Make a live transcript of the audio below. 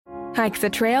Hike the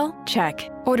trail? Check.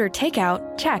 Order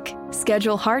takeout? Check.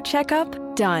 Schedule heart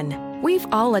checkup? Done. We've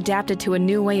all adapted to a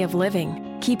new way of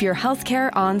living. Keep your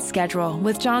healthcare on schedule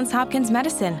with Johns Hopkins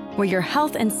Medicine, where your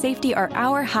health and safety are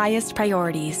our highest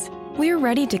priorities. We're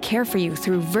ready to care for you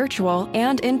through virtual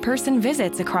and in-person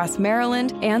visits across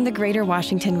Maryland and the greater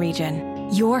Washington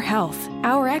region. Your health,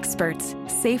 our experts,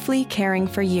 safely caring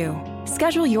for you.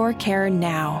 Schedule your care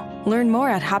now. Learn more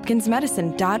at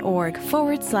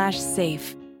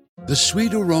hopkinsmedicine.org/safe. The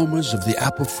sweet aromas of the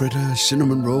apple fritter,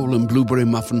 cinnamon roll, and blueberry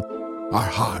muffin are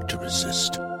hard to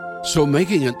resist. So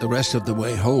making it the rest of the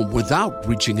way home without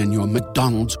reaching in your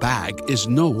McDonald's bag is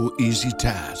no easy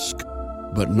task.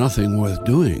 But nothing worth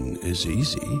doing is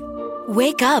easy.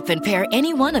 Wake up and pair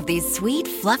any one of these sweet,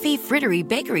 fluffy, frittery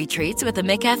bakery treats with a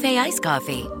McCafe iced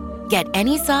coffee. Get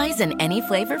any size and any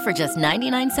flavor for just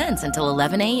 99 cents until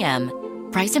 11 a.m.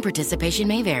 Price and participation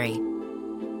may vary.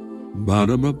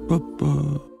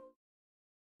 Ba-da-ba-ba-ba.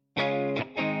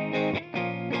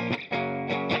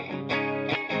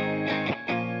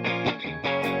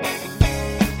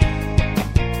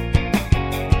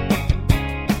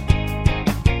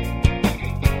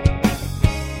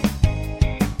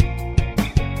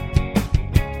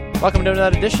 Welcome to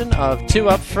another edition of Two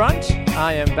Up Front.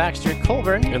 I am Baxter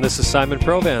Colburn. And this is Simon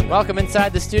Provan. Welcome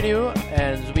inside the studio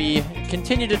as we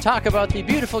continue to talk about the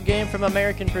beautiful game from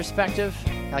American perspective.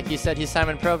 Like you said, he's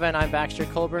Simon Provan. I'm Baxter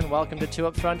Colburn. Welcome to Two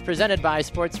Up Front, presented by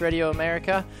Sports Radio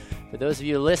America. For those of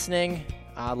you listening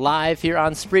live here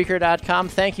on Spreaker.com,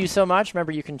 thank you so much.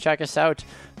 Remember, you can check us out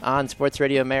on Sports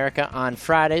Radio America on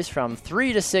Fridays from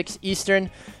 3 to 6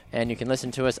 Eastern. And you can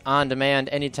listen to us on demand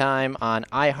anytime on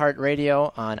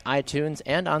iHeartRadio, on iTunes,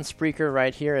 and on Spreaker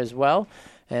right here as well.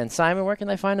 And Simon, where can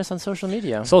they find us on social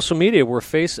media? Social media, we're on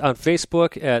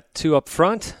Facebook at Two Up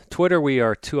Front. Twitter, we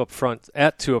are Two Up Front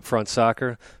at Two Up Front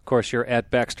Soccer. Of course, you're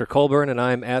at Baxter Colburn, and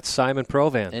I'm at Simon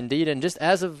Provan. Indeed, and just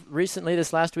as of recently,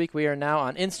 this last week, we are now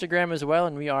on Instagram as well,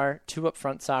 and we are Two Up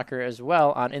Front Soccer as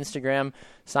well on Instagram.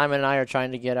 Simon and I are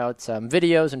trying to get out some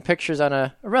videos and pictures on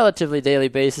a relatively daily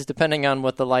basis, depending on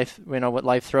what what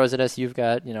life throws at us. You've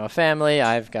got, a family,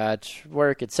 I've got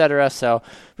work, etc. So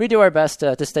we do our best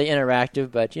to stay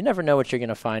interactive, but you never know what you're going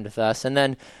to find with us. And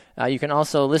then you can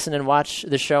also listen and watch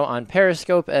the show on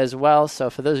Periscope as well. So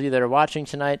for those of you that are watching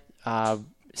tonight,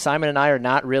 Simon and I are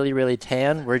not really, really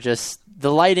tan.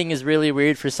 The lighting is really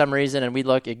weird for some reason, and we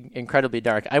look incredibly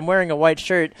dark. I'm wearing a white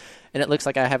shirt, and it looks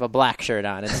like I have a black shirt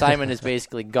on, and Simon is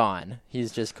basically gone.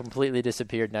 He's just completely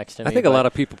disappeared next to me. I think a lot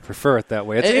of people prefer it that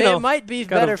way. It might be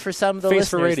better for some of the listeners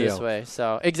for radio. This way.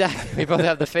 So exactly, we both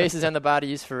have the faces and the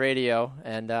bodies for radio,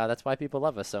 and that's why people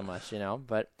love us so much,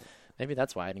 But maybe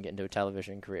that's why I didn't get into a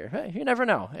television career. Hey, you never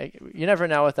know. You never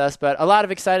know with us. But a lot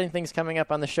of exciting things coming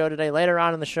up on the show today. Later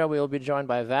on in the show, we will be joined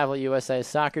by Vavel USA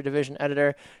Soccer Division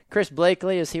Editor Chris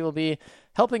Blakely, as he will be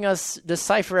helping us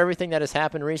decipher everything that has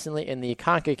happened recently in the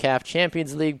CONCACAF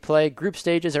Champions League play. Group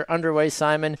stages are underway,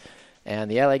 Simon,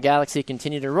 and the LA Galaxy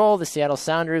continue to roll. The Seattle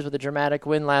Sounders with a dramatic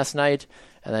win last night.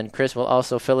 And then Chris will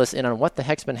also fill us in on what the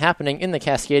heck's been happening in the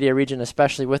Cascadia region,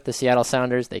 especially with the Seattle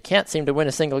Sounders. They can't seem to win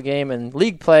a single game in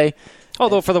league play.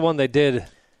 Although for the one they did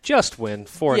just win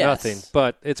 4-0, Yes.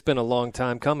 but it's been a long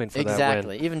time coming for that win.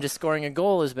 Exactly. Even just scoring a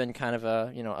goal has been kind of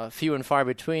a few and far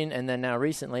between, and then now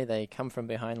recently they come from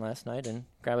behind last night and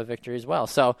grab a victory as well.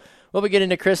 So we'll be getting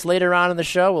to Chris later on in the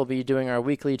show. We'll be doing our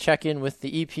weekly check-in with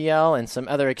the EPL and some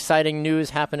other exciting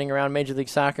news happening around Major League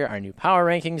Soccer. Our new power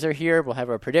rankings are here. We'll have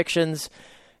our predictions.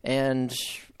 And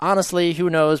honestly,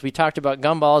 who knows? We talked about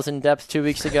gumballs in depth 2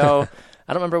 weeks ago.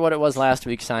 I don't remember what it was last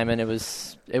week, Simon. It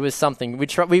was something. We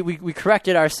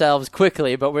corrected ourselves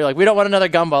quickly, but we're like, we don't want another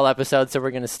gumball episode, so we're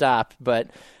going to stop.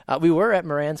 But we were at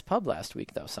Moran's Pub last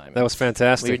week, though, Simon. That was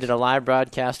fantastic. We did a live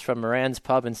broadcast from Moran's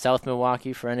Pub in South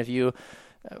Milwaukee for any of you.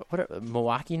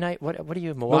 Milwaukee night? What are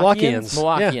you? Milwaukeeans.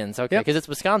 Milwaukeeans, yeah. okay, because it's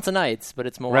Wisconsinites, but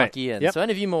it's Milwaukeeans. Right. Yep. So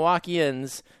any of you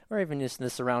Milwaukeeans, or even just in the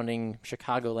surrounding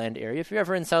Chicagoland area, if you're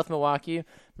ever in South Milwaukee,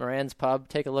 Moran's Pub,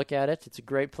 take a look at it. It's a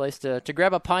great place to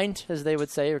grab a pint, as they would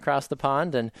say, across the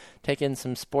pond and take in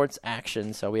some sports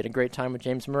action. So we had a great time with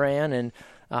James Moran and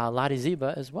Lottie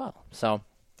Ziba as well. So.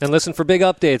 And listen for big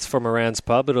updates from Moran's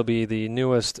Pub. It'll be the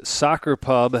newest soccer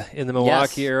pub in the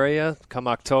Milwaukee area come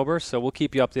October, so we'll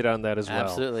keep you updated on that as well.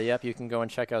 Absolutely, yep. You can go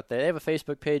and check out They have a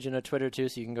Facebook page and a Twitter, too,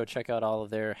 so you can go check out all of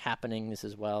their happenings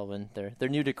as well and their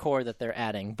new decor that they're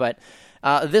adding. But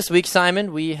this week,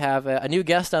 Simon, we have a new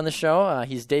guest on the show.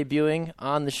 He's debuting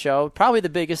on the show. Probably the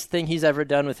biggest thing he's ever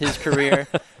done with his career.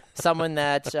 someone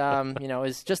that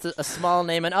is just a small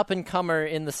name, an up-and-comer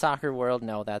in the soccer world.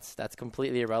 No, that's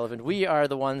completely irrelevant. We are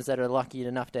the ones that are lucky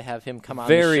enough to have him come on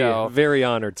the show. Very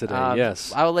honored today,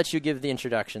 yes. I will let you give the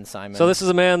introduction, Simon. So this is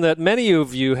a man that many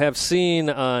of you have seen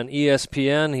on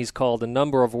ESPN. He's called a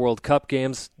number of World Cup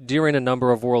games during a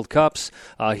number of World Cups.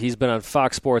 He's been on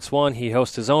Fox Sports 1. He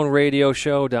hosts his own radio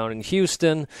show down in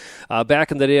Houston.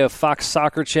 Back in the day of Fox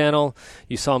Soccer Channel,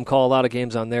 you saw him call a lot of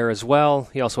games on there as well.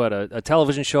 He also had a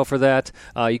television show for that.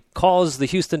 He calls the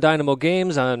Houston Dynamo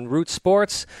games on Root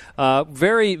Sports.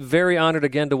 Very, very honored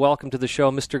again to welcome to the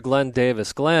show Mr. Glenn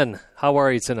Davis. Glenn, how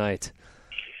are you tonight?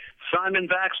 Simon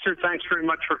Baxter, thanks very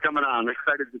much for coming on. I'm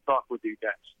excited to talk with you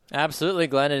guys. Absolutely,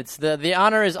 Glenn. It's the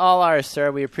honor is all ours,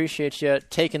 sir. We appreciate you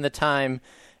taking the time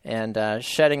and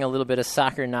shedding a little bit of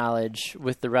soccer knowledge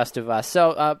with the rest of us.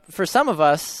 So for some of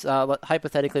us,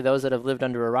 hypothetically those that have lived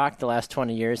under a rock the last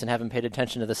 20 years and haven't paid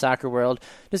attention to the soccer world,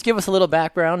 just give us a little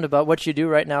background about what you do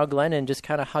right now, Glenn, and just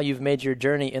kind of how you've made your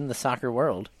journey in the soccer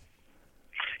world.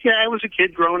 Yeah, I was a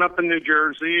kid growing up in New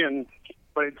Jersey and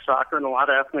played soccer in a lot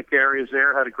of ethnic areas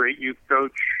there, had a great youth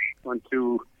coach, went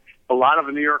to a lot of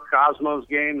the New York Cosmos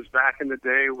games back in the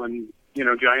day when,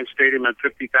 Giant Stadium had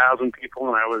 50,000 people,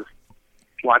 and I was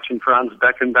watching Franz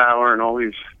Beckenbauer and all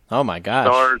these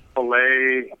stars,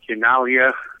 Pelé,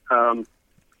 Quinalia. I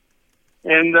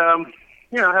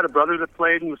had a brother that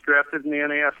played and was drafted in the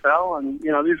NASL, and,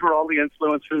 these were all the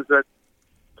influences that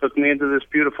took me into this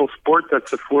beautiful sport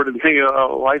that's afforded me a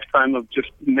lifetime of just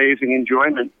amazing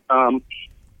enjoyment.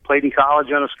 Played in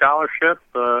college on a scholarship,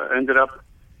 ended up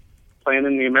playing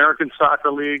in the American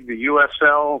Soccer League, the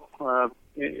USL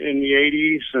in the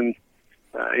 80s, and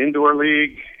Indoor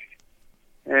League.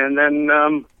 And then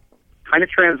kind of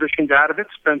transitioned out of it,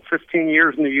 spent 15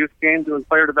 years in the youth game doing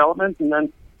player development, and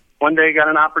then one day got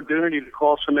an opportunity to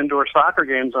call some indoor soccer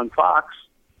games on Fox,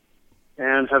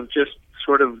 and have just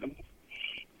sort of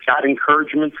got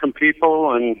encouragement from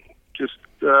people and just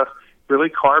really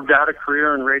carved out a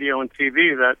career in radio and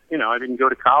TV that, I didn't go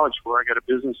to college for. I got a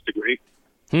business degree.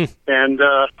 And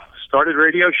started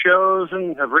radio shows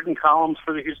and have written columns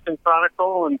for the Houston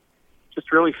Chronicle, and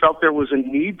just really felt there was a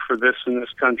need for this in this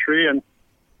country, and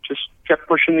just kept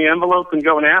pushing the envelope and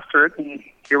going after it, and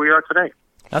here we are today.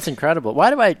 That's incredible. Why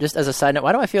do I, just as a side note,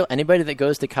 why do I feel anybody that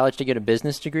goes to college to get a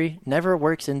business degree never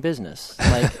works in business?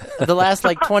 Like, the last,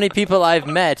 20 people I've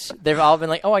met, they've all been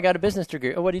like, oh, I got a business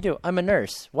degree. Oh, what do you do? I'm a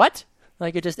nurse. What?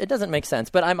 Like, it doesn't make sense.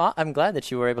 But I'm glad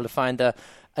that you were able to find a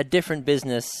different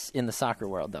business in the soccer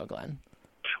world, though, Glenn.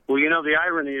 Well, the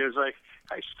irony is, I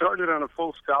started on a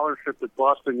full scholarship at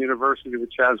Boston University,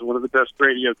 which has one of the best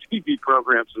radio TV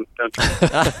programs in the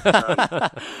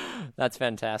country. That's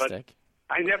fantastic.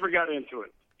 But I never got into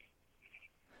it.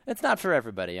 It's not for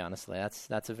everybody, honestly.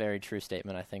 That's a very true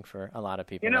statement, I think, for a lot of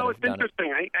people. It's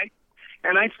interesting.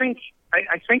 I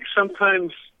think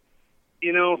sometimes,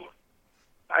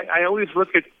 I always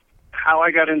look at how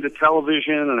I got into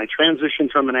television, and I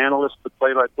transitioned from an analyst to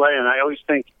play-by-play, and I always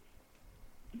think,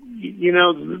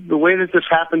 the way that this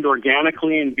happened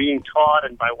organically and being taught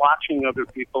and by watching other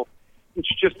people, it's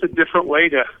just a different way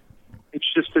to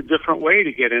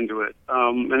get into it.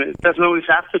 And it doesn't always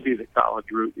have to be the college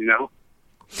route,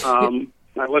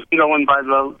 I wasn't going by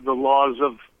the laws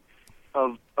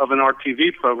of an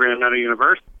RTV program at a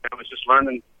university. I was just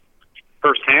learning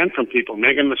firsthand from people,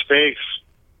 making mistakes,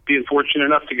 being fortunate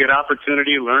enough to get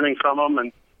opportunity, learning from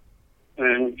them,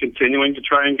 and continuing to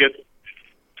try and get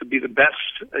to be the best,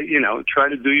 try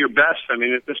to do your best. I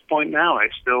mean, at this point now,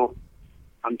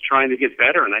 I'm trying to get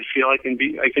better, and I feel I can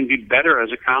be better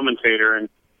as a commentator and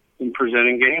in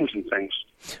presenting games and things.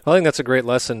 Well, I think that's a great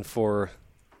lesson for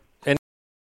any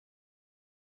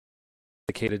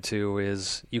dedicated to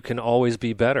is you can always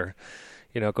be better.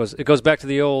 It goes back to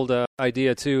the old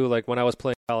idea too. Like when I was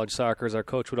playing college soccer, our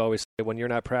coach would always say, "When you're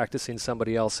not practicing,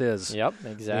 somebody else is." Yep,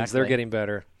 exactly. Means they're getting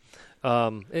better.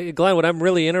 Glenn, what I'm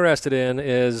really interested in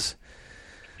is,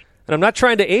 and I'm not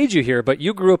trying to age you here, but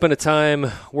you grew up in a time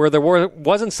where there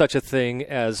wasn't such a thing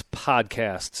as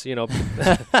podcasts.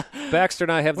 Baxter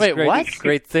and I have this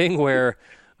great thing where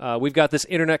we've got this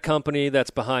internet company that's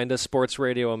behind us, Sports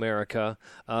Radio America.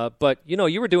 But,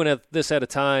 you were doing this at a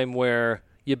time where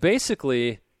you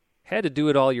basically had to do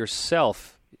it all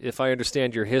yourself, if I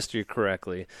understand your history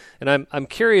correctly. And I'm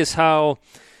curious how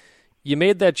you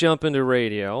made that jump into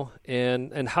radio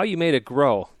and how you made it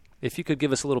grow. If you could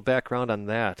give us a little background on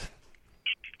that.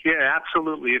 Yeah,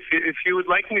 absolutely. If you would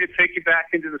like me to take you back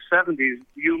into the 70s,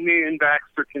 you, me, and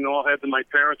Baxter can all head to my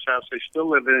parents' house. They still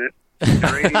live in it.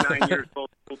 They're 89 years old.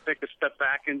 We'll take a step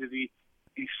back into the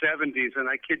 70s, and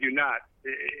I kid you not,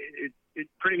 it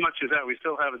pretty much is that. We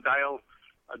still have a dial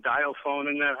a dial phone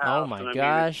in that house. Oh, my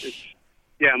gosh.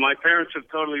 Yeah, my parents have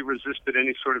totally resisted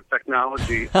any sort of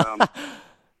technology.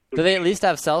 Do they at least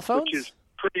have cell phones? Which is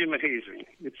pretty amazing.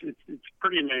 It's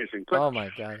pretty amazing. But, oh, my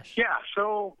gosh. Yeah,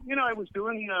 so, I was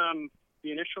doing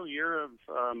the initial year of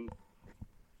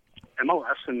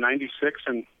MLS in 96,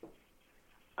 and,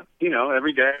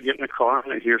 every day I get in the car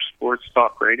and I hear sports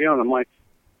talk radio, and I'm like,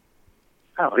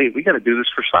 oh, hey, we got to do this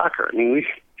for soccer. I mean,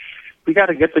 we got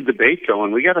to get the debate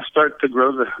going. We got to start to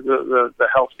grow the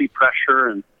healthy pressure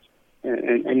and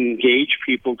engage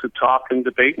people to talk and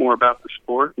debate more about the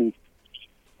sport. And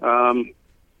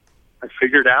I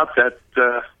figured out that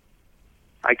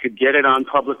I could get it on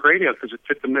public radio because it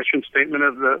fit the mission statement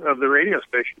of the radio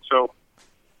station. So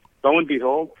lo and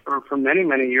behold, for many,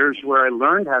 many years where I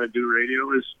learned how to do radio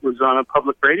was on a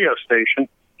public radio station.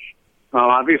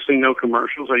 Obviously no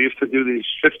commercials. I used to do these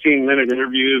 15-minute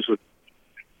interviews with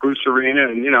Bruce Arena,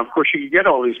 and, of course you could get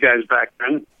all these guys back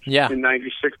then in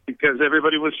 96 because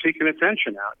everybody was seeking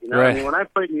attention out. Right. I mean, when I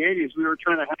played in the 80s, we were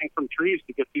trying to hang from trees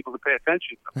to get people to pay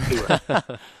attention to us.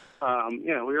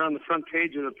 We were on the front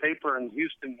page of the paper in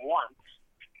Houston once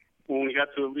when we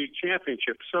got to a league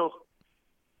championship. So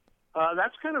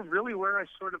that's kind of really where I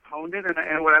sort of honed it,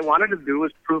 and what I wanted to do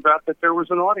was prove out that there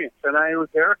was an audience. And I was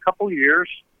there a couple years,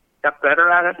 got better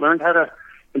at it, learned how to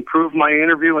improve my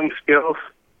interviewing skills.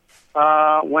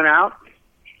 Went out,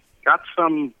 got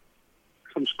some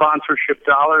sponsorship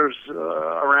dollars,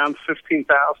 around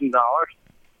 $15,000,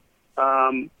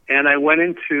 and I went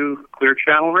into Clear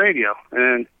Channel Radio.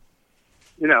 And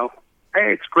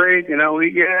hey, it's great.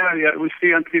 We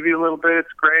see on TV a little bit.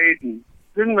 It's great, and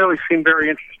didn't really seem very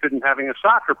interested in having a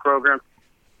soccer program.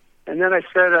 And then I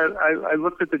said, I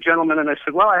looked at the gentleman and I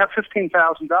said, well, I have $15,000.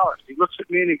 He looks at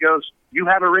me and he goes, you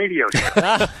have a radio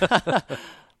show.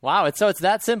 Wow, it's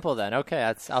that simple then. Okay,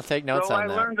 I'll take notes on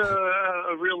that. So I learned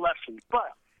a real lesson,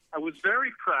 but I was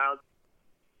very proud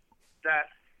that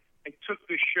I took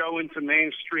this show into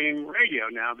mainstream radio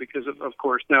now because, of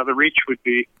course, now the reach would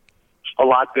be a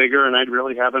lot bigger and I'd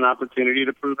really have an opportunity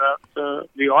to prove out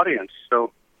the audience.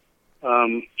 So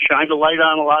shined a light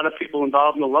on a lot of people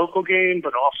involved in the local game,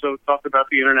 but also talked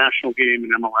about the international game in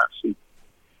MLS. And,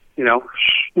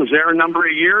 was there a number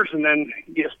of years, and then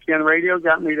ESPN Radio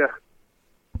got me to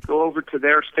go over to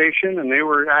their station, and they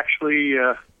were actually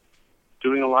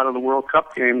doing a lot of the World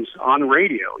Cup games on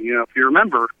radio. If you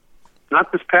remember,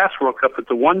 not this past World Cup, but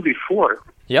the one before it.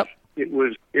 Yep. It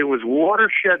was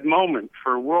watershed moment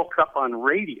for World Cup on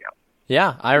radio.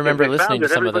 Yeah, I remember listening to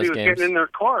some of those games. Everybody was getting in their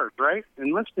cars, right,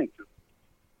 and listening to them.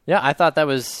 Yeah, I thought that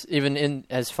was, even in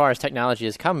as far as technology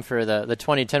has come for the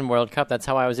 2010 World Cup, that's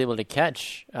how I was able to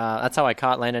catch. That's how I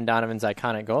caught Landon Donovan's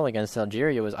iconic goal against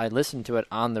Algeria, was I listened to it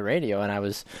on the radio, and I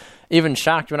was even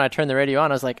shocked when I turned the radio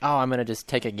on. I was like, oh, I'm going to just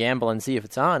take a gamble and see if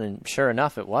it's on, and sure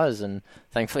enough, it was, and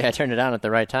thankfully I turned it on at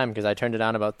the right time because I turned it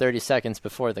on about 30 seconds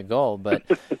before the goal, but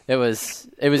it was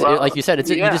like you said,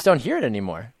 you just don't hear it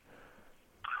anymore.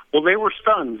 Well, they were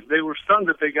stunned. They were stunned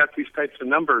that they got these types of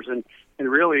numbers, and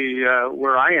really,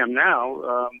 where I am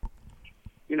now,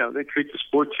 they treat the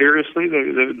sport seriously.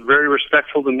 They're very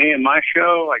respectful to me and my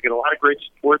show. I get a lot of great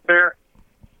support there.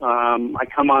 I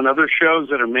come on other shows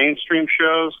that are mainstream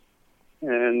shows,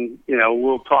 and,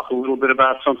 we'll talk a little bit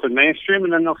about something mainstream,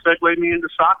 and then they'll segue me into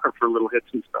soccer for little hits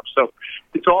and stuff. So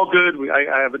it's all good.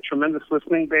 I have a tremendous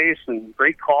listening base and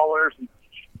great callers. And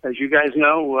as you guys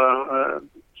know,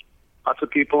 lots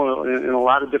of people in a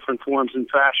lot of different forms and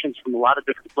fashions from a lot of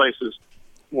different places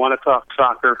want to talk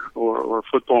soccer or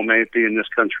football, may it be, in this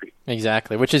country.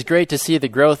 Exactly, which is great to see the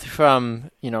growth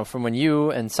from when you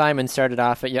and Simon started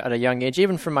off at a young age.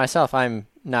 Even for myself, I'm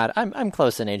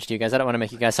close in age to you guys. I don't want to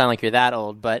make you guys sound like you're that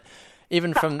old, but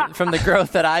even from the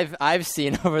growth that I've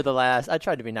seen over the last, I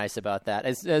tried to be nice about that.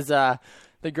 As the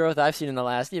growth I've seen in the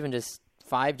last even just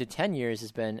 5 to 10 years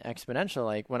has been exponential.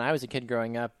 Like when I was a kid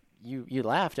growing up, you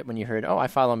laughed at when you heard, oh, I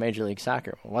follow Major League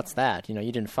Soccer. Well, what's that? You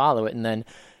didn't follow it. And then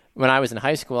when I was in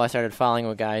high school, I started following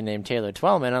a guy named Taylor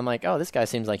Twellman. I'm like, oh, this guy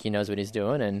seems like he knows what he's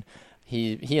doing. And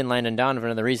he and Landon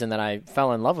Donovan are the reason that I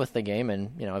fell in love with the game.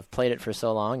 And, I've played it for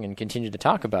so long and continue to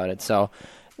talk about it. So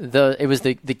it was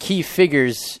the key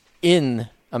figures in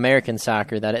American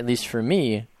soccer that, at least for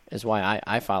me, is why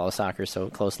I follow soccer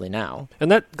so closely now.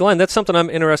 And that, Glenn, that's something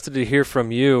I'm interested to hear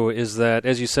from you, is that,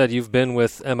 as you said, you've been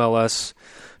with MLS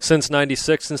since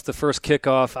 96, since the first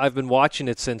kickoff. I've been watching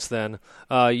it since then.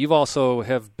 You've also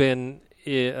have been,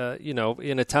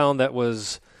 in a town that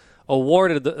was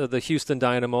awarded the Houston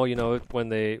Dynamo, when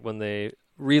they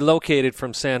relocated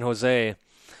from San Jose.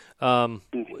 Can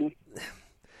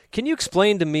you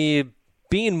explain to me,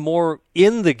 being more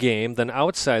in the game than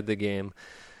outside the game,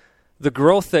 the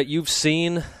growth that you've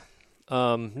seen,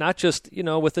 not just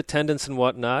with attendance and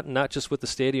whatnot, not just with the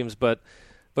stadiums, but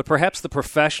perhaps the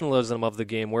professionalism of the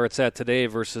game, where it's at today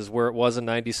versus where it was in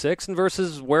 '96 and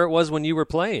versus where it was when you were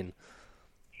playing.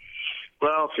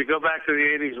 Well, if you go back to the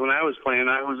 80s when I was playing,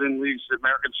 I was in leagues, the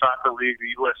American Soccer League,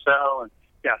 the USL, and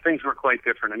things were quite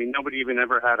different. I mean, nobody even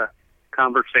ever had a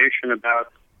conversation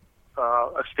about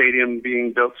a stadium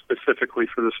being built specifically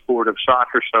for the sport of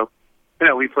soccer. So,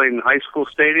 we played in high school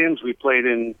stadiums. We played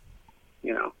in,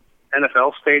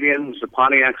 NFL stadiums, the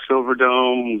Pontiac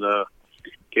Silverdome, the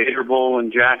Gator Bowl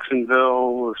in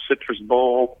Jacksonville, the Citrus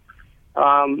Bowl.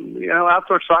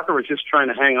 Outdoor soccer was just trying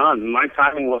to hang on. My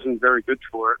timing wasn't very good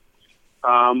for it.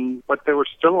 But there were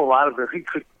still a lot of very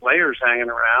good players hanging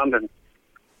around, and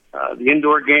the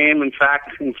indoor game, in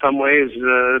fact, in some ways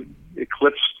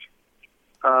eclipsed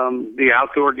the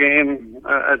outdoor game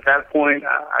at that point.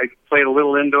 I played a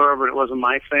little indoor, but it wasn't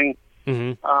my thing.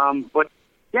 Mm-hmm. But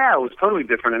it was totally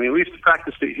different. I mean, we used to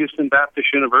practice at Houston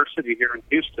Baptist University here in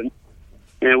Houston,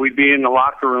 and we'd be in the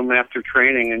locker room after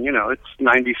training, and it's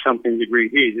 90-something degree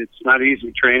heat. It's not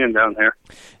easy training down there,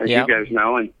 as you guys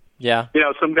know. And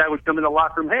some guy would come in the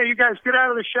locker room. Hey, you guys get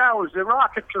out of the showers. The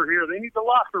Rockets are here. They need the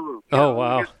locker room.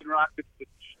 Wow. Houston Rockets.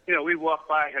 We'd walk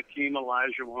by Hakeem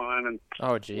Olajuwon and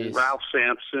Ralph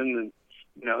Sampson,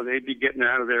 and they'd be getting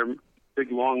out of their big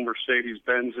long Mercedes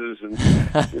Benzes,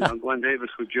 and Glenn Davis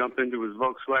would jump into his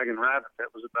Volkswagen Rabbit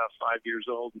that was about 5 years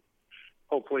old, and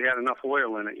hopefully had enough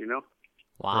oil in it.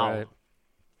 Wow. Right.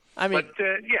 I mean,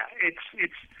 but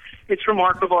it's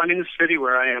remarkable. I mean, the city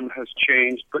where I am has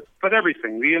changed, but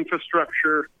everything, the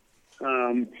infrastructure, we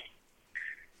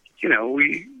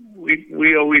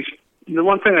always, the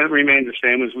one thing that remained the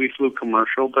same is we flew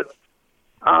commercial, but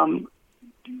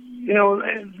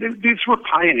these were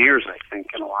pioneers, I think,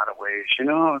 in a lot of ways.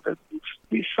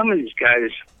 Some of these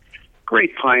guys,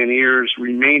 great pioneers,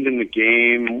 remained in the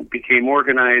game, became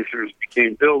organizers,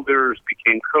 became builders,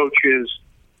 became coaches.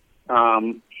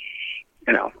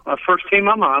 First team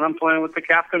I'm playing with the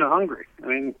captain of Hungary. I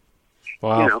mean,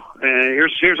 wow.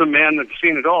 Here's a man that's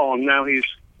seen it all, and now he's,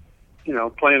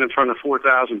 playing in front of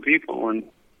 4,000 people, and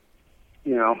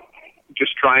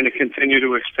just trying to continue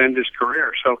to extend his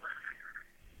career. So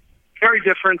very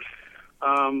different,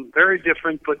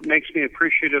 but makes me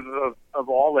appreciative of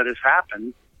all that has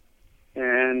happened,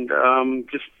 and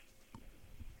just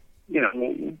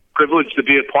privileged to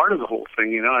be a part of the whole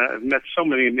thing. I've met so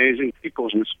many amazing people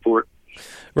in the sport.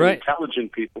 Right.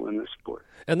 Intelligent people in this sport.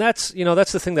 And that's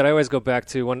the thing that I always go back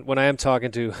to when I am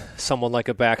talking to someone like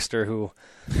a Baxter who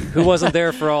wasn't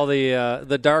there for all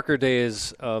the darker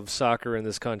days of soccer in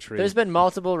this country. There's been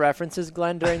multiple references,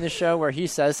 Glenn, during the show where he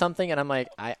says something and I'm like,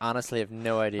 I honestly have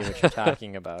no idea what you're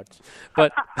talking about.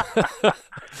 But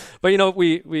we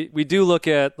do look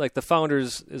at like the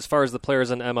founders as far as the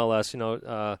players in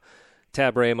MLS,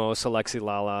 Tab Ramos, Alexi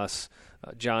Lalas,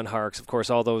 John Harkes, of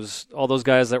course, all those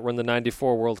guys that were in the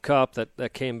 '94 World Cup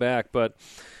that came back. But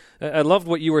I loved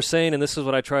what you were saying, and this is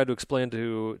what I tried to explain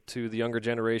to the younger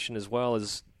generation as well.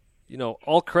 Is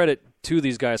all credit to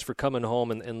these guys for coming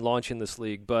home and launching this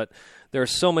league, but there are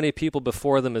so many people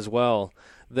before them as well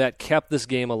that kept this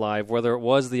game alive. Whether it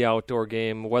was the outdoor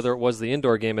game, whether it was the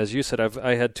indoor game, as you said,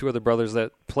 I had two other brothers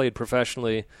that played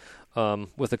professionally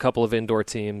with a couple of indoor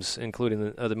teams,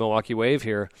 including the Milwaukee Wave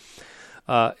here.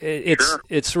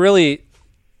 It's really,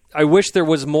 I wish there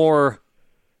was more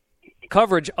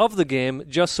coverage of the game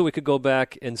just so we could go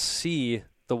back and see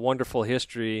the wonderful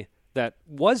history that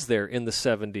was there in the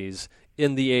 70s,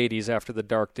 in the 80s after the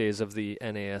dark days of the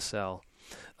NASL.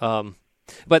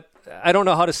 But I don't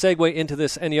know how to segue into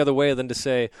this any other way than to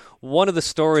say one of the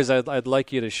stories I'd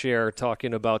like you to share,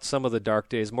 talking about some of the dark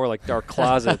days, more like dark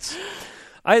closets.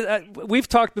 We've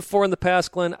talked before in the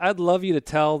past, Glenn. I'd love you to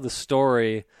tell the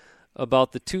story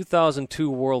about the 2002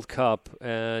 World Cup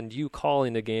and you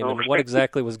calling the game and what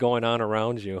exactly was going on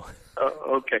around you.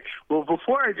 Okay. Well,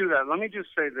 before I do that, let me just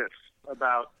say this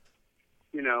about,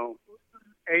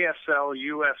 ASL,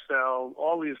 USL,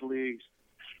 all these leagues,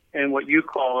 and what you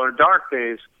call are dark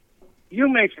days. You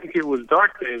may think it was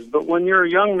dark days, but when you're a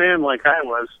young man like I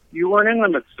was, you weren't in the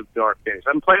midst of dark days.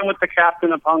 I'm playing with the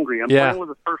captain of Hungary. I'm playing with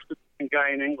the first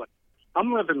guy in England.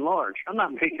 I'm living large. I'm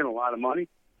not making a lot of money,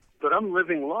 but I'm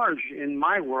living large in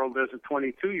my world as a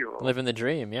 22-year-old. Living the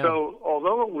dream, yeah. So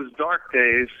although it was dark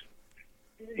days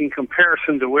in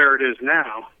comparison to where it is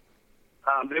now,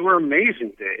 they were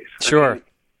amazing days. Sure. I mean,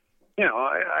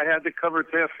 I had to cover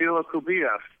Teofilo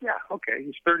Cubillas. Yeah, okay,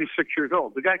 he's 36 years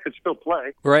old. The guy could still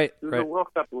play. Right. He's a World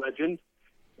Cup legend.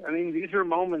 I mean, these are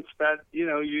moments that,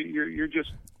 you're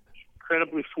just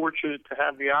incredibly fortunate to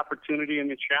have the opportunity and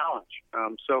the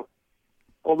challenge. So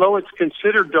although it's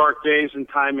considered dark days and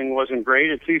timing wasn't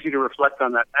great, it's easy to reflect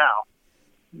on that now.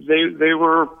 They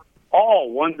were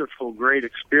all wonderful, great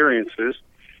experiences.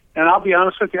 And I'll be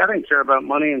honest with you, I didn't care about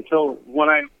money until when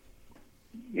I'm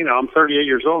 38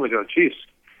 years old. I go, geez,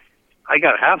 I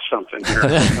got to have something here.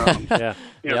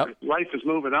 Life is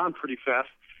moving on pretty fast.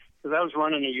 Because I was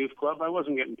running a youth club. I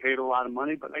wasn't getting paid a lot of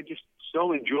money, but I just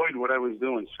so enjoyed what I was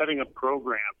doing, setting up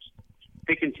programs,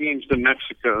 taking teams to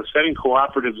Mexico, setting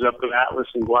cooperatives up with Atlas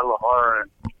and Guadalajara and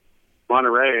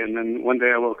Monterrey. And then one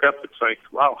day I woke up, it's like,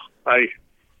 wow, I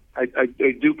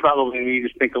do probably need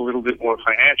to think a little bit more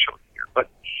financially here. But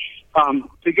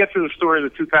to get to the story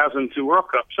of the 2002 World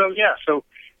Cup. So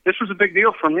this was a big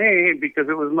deal for me because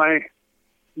it was my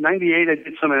 98. I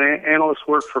did some analyst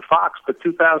work for Fox, but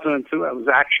 2002 I was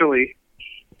actually,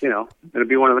 going to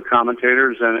be one of the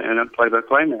commentators and a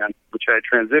play-by-play man, which I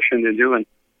transitioned into. And,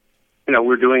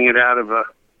 we're doing it out of a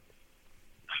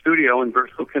studio in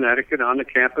Bristol, Connecticut on the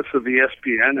campus of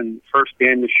ESPN. And the first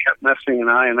game was Shep Messing and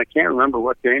I can't remember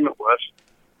what game it was,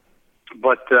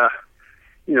 but,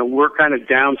 we're kind of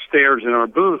downstairs in our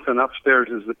booth, and upstairs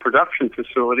is the production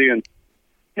facility. And,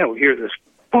 we hear this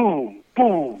boom,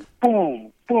 boom,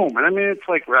 boom, boom. And I mean, it's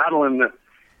like rattling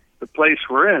the place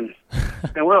we're in.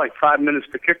 And we're like 5 minutes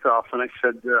to kickoff. And I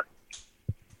said,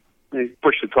 he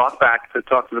pushed the talk back to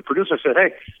talk to the producer. I said, hey,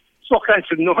 there's all kinds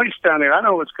of noise down there. I don't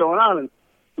know what's going on. And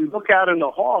we look out in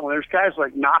the hall, and there's guys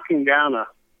like knocking down a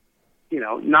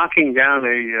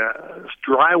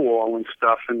drywall and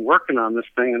stuff and working on this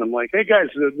thing. And I'm like, hey guys,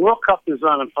 the World Cup is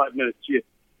on in 5 minutes. You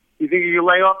think you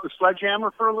lay off the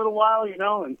sledgehammer for a little while,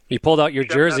 And you pulled out your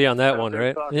jersey on that one,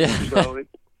 right? Yeah. So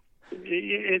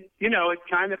it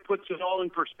kind of puts it all in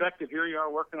perspective. Here you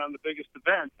are working on the biggest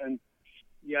event, and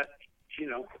yet,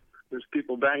 there's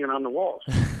people banging on the walls.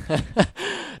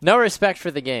 No respect for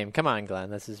the game. Come on,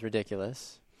 Glenn. This is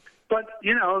ridiculous. But,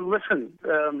 listen,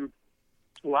 a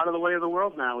lot of the way of the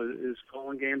world now is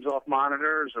calling games off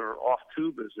monitors or off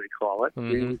tube, as they call it.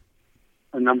 Mm-hmm.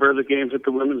 A number of the games at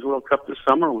the Women's World Cup this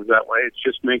summer was that way. It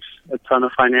just makes a ton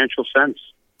of financial sense.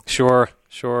 Sure.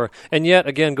 And yet,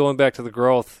 again, going back to the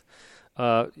growth,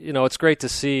 it's great to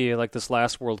see, like this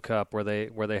last World Cup where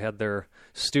they had their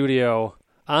studio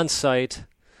on site.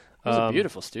 It was a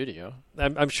beautiful studio.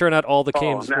 I'm sure not all the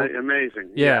games.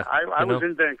 Amazing. Yeah. I was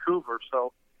in Vancouver,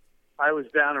 so I was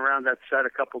down around that set a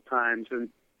couple times, and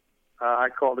I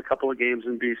called a couple of games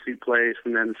in BC Place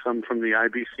and then some from the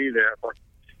IBC there. But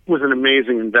it was an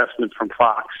amazing investment from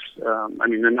Fox.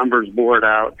 The numbers bore it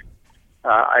out.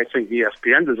 I think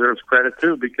ESPN deserves credit,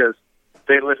 too, because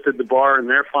they lifted the bar in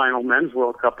their final Men's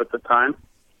World Cup at the time.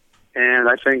 And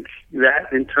I think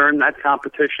that, in turn, that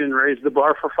competition raised the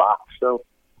bar for Fox. So,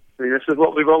 this is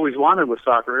what we've always wanted with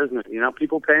soccer, isn't it?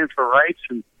 People paying for rights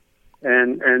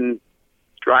and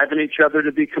driving each other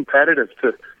to be competitive,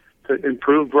 to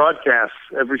improve broadcasts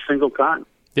every single time.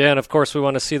 Yeah, and of course we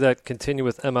want to see that continue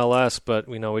with MLS, but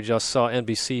we just saw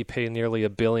NBC pay nearly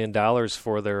 $1 billion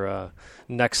for their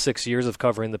next 6 years of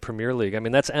covering the Premier League.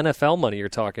 That's NFL money you're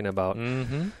talking about,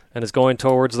 mm-hmm. and it's going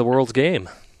towards the world's game.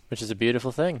 Which is a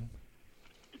beautiful thing.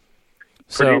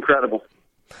 Pretty incredible.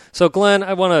 So, Glenn,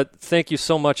 I want to thank you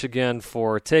so much again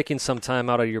for taking some time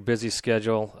out of your busy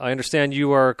schedule. I understand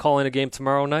you are calling a game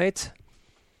tomorrow night?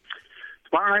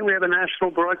 Tomorrow night we have a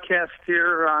national broadcast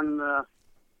here on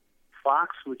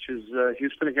Fox, which is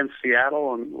Houston against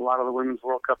Seattle, and a lot of the Women's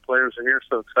World Cup players are here,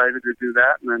 so excited to do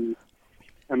that. And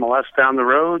then MLS down the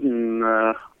road and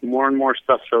more and more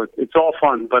stuff. So it's all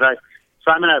fun. But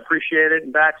Simon, I appreciate it.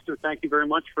 And Baxter, thank you very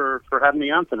much for having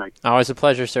me on tonight. Always a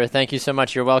pleasure, sir. Thank you so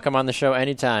much. You're welcome on the show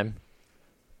anytime.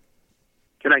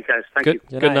 Good night, guys. Thank you.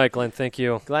 Good night, Glenn. Thank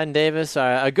you. Glenn Davis,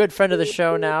 a good friend of the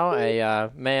show now,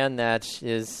 a man that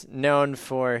is known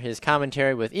for his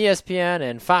commentary with ESPN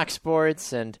and Fox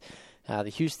Sports and the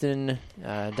Houston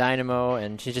Dynamo,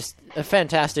 and just a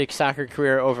fantastic soccer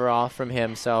career overall from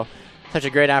him. So such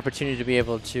a great opportunity to be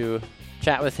able to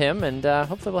chat with him, and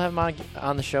hopefully we'll have him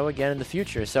on the show again in the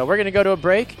future. So we're going to go to a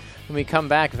break. When we come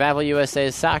back, Vavel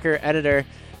USA's soccer editor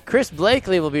Chris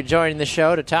Blakely will be joining the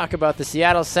show to talk about the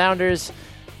Seattle Sounders.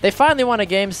 They finally won a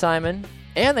game, Simon,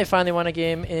 and they finally won a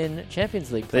game in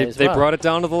Champions League play as well. They brought it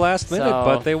down to the last minute,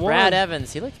 but they won. Brad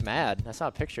Evans, he looked mad. I saw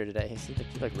a picture today. He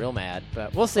looked real mad,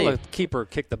 but we'll see. Well, the keeper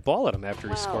kicked the ball at him after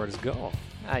he scored his goal.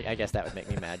 I guess that would make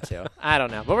me mad, too. I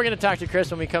don't know. But we're going to talk to Chris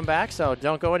when we come back, so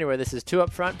don't go anywhere. This is Two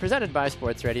Up Front, presented by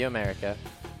Sports Radio America.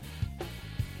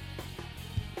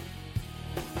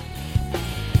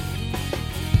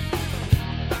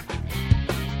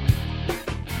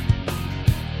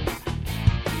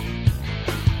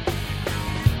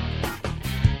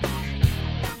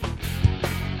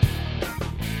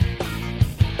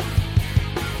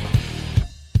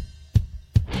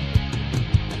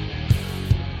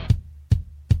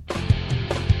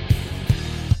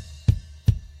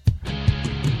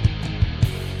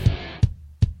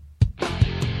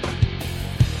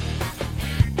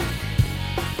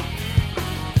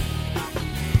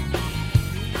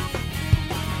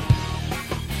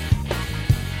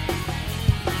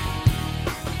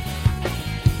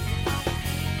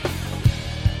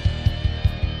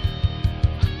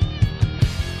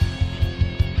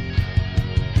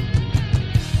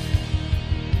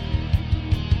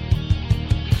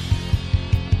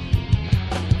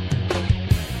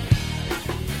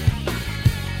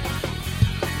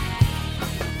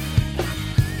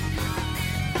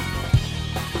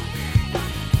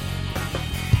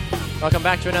 Welcome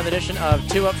back to another edition of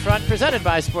Two Up Front, presented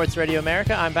by Sports Radio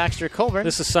America. I'm Baxter Colburn.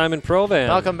 This is Simon Provan.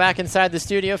 Welcome back inside the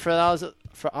studio for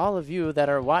all of you that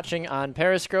are watching on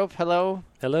Periscope. Hello.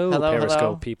 Hello,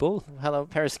 Periscope people. Hello,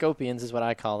 Periscopians is what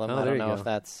I call them. Oh, I don't know go. if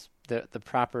that's the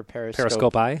proper Periscope.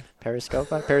 Periscope-I?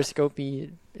 Periscope-y,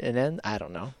 and then I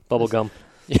don't know. Bubblegum.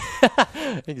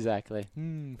 Exactly.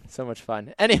 So much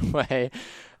fun. Anyway,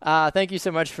 thank you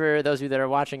so much for those of you that are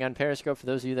watching on Periscope. For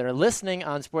those of you that are listening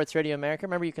on Sports Radio America,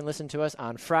 remember you can listen to us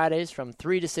on Fridays from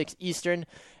 3 to 6 Eastern,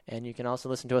 and you can also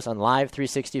listen to us on Live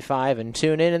 365 and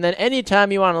tune in. And then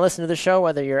anytime you want to listen to the show,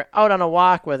 whether you're out on a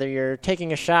walk, whether you're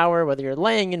taking a shower, whether you're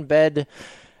laying in bed,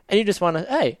 and you just want to,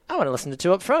 hey, I want to listen to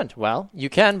Two Up Front. Well, you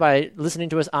can by listening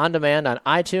to us on demand on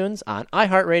iTunes, on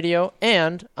iHeartRadio,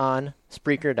 and on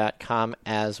Spreaker.com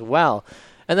as well.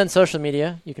 And then social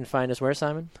media, you can find us where,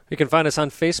 Simon? You can find us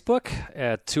on Facebook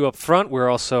at Two Up Front. We're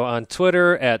also on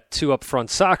Twitter at Two Up Front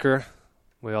Soccer.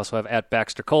 We also have at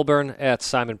Baxter Colburn, at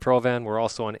Simon Provan. We're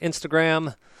also on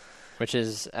Instagram, which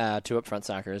is Two Up Front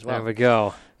Soccer as well. There we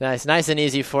go. Nice and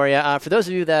easy for you. For those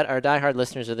of you that are diehard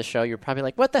listeners of the show, you're probably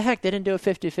like, what the heck? They didn't do a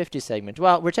 50-50 segment.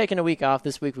 Well, we're taking a week off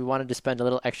this week. We wanted to spend a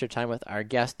little extra time with our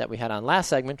guest that we had on last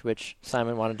segment, which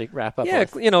Simon wanted to wrap up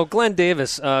with. Yeah, Glenn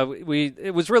Davis.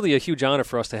 It was really a huge honor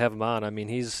for us to have him on. I mean,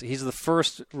 he's the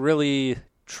first really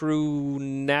true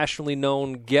nationally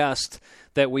known guest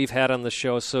that we've had on the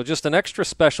show. So just an extra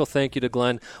special thank you to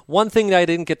Glenn. One thing that I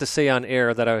didn't get to say on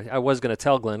air that I was going to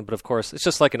tell Glenn, but of course, it's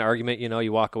just like an argument,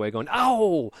 you walk away going,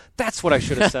 oh, that's what I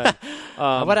should have said.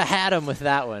 I would have had him with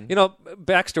that one.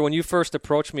 Baxter, when you first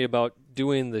approached me about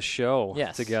doing the show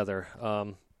together,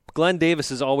 Glenn Davis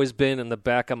has always been in the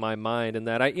back of my mind, in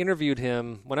that I interviewed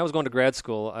him when I was going to grad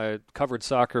school. I covered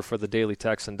soccer for the Daily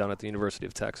Texan down at the University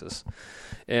of Texas.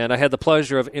 And I had the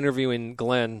pleasure of interviewing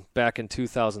Glenn back in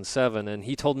 2007, and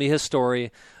he told me his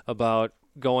story about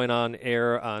going on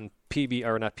air on not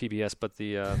PBS, but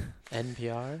the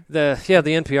NPR? The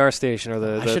NPR station, or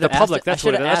the public. That's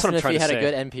what I'm trying to say. if he had a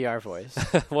good NPR voice.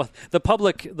 Well, the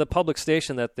public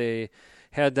station that they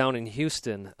had down in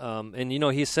Houston, and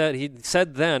he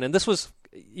said then, and this was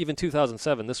even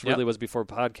 2007. This really was before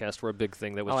podcasts were a big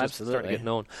thing that was just starting to get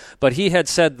known. But he had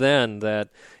said then that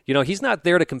he's not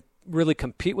there to really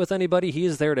compete with anybody. He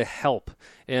is there to help,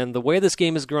 and the way this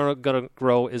game is going to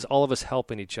grow is all of us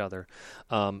helping each other.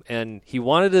 And he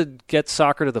wanted to get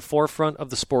soccer to the forefront of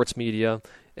the sports media,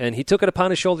 and he took it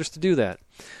upon his shoulders to do that.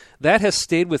 That has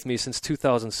stayed with me since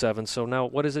 2007. So now,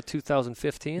 what is it,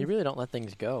 2015? You really don't let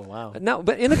things go. Wow. No,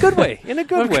 but in a good way. In a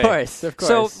good way. Of course.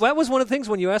 So that was one of the things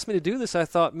when you asked me to do this. I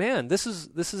thought, man, this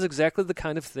is exactly the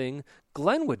kind of thing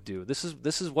Glenn would do. This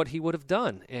is what he would have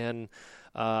done, and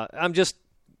I'm just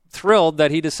thrilled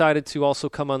that he decided to also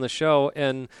come on the show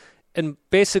and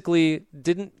basically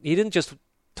didn't just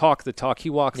talk the talk.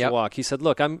 He walked the walk. He said,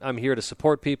 look, I'm here to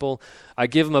support people. I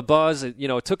give him a buzz. It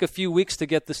took a few weeks to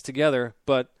get this together,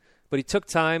 but he took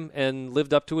time and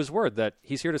lived up to his word that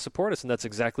he's here to support us, and that's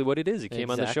exactly what it is. He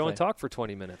came on the show and talked for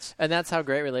 20 minutes. And that's how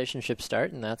great relationships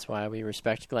start, and that's why we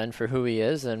respect Glenn for who he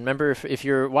is. And remember, if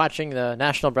you're watching the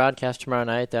national broadcast tomorrow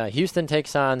night, Houston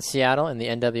takes on Seattle in the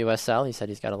NWSL. He said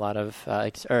he's got a lot of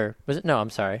is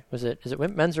it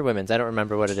men's or women's? I don't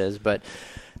remember what it is, but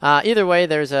either way,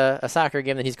 there's a soccer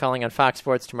game that he's calling on Fox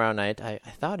Sports tomorrow night. I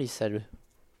thought he said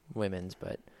women's,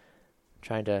 but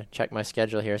trying to check my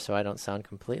schedule here so I don't sound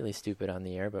completely stupid on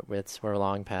the air, but we're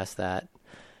long past that.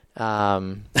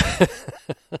 That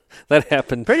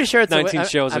happened. Pretty sure it's 19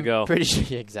 shows ago. Pretty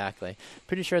sure, exactly.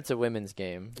 Pretty sure it's a women's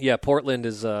game. Yeah, Portland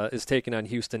is taking on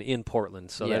Houston in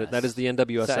Portland, so that is the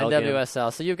NWSL game.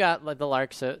 NWSL. So you've got like the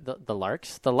likes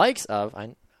of.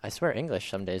 I swear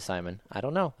English some days, Simon. I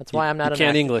don't know. That's why I'm not an actor. You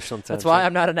can't English sometimes. That's why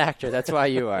I'm not an actor. That's why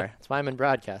you are. That's why I'm in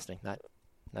broadcasting.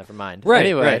 Never mind. Right,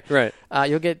 anyway, right.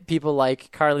 You'll get people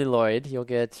like Carly Lloyd. You'll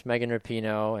get Megan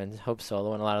Rapinoe and Hope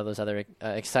Solo and a lot of those other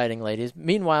exciting ladies.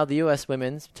 Meanwhile, the U.S.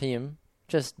 women's team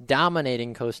just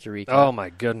dominating Costa Rica. Oh,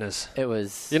 my goodness. It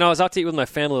was... I was out to eat with my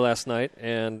family last night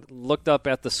and looked up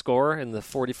at the score in the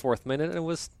 44th minute, and it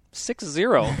was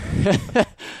 6-0.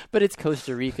 But it's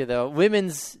Costa Rica, though.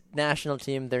 Women's national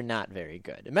team, they're not very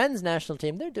good. Men's national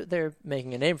team, they're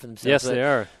making a name for themselves. Yes, they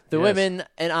are. The women,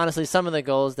 and honestly, some of the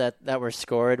goals that were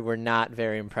scored were not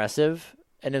very impressive.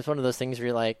 And it's one of those things where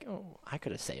you're like, oh, I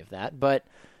could have saved that. But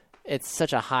it's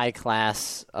such a high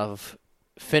class of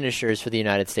finishers for the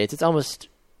United States. It's almost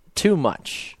too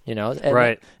much, And,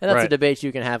 right. And that's a debate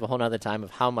you can have a whole other time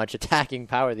of how much attacking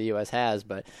power the U.S. has.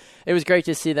 But it was great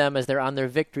to see them as they're on their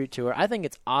victory tour. I think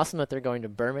it's awesome that they're going to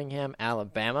Birmingham,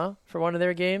 Alabama for one of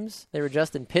their games. They were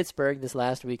just in Pittsburgh this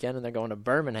last weekend, and they're going to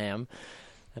Birmingham.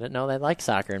 I didn't know they liked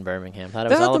soccer in Birmingham. Thought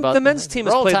it was all about the men's team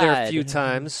has played there a few Tide.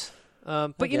 times.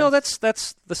 But,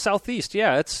 that's the Southeast.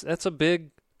 Yeah, that's a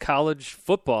big college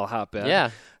football hotbed.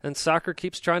 Yeah. And soccer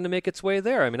keeps trying to make its way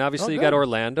there. I mean, obviously you good. got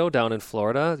Orlando down in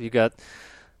Florida. You got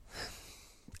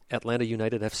Atlanta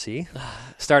United FC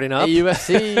starting up.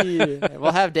 UFC.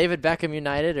 We'll have David Beckham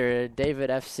United or David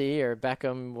FC or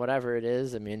Beckham whatever it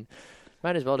is. I mean,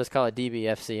 might as well just call it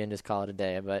DBFC and just call it a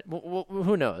day. But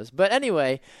who knows? But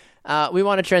anyway, we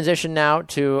want to transition now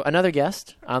to another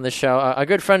guest on the show, a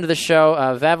good friend of the show,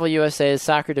 Vavel USA's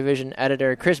soccer division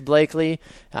editor, Chris Blakely.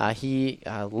 He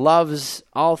loves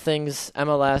all things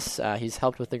MLS. He's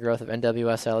helped with the growth of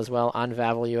NWSL as well on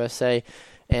Vavel USA.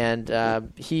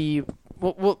 And he...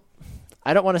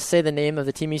 I don't want to say the name of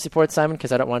the team he supports, Simon,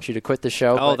 because I don't want you to quit the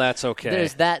show. Oh, that's okay.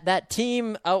 There's that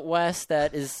team out west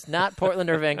that is not Portland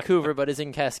or Vancouver, but is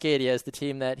in Cascadia, is the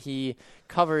team that he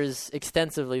covers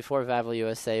extensively for Vavel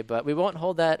USA. But we won't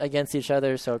hold that against each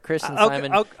other, so Chris and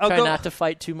Simon try not to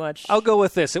fight too much. I'll go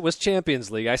with this. It was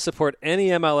Champions League. I support any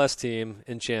MLS team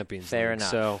in Champions League. Fair enough.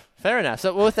 So. Fair enough.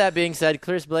 So with that being said,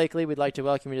 Chris Blakely, we'd like to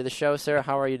welcome you to the show, sir.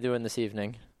 How are you doing this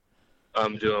evening?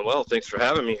 I'm doing well. Thanks for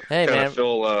having me. Hey, man.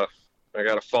 I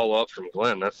got to follow up from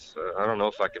Glenn. That's I don't know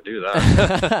if I could do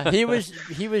that. he was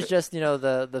just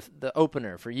the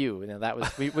opener for you. That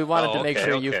was we wanted to make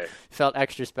sure you felt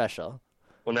extra special.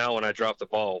 Well, now when I drop the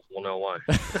ball, we'll know why.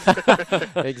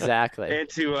 Exactly. And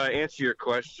to answer your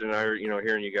question,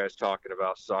 hearing you guys talking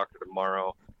about soccer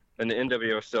tomorrow, and the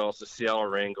NWSL, it's the Seattle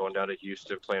Reign going down to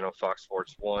Houston, playing on Fox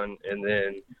Sports 1, and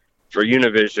then for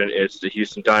Univision, it's the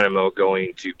Houston Dynamo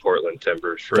going to Portland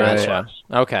Timbers for MLS.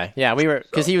 Okay, yeah, we were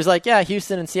because he was like, yeah,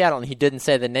 Houston and Seattle, and he didn't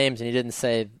say the names and he didn't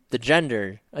say the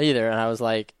gender either, and I was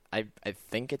like, I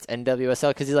think it's NWSL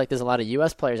because he's like, there's a lot of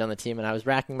U.S. players on the team, and I was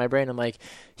racking my brain. I'm like,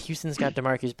 Houston's got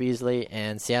DeMarcus Beasley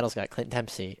and Seattle's got Clint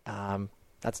Dempsey.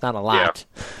 That's not a lot,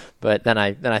 but then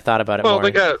I thought about it more.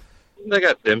 Well, they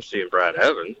got Dempsey and Brad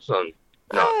Evans on.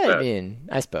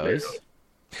 I suppose.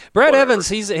 Brad Evans,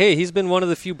 he's been one of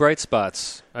the few bright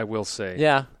spots, I will say.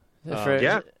 Yeah.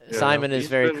 Simon is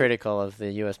very been critical of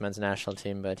the U.S. men's national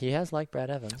team, but he has liked Brad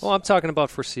Evans. Well, I'm talking about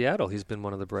for Seattle. He's been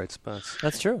one of the bright spots.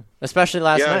 That's true, especially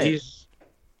last night.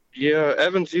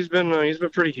 Evans, he's been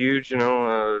pretty huge.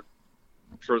 For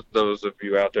those of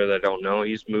you out there that don't know,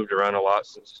 he's moved around a lot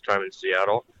since his time in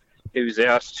Seattle. He was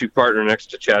asked to partner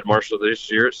next to Chad Marshall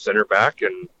this year at center back,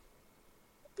 and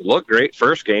looked great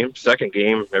first game. Second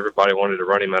game, everybody wanted to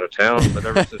run him out of town, but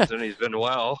ever since then he's been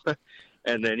well.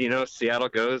 And then, Seattle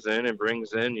goes in and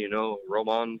brings in,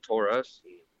 Roman Torres.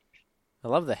 I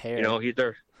love the hair.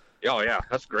 Oh, yeah,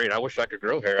 that's great. I wish I could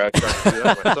grow hair. I'd try to do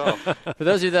that myself. For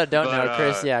those of you that don't know,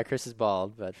 Chris is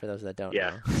bald, but for those that don't know.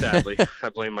 Yeah, sadly. I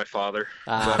blame my father.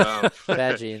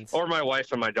 Bad genes. Or my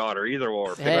wife and my daughter, either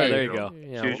or. Hey, there you go.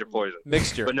 Choose your poison.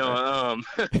 Mixture. But no,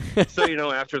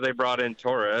 so, after they brought in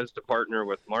Torres to partner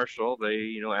with Marshall,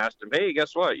 they, asked him, hey,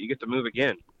 guess what? You get to move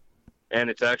again. And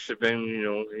it's actually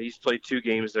been, he's played 2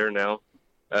 games there now.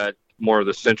 More of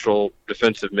the central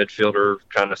defensive midfielder,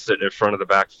 kind of sitting in front of the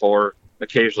back four,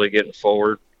 occasionally getting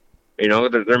forward.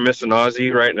 They're missing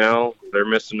Ozzy right now. They're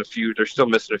still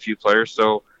missing a few players.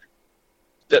 So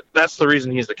that's the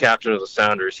reason he's the captain of the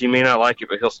Sounders. He may not like it,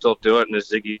 but he'll still do it. And as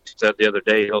Ziggy said the other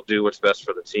day, he'll do what's best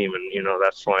for the team. And,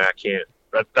 that's why I can't.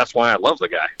 That's why I love the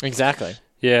guy. Exactly.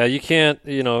 Yeah, you can't,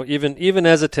 even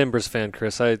as a Timbers fan,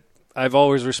 Chris, I've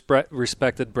always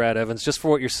respected Brad Evans just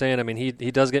for what you're saying. I mean, he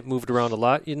does get moved around a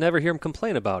lot. You never hear him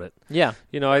complain about it. Yeah.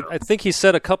 I think he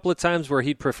said a couple of times where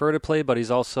he'd prefer to play, but he's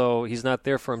not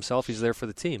there for himself. He's there for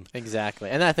the team. Exactly.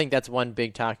 And I think that's one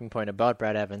big talking point about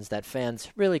Brad Evans that fans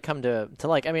really come to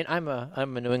like. I mean, I'm a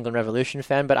New England Revolution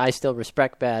fan, but I still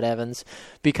respect Brad Evans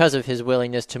because of his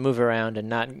willingness to move around and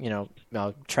not,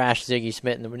 trash Ziggy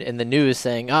Smith in the news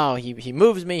saying, oh, he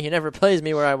moves me, he never plays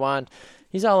me where I want.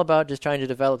 He's all about just trying to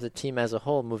develop the team as a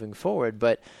whole moving forward.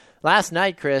 But last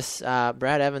night, Chris,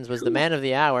 Brad Evans was the man of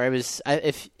the hour. It was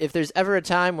if there's ever a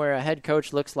time where a head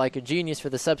coach looks like a genius for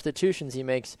the substitutions he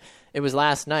makes, it was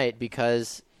last night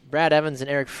because Brad Evans and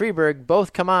Eric Freeberg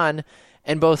both come on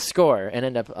and both score and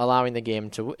end up allowing the game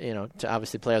to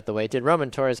obviously play out the way it did.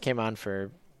 Roman Torres came on for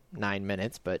 9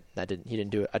 minutes, but he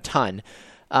didn't do a ton.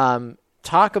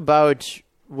 Talk about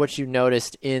what you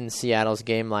noticed in Seattle's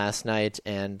game last night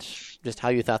and just how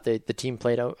you thought the team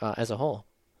played out as a whole.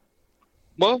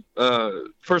 Well,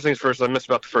 first things first, I missed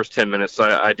about the first 10 minutes.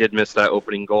 I did miss that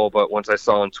opening goal, but once I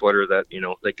saw on Twitter that,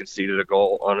 they conceded a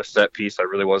goal on a set piece, I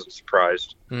really wasn't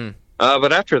surprised.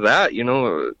 But after that,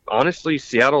 honestly,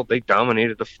 Seattle, they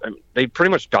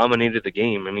pretty much dominated the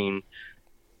game. I mean,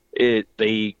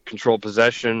 they controlled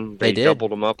possession. They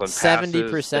doubled them up on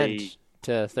 70%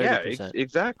 to 30%.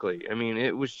 Exactly. I mean,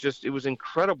 it was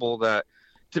incredible that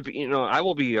to be, I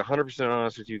will be 100%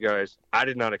 honest with you guys. I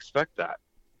did not expect that.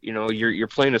 You're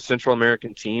playing a Central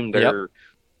American team.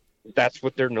 That's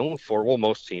what they're known for. Well,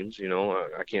 most teams,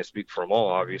 I can't speak for them all,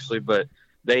 obviously, but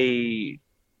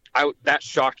that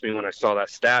shocked me when I saw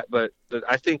that stat. But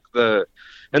I think and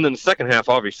then the second half,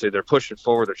 obviously, they're pushing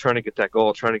forward. They're trying to get that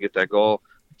goal,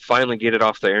 finally get it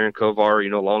off the Aaron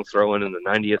Kovar, long throw in the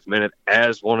 90th minute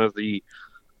as one of the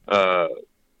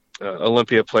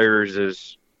Olympia players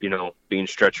is, being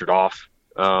stretchered off.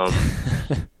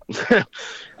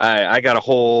 I got a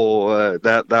whole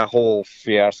that whole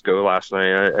fiasco last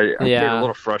night. I get a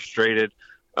little frustrated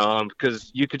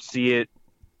because you could see it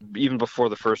even before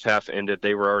the first half ended.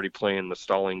 They were already playing the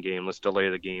stalling game. Let's delay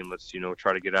the game. Let's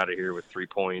try to get out of here with 3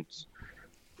 points.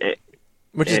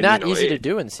 Which is not easy to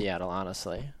do in Seattle,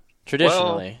 honestly.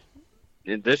 Traditionally.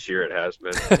 Well, this year it has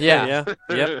been. Yeah.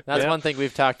 Yep. That's one thing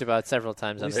we've talked about several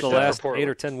times. At least the last 8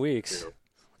 or 10 weeks.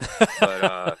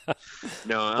 But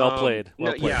no, well played.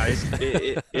 Yeah,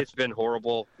 it's been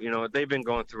horrible. They've been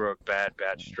going through a bad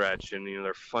stretch, and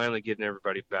they're finally getting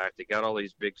everybody back. They got all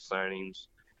these big signings.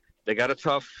 They got a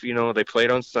tough. They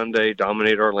played on Sunday,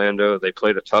 dominated Orlando. They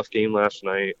played a tough game last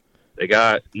night. They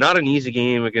got not an easy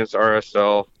game against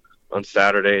RSL on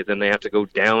Saturday. Then they have to go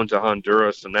down to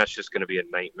Honduras, and that's just going to be a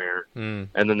nightmare. And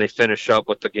then they finish up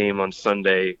with the game on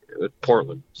Sunday with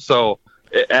Portland. So.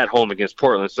 At home against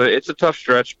Portland. So it's a tough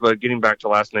stretch, but getting back to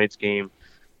last night's game,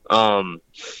 I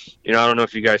don't know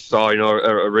if you guys saw,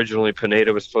 originally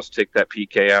Pineda was supposed to take that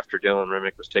PK after Dylan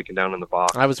Remick was taken down in the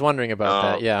box. I was wondering about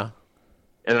that, yeah.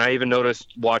 And I even noticed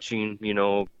watching,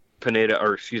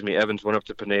 Evans went up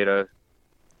to Pineda.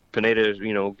 Pineda,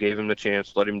 gave him the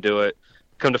chance, let him do it.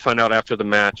 Come to find out after the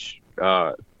match,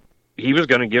 he was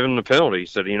going to give him the penalty. He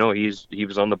said, he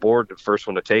was on the board, the first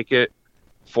one to take it.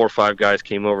 4 or 5 guys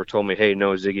came over, told me, hey,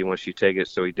 no, Ziggy wants you to take it,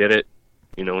 so he did it.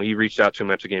 He reached out to him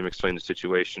after the game, explained the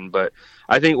situation. But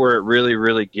I think where it really,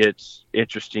 really gets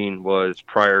interesting was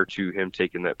prior to him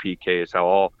taking that PK is how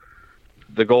all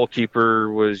the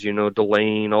goalkeeper was,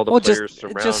 delaying all the players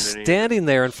surrounding him. Just standing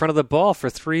there in front of the ball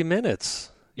for 3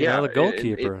 minutes. The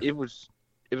goalkeeper. It was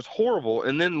horrible.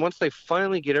 And then once they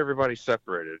finally get everybody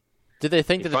separated, did they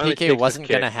think that the PK wasn't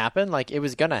going to happen? Like, it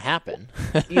was going to happen.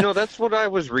 That's what I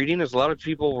was reading is a lot of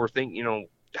people were thinking,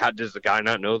 how does the guy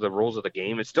not know the rules of the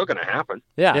game? It's still going to happen.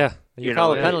 Yeah. You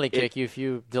call a penalty kick, if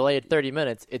you delay it 30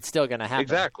 minutes, it's still going to happen.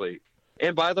 Exactly.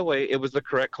 And by the way, it was the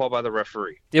correct call by the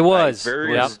referee. It was.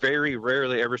 I very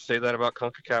rarely ever say that about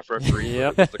CONCACAF referees.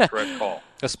 It was the correct call.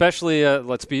 Especially,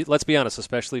 let's be honest,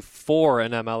 especially for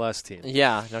an MLS team.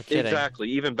 Yeah, no kidding. Exactly.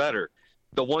 Even better.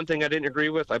 The one thing I didn't agree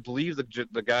with, I believe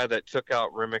the guy that took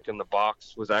out Remick in the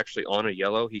box was actually on a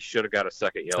yellow. He should have got a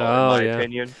second yellow, in my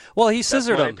opinion. Well, he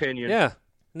scissored him. That's my opinion. Yeah.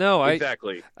 No,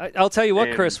 exactly. I'll tell you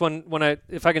what, Chris. When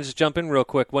if I can just jump in real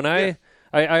quick, I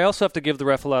also have to give the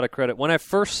ref a lot of credit. When I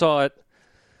first saw it,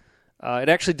 it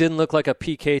actually didn't look like a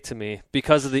PK to me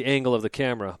because of the angle of the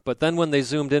camera. But then when they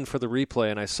zoomed in for the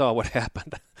replay and I saw what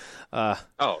happened,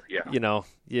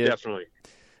 definitely.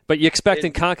 But you expect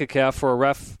in CONCACAF for a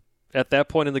ref at that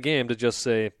point in the game to just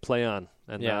say play on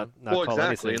and not call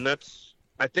anything. And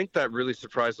I think that really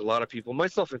surprised a lot of people,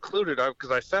 myself included, because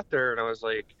I sat there and I was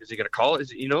like, is he going to call it?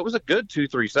 It was a good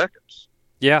 2-3 seconds.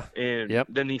 Yeah. And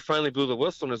then he finally blew the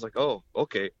whistle and was like, oh,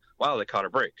 okay, wow, they caught a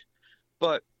break.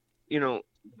 But,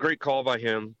 great call by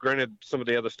him. Granted, some of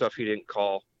the other stuff he didn't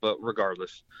call, but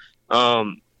regardless.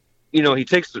 He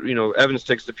takes Evans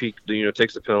takes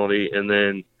takes the penalty and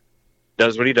then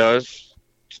does what he does.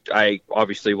 I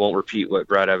obviously won't repeat what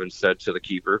Brad Evans said to the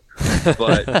keeper,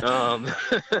 but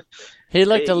he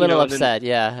looked a little upset,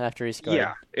 after he scored.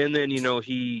 Yeah, and then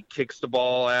he kicks the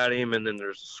ball at him, and then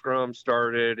there's a scrum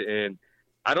started, and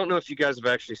I don't know if you guys have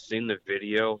actually seen the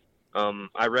video.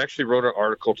 I actually wrote an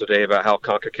article today about how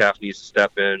CONCACAF needs to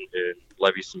step in and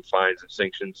levy some fines and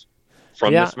sanctions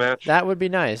from this match. That would be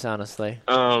nice, honestly.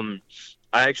 I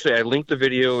linked the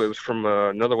video. It was from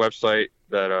another website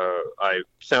that I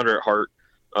Sounder at Heart.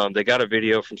 They got a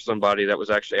video from somebody that was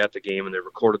actually at the game, and they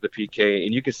recorded the PK.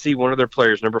 And you can see one of their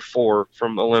players, number 4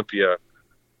 from Olympia,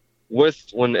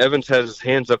 when Evans has his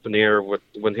hands up in the air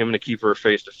when him and the keeper are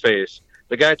face to face.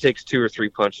 The guy takes 2 or 3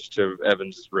 punches to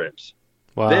Evans' ribs.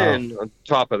 Wow. Then on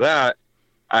top of that,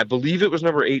 I believe it was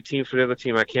number 18 for the other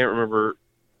team. I can't remember.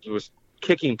 It was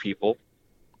kicking people.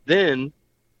 Then,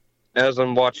 as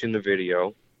I'm watching the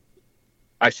video,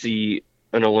 I see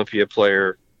an Olympia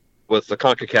player with the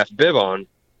CONCACAF bib on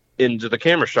into the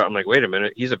camera shot. I'm like, wait a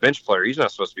minute, he's a bench player. He's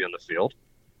not supposed to be on the field.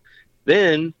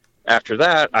 Then, after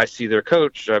that, I see their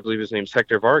coach, I believe his name's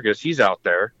Hector Vargas. He's out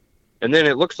there. And then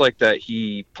it looks like that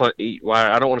well,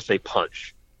 I don't want to say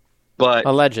punch, but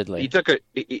allegedly he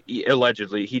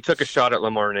took a shot at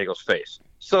Lamar Nagel's face.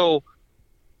 So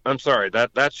I'm sorry,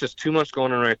 that's just too much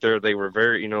going on right there. They were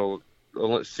very,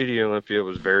 CD Olympia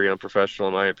was very unprofessional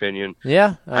in my opinion.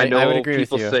 Yeah, I know I would agree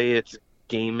people with you. say it's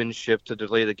gamemanship to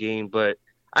delay the game, but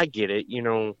I get it,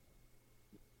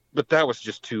 but that was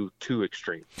just too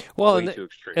extreme. Well, too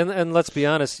extreme. And let's be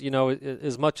honest,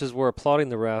 as much as we're applauding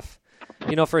the ref,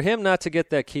 for him not to get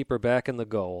that keeper back in the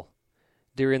goal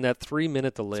during that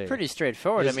 3-minute delay. It's pretty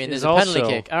straightforward. There's a also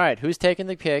penalty kick. All right, who's taking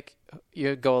the kick?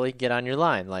 Your goalie, get on your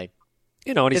line.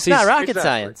 And it's not rocket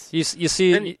science. You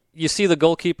see the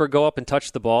goalkeeper go up and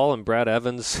touch the ball, and Brad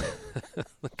Evans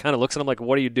kind of looks at him like,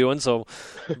 "What are you doing?" So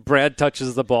Brad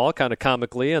touches the ball kind of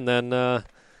comically, and then the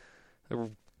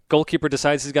goalkeeper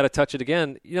decides he's got to touch it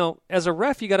again. As a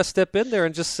ref, you got to step in there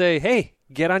and just say, "Hey,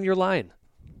 get on your line."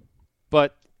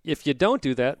 But if you don't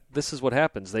do that, this is what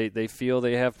happens. They feel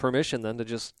they have permission then to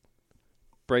just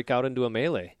break out into a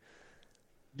melee.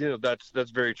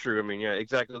 That's very true. Yeah,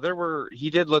 exactly. He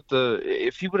did let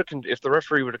if the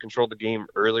referee would have controlled the game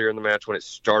earlier in the match when it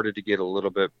started to get a little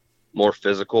bit more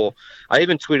physical. I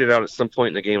even tweeted out at some point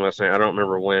in the game last night. I don't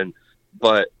remember when,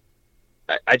 but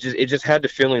it just had the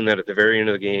feeling that at the very end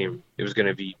of the game it was going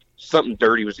to be something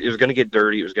dirty. It was going to get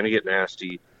dirty. It was going to get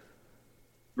nasty.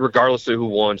 Regardless of who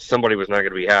won, somebody was not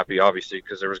going to be happy, obviously,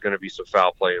 because there was going to be some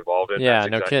foul play involved. And yeah, that's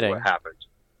exactly no kidding. what happened.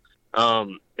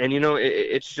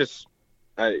 It's just.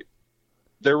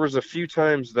 There was a few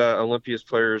times that Olympia's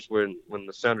players, when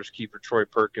the Sounders keeper Troy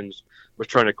Perkins was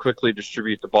trying to quickly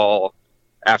distribute the ball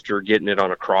after getting it on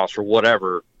a cross or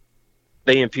whatever,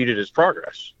 they impeded his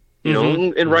progress.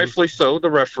 And rightfully so.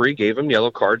 The referee gave him yellow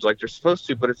cards like they're supposed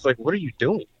to, but it's like, what are you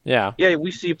doing? Yeah,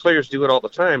 we see players do it all the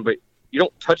time, but you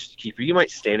don't touch the keeper. You might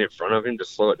stand in front of him to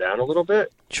slow it down a little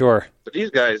bit. Sure. But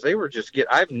these guys, they were just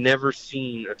I've never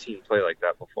seen a team play like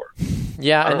that before.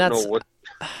 Yeah, and that's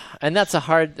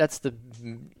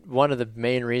one of the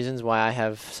main reasons why I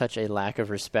have such a lack of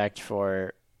respect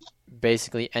for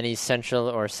basically any Central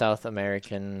or South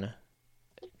American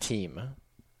team,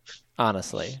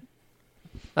 honestly.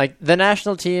 The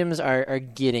national teams are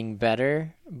getting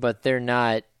better, but they're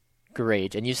not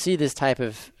great. And you see this type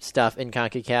of stuff in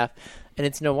CONCACAF, and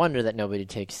it's no wonder that nobody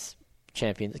takes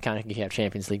CONCACAF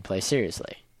Champions League play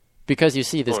seriously. Because you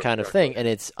see this kind of thing, and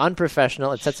it's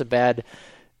unprofessional. It sets a bad...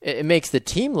 It makes the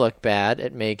team look bad.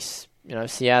 It makes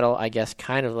Seattle, I guess,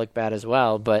 kind of look bad as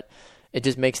well. But it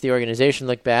just makes the organization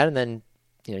look bad. And then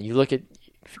you look at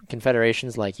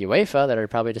confederations like UEFA that are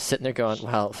probably just sitting there going,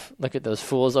 "Well, look at those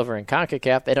fools over in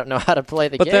CONCACAF. They don't know how to play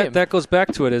the game." But that goes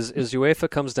back to it. Is UEFA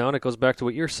comes down, it goes back to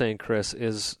what you're saying, Chris.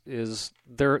 Is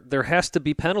there has to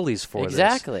be penalties for this.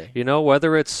 Exactly.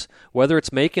 Whether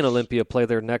it's making Olympia play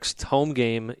their next home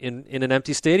game in an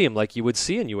empty stadium like you would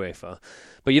see in UEFA.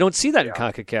 But you don't see that in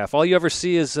CONCACAF. All you ever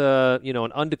see is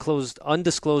an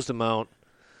undisclosed amount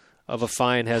of a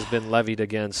fine has been levied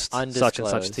against such and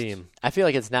such team. I feel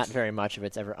like it's not very much of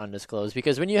it's ever undisclosed,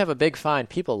 because when you have a big fine,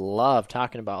 people love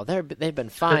talking about they've been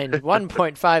fined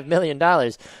 $1.5 million.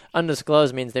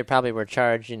 Undisclosed means they probably were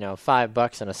charged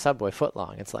 $5 on a Subway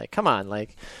footlong. It's like, come on,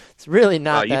 it's really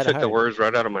not that hard. You took the words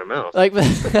right out of my mouth.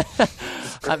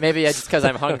 Maybe just because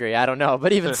I'm hungry, I don't know.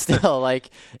 But even still,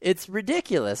 it's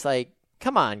ridiculous.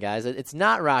 Come on, guys. It's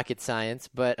not rocket science,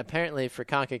 but apparently for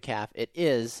CONCACAF it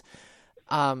is.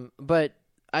 But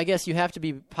I guess you have to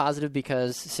be positive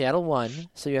because Seattle won,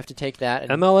 so you have to take that.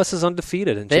 MLS is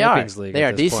undefeated in Champions League. They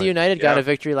are. DC point. United got a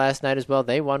victory last night as well.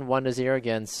 They won 1-0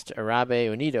 against Arabe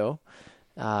Unido.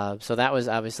 So that was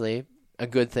obviously a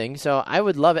good thing. So I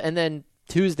would love it. And then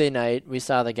Tuesday night, we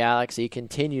saw the Galaxy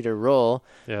continue to roll.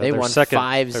 Yeah, they won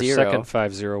 5-0. Their second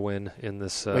 5-0 win in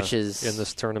this in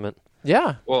this tournament.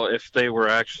 Yeah. Well, if they were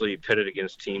actually pitted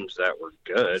against teams that were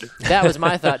good. That was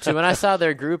my thought, too. When I saw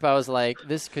their group, I was like,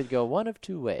 this could go one of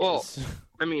two ways. Well,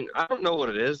 I don't know what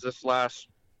it is. This last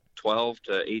 12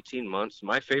 to 18 months,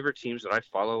 my favorite teams that I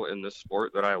follow in this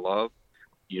sport that I love,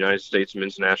 United States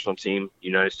men's national team,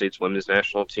 United States women's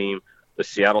national team, the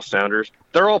Seattle Sounders,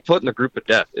 they're all put in the group of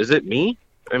death. Is it me?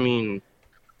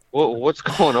 What's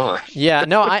going on? Yeah,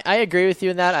 no, I agree with you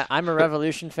in that. I'm a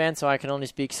Revolution fan, so I can only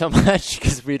speak so much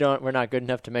because we're not good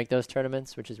enough to make those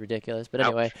tournaments, which is ridiculous. But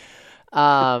anyway,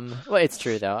 well, it's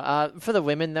true though. For the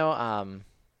women though,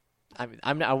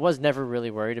 I was never really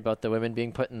worried about the women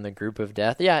being put in the group of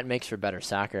death. Yeah, it makes for better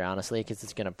soccer, honestly, because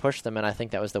it's going to push them, and I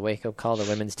think that was the wake-up call the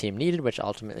women's team needed, which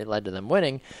ultimately led to them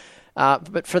winning.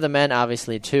 But for the men,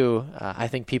 obviously, too, I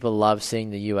think people love seeing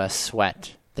the U.S.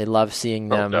 sweat They love seeing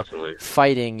them definitely.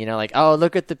 fighting, like, oh,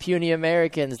 look at the puny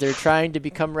Americans. They're trying to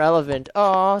become relevant.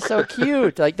 Oh, so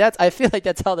cute. I feel like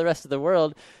that's how the rest of the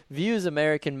world views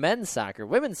American men's soccer.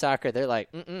 Women's soccer, they're like,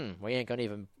 we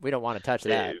don't want to touch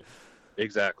that.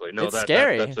 Exactly. No, it's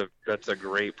scary. That's a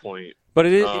great point. But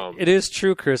it is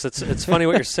true, Chris. It's funny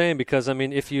what you're saying, because I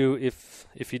mean, if you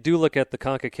do look at the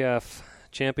CONCACAF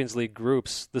Champions League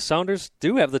groups, the Sounders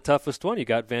do have the toughest one. You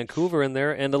got Vancouver in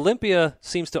there, and Olympia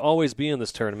seems to always be in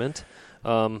this tournament.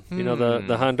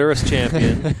 The Honduras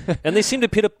champion, and they seem to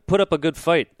put up a good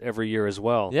fight every year as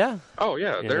well. Yeah. Oh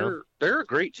yeah, they're a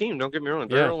great team. Don't get me wrong.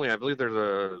 They're only, I believe,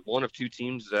 they're one of two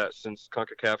teams that, since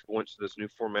CONCACAF went to this new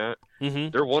format,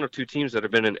 they're one of two teams that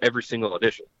have been in every single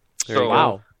edition. So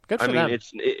wow, good for them.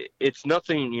 It's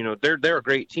nothing. They're a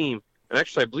great team. And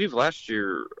actually, I believe last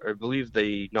year,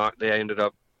 they ended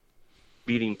up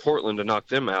beating Portland to knock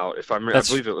them out.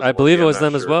 I believe it was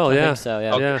them as well. Yeah. I think so,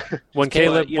 yeah. Yeah. When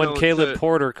Caleb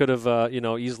Porter could have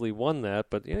easily won that,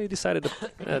 but he decided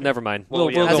to. Never mind. I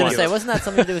was going to say, wasn't that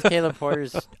something to do with Caleb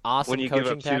Porter's awesome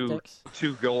coaching tactics? When you give up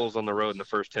two goals on the road in the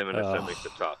first 10 minutes, that makes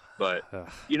it tough. But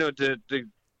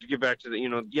to get back to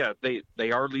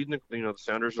they are leading. The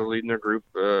Sounders are leading their group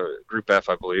F,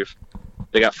 I believe.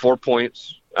 They got 4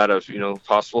 points out of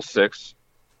possible 6.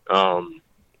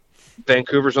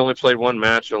 Vancouver's only played one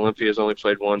match. Olympia's only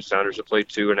played one. Sounders have played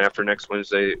 2, and after next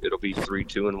Wednesday, it'll be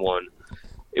 3-2-1.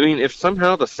 I mean, if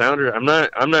somehow the Sounders, I'm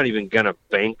not even gonna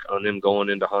bank on them going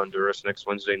into Honduras next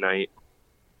Wednesday night.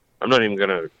 I'm not even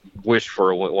gonna wish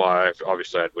for a win. Well,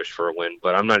 obviously I'd wish for a win,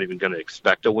 but I'm not even gonna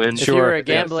expect a win. If you were a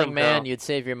gambling man, you'd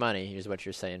save your money. Is what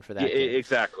you're saying for that. Yeah,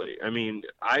 exactly. I mean,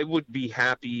 I would be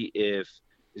happy if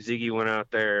Ziggy went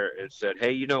out there and said,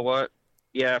 hey, you know what?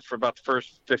 Yeah, for about the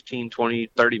first 15, 20,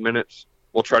 30 minutes,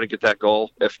 we'll try to get that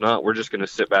goal. If not, we're just going to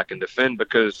sit back and defend,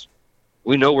 because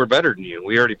we know we're better than you.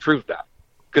 We already proved that.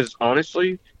 Because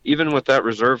honestly, even with that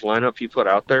reserve lineup he put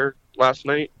out there last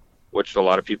night, which a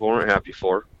lot of people weren't happy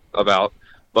about,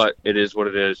 but it is what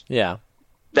it is. Yeah.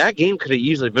 That game could have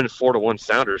easily been 4-1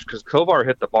 Sounders, because Kovar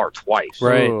hit the bar twice.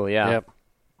 Right. Ooh, yeah. Yep.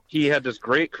 He had this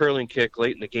great curling kick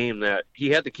late in the game that he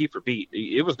had the keeper beat.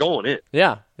 It was going in.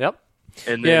 Yeah. Yep.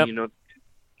 And then,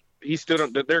 he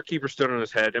their keeper stood on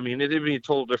his head. I mean, it'd be a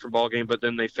total different ball game, but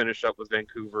then they finished up with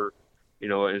Vancouver,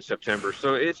 in September.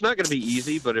 So it's not going to be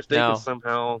easy, but if they can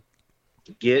somehow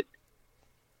get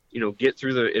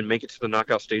through and make it to the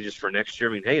knockout stages for next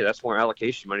year, I mean, hey, that's more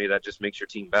allocation money. That just makes your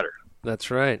team better.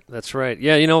 That's right.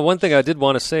 Yeah, one thing I did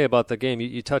want to say about the game,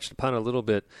 you touched upon it a little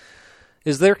bit,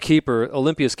 is their keeper,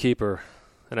 Olympia's keeper,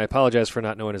 and I apologize for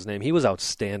not knowing his name, he was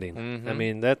outstanding. Mm-hmm. I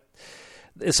mean, that,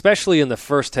 especially in the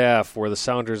first half where the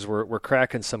Sounders were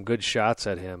cracking some good shots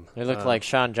at him. It looked like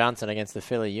Sean Johnson against the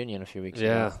Philly Union a few weeks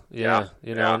ago. Yeah.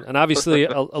 And obviously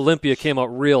Olympia came out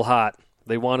real hot.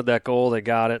 They wanted that goal. They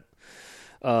got it.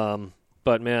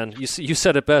 But, man, you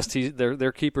said it best.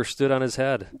 Their keeper stood on his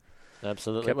head.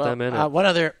 Absolutely. Kept them in it.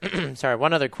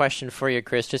 One other question for you,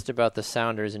 Chris, just about the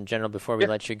Sounders in general before we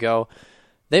let you go.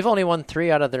 They've only won 3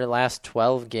 out of their last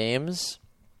 12 games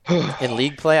in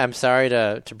league play. I'm sorry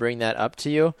to bring that up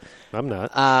to you. I'm not.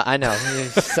 I know.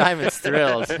 Simon's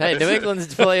thrilled. Hey, New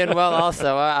England's playing well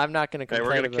also. I'm not going to complain. Hey,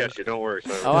 we're going to catch you. Don't worry,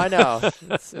 Simon. Oh, I know.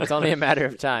 It's only a matter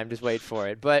of time. Just wait for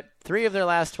it. But 3 of their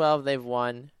last 12 they've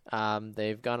won.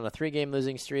 They've gone on a 3-game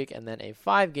losing streak and then a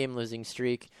 5-game losing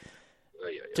streak.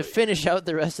 To finish out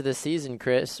the rest of the season,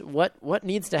 Chris, what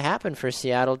needs to happen for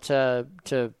Seattle to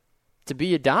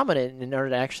be dominant in order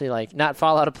to actually not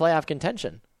fall out of playoff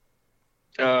contention?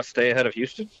 Stay ahead of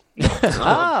Houston.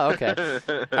 Okay.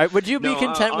 All right, would you be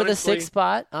content with a 6th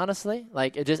spot, honestly?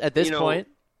 Just at this point?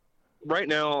 Right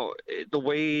now, the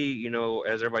way,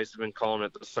 as everybody's been calling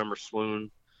it, the summer swoon,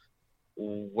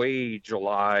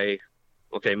 July,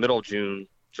 middle of June,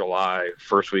 July,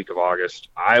 first week of August,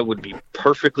 I would be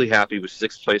perfectly happy with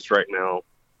 6th place right now.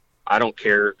 I don't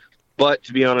care. But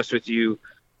to be honest with you,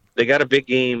 they got a big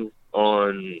game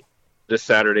on this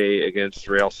Saturday against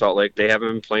Real Salt Lake. They haven't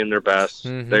been playing their best.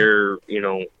 Mm-hmm. They're,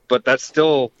 but that's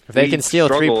still... If they can steal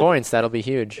 3 points, that'll be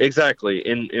huge. Exactly.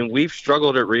 And we've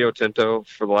struggled at Rio Tinto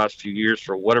for the last few years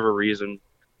for whatever reason.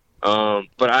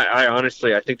 But I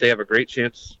honestly, I think they have a great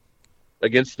chance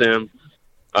against them.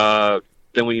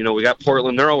 Then we got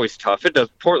Portland. They're always tough.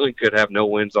 Portland could have no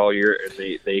wins all year, and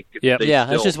they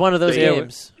it's just one of those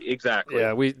games. Exactly.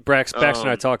 Yeah, Braxton and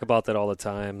I talk about that all the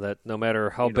time. That no matter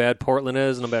how bad Portland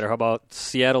is, no matter how about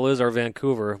Seattle is or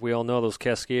Vancouver, we all know those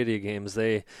Cascadia games.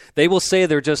 They will say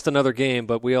they're just another game,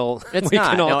 but we can all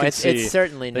concede it's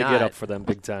certainly they not. get up for them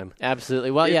big time.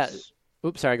 Absolutely. Well,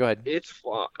 Oops, sorry. Go ahead.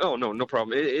 No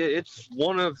problem. It's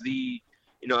one of the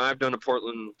I've done a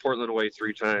Portland away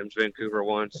 3 times, Vancouver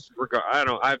once.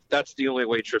 That's the only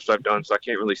away trips I've done, so I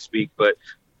can't really speak. But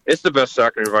it's the best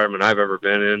soccer environment I've ever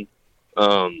been in.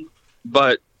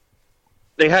 But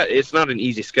it's not an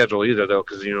easy schedule either, though,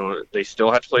 because they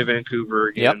still have to play Vancouver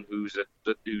again, who's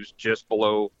just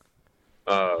below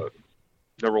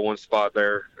number 1 spot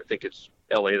there. I think it's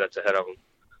LA that's ahead of them.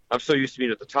 I'm so used to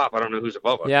being at the top, I don't know who's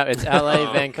above us. Yeah, it's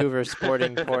LA, Vancouver,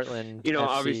 Sporting, Portland. FC,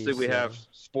 obviously we have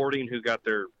Sporting who got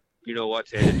their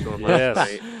handed to them last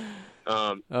night.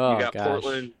 You got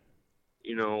Portland.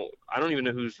 I don't even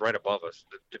know who's right above us,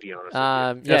 to be honest.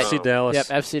 FC Dallas. Yep,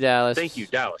 FC Dallas. Thank you,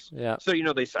 Dallas. Yeah. So I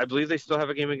believe they still have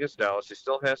a game against Dallas. They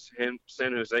still have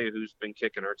San Jose, who's been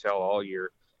kicking our tail all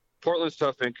year. Portland's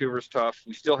tough. Vancouver's tough.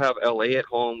 We still have LA at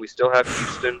home. We still have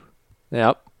Houston.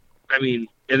 Yep.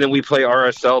 And then we play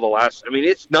RSL the last.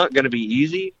 It's not going to be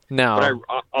easy. No. But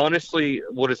I honestly,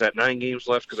 what is that? 9 games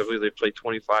left because I believe they played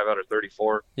 25 out of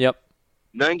 34. Yep.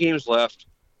 9 games left.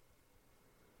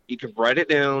 You can write it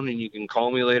down, and you can call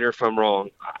me later if I'm wrong.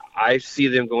 I see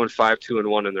them going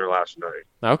 5-2-1 in their last 9.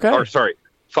 Okay. Or sorry,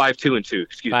 5-2-2.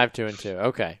 Excuse me. 5-2-2.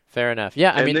 Okay, fair enough.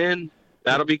 Yeah, then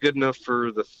that'll be good enough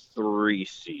for the 3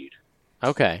 seed.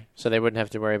 Okay, so they wouldn't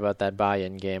have to worry about that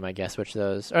buy-in game, I guess.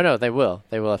 No, they will.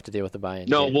 They will have to deal with the buy-in.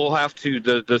 No, game. we'll have to.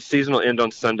 The season will end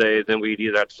on Sunday. Then we'd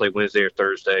either have to play Wednesday or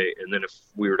Thursday, and then if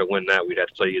we were to win that, we'd have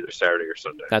to play either Saturday or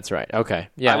Sunday. That's right. Okay.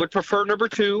 Yeah. I would prefer number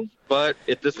 2, but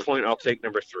at this point, I'll take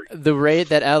number 3. The rate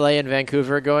that LA and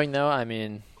Vancouver are going, though,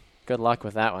 good luck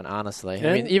with that one, honestly.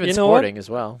 And even Sporting as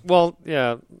well. Well,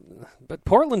 yeah, but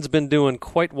Portland's been doing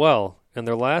quite well in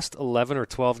their last 11 or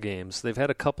 12 games. They've had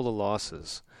a couple of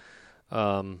losses.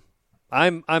 I'm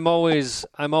always,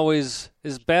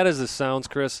 as bad as this sounds,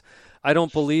 Chris, I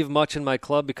don't believe much in my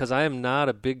club because I am not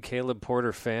a big Caleb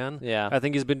Porter fan. Yeah. I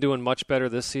think he's been doing much better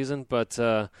this season, but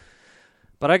I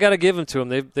got to give him to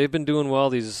him. They've been doing well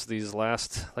these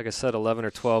last, like I said, 11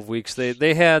 or 12 weeks.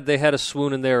 They had a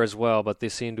swoon in there as well, but they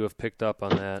seem to have picked up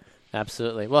on that.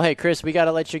 Absolutely. Well, hey, Chris, we got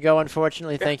to let you go,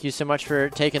 unfortunately. Yeah. Thank you so much for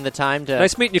taking the time to,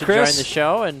 nice meeting you, Chris. Join the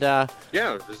show. And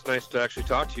yeah, it's nice to actually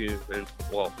talk to you,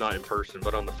 not in person,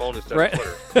 but on the phone instead right. of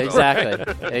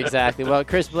Twitter. Exactly. Well,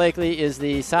 Chris Blakely is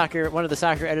one of the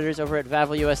soccer editors over at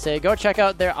Vavel USA. Go check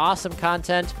out their awesome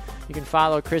content. You can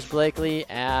follow Chris Blakely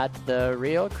at The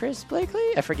Real Chris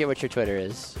Blakely. I forget what your Twitter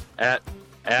is. At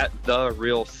The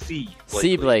Real C Blakely.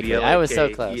 C Blakely. I was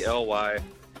so close. E-L-Y.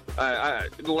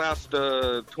 The last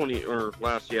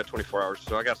 24 hours,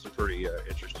 so I got some pretty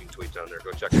interesting tweets on there.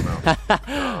 Go check them out.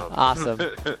 Awesome.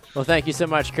 Well, thank you so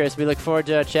much, Chris. We look forward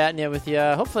to chatting with you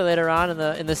hopefully later on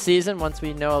in the season once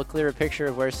we know a clearer picture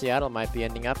of where Seattle might be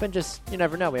ending up. And just, you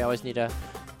never know.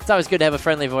 It's always good to have a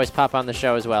friendly voice pop on the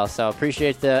show as well. So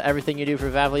appreciate everything you do for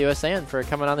Vavel USA and for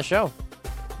coming on the show.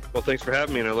 Well, thanks for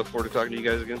having me, and I look forward to talking to you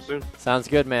guys again soon. Sounds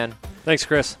good, man. Thanks,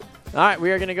 Chris. All right,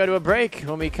 we are going to go to a break.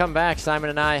 When we come back, Simon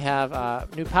and I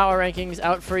have new power rankings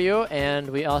out for you, and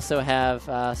we also have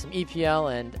some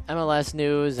EPL and MLS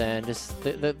news, and just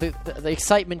the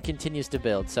excitement continues to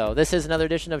build. So this is another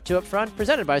edition of Two Up Front,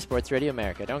 presented by Sports Radio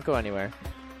America. Don't go anywhere.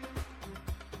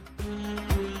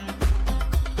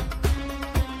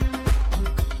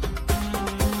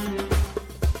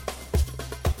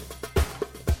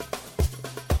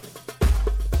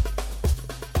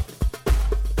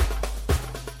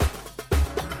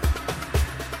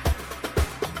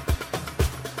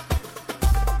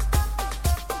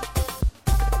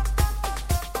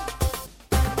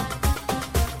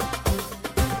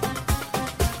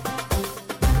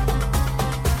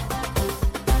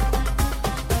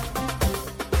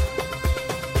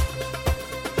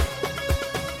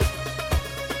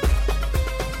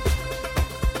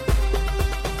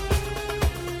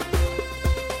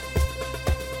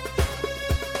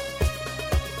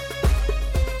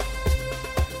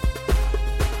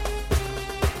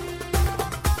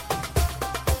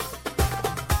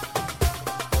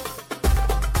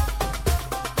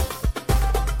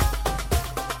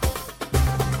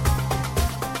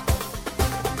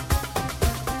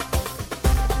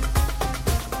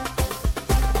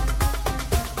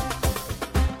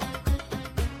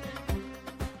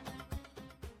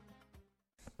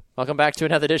 Welcome back to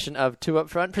another edition of Two Up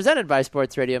Front, presented by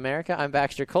Sports Radio America. I'm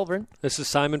Baxter Colburn. This is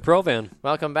Simon Provan.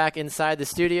 Welcome back inside the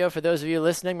studio. For those of you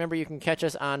listening, remember you can catch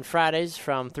us on Fridays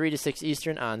from 3 to 6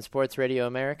 Eastern on Sports Radio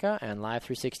America and Live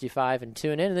 365 and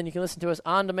tune in. And then you can listen to us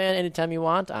on demand anytime you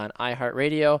want on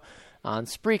iHeartRadio, on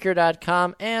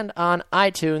Spreaker.com, and on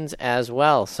iTunes as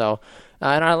well. So in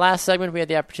our last segment, we had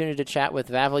the opportunity to chat with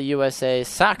Vavel USA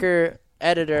soccer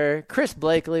editor Chris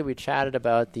Blakely. We chatted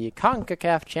about the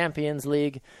CONCACAF Champions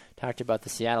League, Talked about the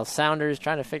Seattle Sounders,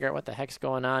 trying to figure out what the heck's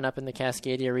going on up in the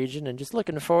Cascadia region, and just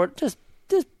looking forward, just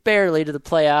barely to the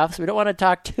playoffs. We don't want to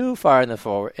talk too far in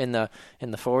the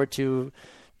forward to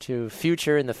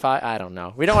future in the I don't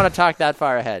know. We don't want to talk that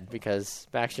far ahead because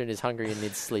Baxter is hungry and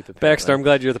needs sleep. Apparently. Baxter, I'm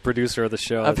glad you're the producer of the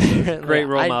show. Apparently, great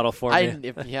role model for me.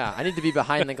 I need to be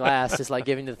behind the glass, just like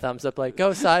giving the thumbs up, like,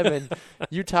 go Simon,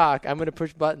 you talk. I'm going to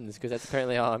push buttons because that's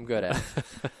apparently all I'm good at.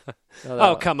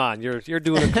 Oh, come on. You're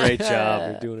doing a great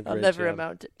job. You're doing a great job. I'll never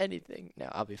amount to anything. No,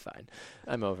 I'll be fine.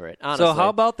 I'm over it, honestly. So how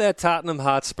about that Tottenham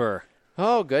Hotspur?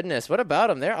 Oh, goodness. What about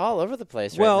them? They're all over the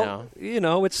place right now.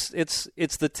 Well,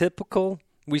 it's the typical.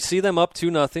 We see them up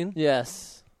 2-0.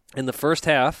 Yes. In the first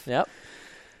half. Yep.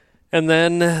 And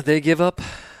then they give up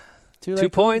 2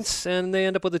 points, and they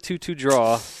end up with a 2-2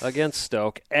 draw against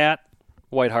Stoke at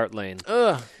White Hart Lane.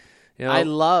 Ugh. You know, I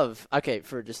love,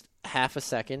 for just half a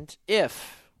second,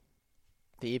 if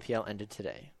the EPL ended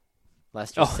today.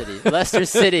 Leicester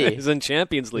City is in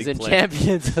Champions League play.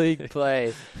 Champions League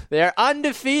play. They are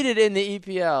undefeated in the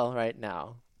EPL right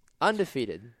now.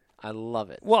 Undefeated. I love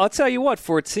it. Well, I'll tell you what,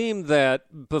 for a team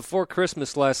that before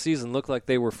Christmas last season looked like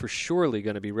they were for surely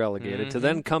going to be relegated, to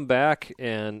then come back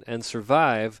and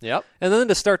survive, and then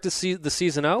to start to see the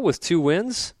season out with 2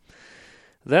 wins,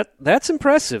 that's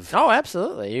impressive. Oh,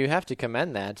 absolutely. You have to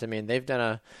commend that. I mean, they've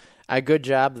done a good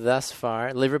job thus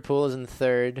far. Liverpool is in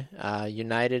 3rd,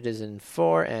 United is in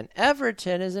 4, and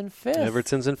Everton is in 5th.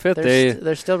 Everton's in 5th.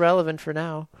 They're still relevant for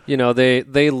now. You know,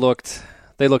 they looked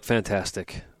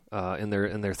fantastic. In their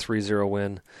 3-0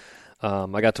 win.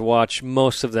 I got to watch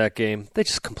most of that game. They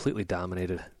just completely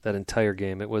dominated that entire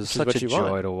game. It was such a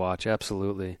joy to watch.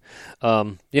 Absolutely. I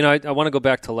want to go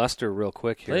back to Leicester real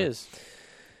quick here. Please.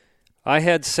 I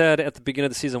had said at the beginning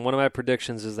of the season, one of my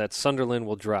predictions is that Sunderland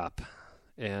will drop.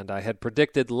 And I had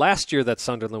predicted last year that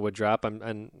Sunderland would drop.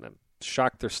 I'm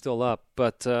shocked they're still up.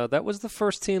 But that was the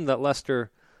first team that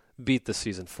Leicester beat this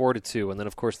season, 4-2. And then,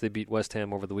 of course, they beat West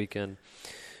Ham over the weekend.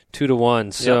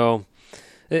 2-1. So,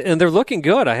 and they're looking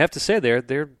good. I have to say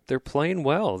they're playing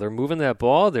well. They're moving that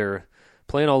ball. They're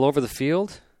playing all over the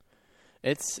field.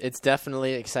 It's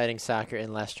definitely exciting soccer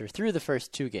in Leicester through the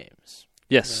first 2 games.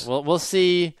 Yes. We'll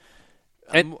see.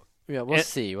 We'll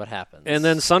see what happens. And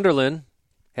then Sunderland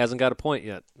hasn't got a point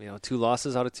yet. 2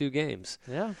 losses out of 2 games.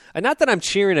 Yeah. And not that I'm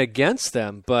cheering against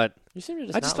them, but you seem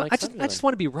to I just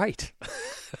want to be right.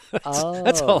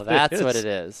 That's all. That's what it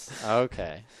is.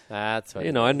 Okay, that's what.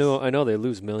 I know they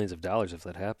lose millions of dollars if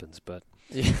that happens, but.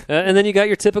 And then you got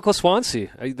your typical Swansea.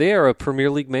 They are a Premier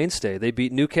League mainstay. They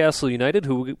beat Newcastle United,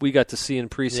 who we got to see in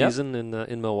preseason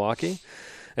in Milwaukee.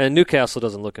 And Newcastle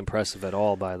doesn't look impressive at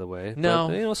all, by the way. No,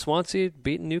 but, Swansea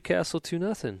beating Newcastle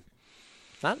 2-0.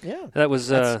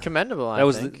 That's commendable.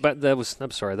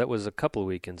 I'm sorry. That was a couple of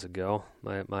weekends ago.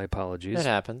 My apologies. It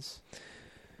happens.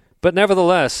 But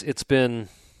nevertheless, it's been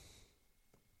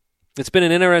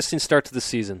an interesting start to the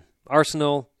season.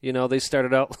 Arsenal, they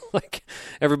started out like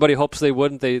everybody hopes they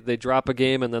wouldn't. They drop a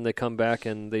game and then they come back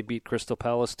and they beat Crystal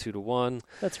Palace 2-1.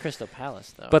 That's Crystal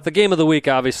Palace, though. But the game of the week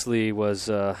obviously was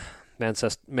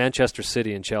Manchester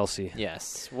City and Chelsea.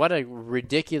 Yes. What a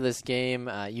ridiculous game.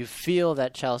 You feel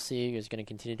that Chelsea is going to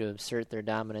continue to assert their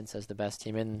dominance as the best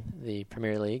team in the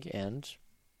Premier League, and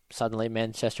suddenly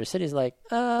Manchester City's like,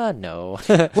 no.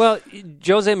 Well,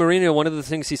 Jose Mourinho, one of the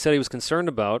things he said he was concerned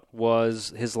about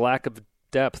was his lack of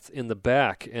depth in the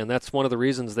back, and that's one of the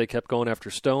reasons they kept going after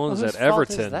Stones at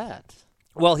Everton. Fault is that?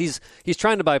 Well, he's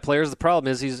trying to buy players. The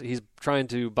problem is he's trying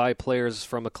to buy players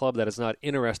from a club that is not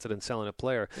interested in selling a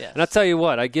player. Yes. And I'll tell you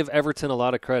what, I give Everton a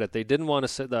lot of credit. They didn't want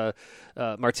to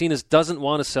Martinez doesn't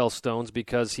want to sell Stones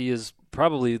because he is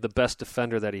probably the best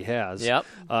defender that he has. Yep.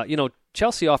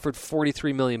 Chelsea offered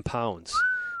 £43 million.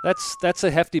 That's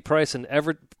a hefty price, and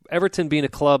Everton being a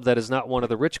club that is not one of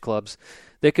the rich clubs,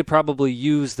 they could probably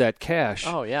use that cash.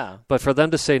 Oh, yeah. But for them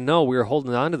to say, no, we're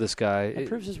holding on to this guy. It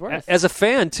proves his worth. As a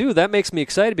fan, too, that makes me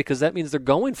excited because that means they're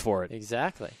going for it.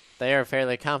 Exactly. They are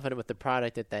fairly confident with the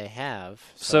product that they have.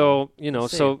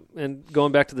 And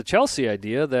going back to the Chelsea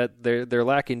idea that they're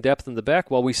lacking depth in the back,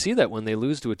 well, we see that when they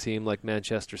lose to a team like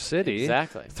Manchester City.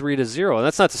 Exactly. 3-0. And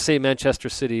that's not to say Manchester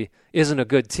City isn't a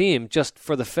good team, just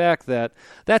for the fact that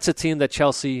that's a team that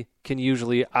Chelsea can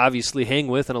usually obviously hang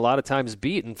with and a lot of times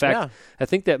beat. In fact, I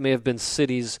think that may have been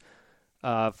City's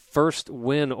first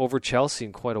win over Chelsea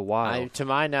in quite a while. To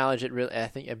my knowledge, I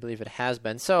believe it has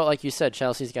been. So, like you said,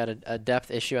 Chelsea's got a depth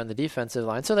issue on the defensive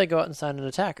line, so they go out and sign an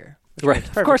attacker. Right,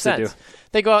 of course they do.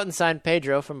 They go out and sign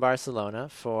Pedro from Barcelona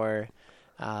for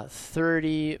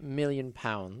 £30 million,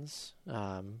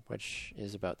 which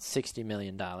is about $60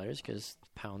 million because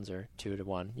pounds are 2 to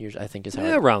 1. Usually, I think is how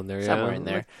around there, somewhere in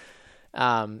there.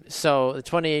 So the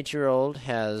 28-year-old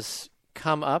has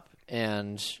come up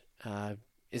and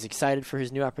is excited for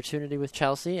his new opportunity with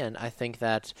Chelsea, and I think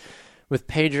that with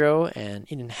Pedro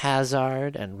and Eden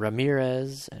Hazard and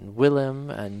Ramirez and Willem,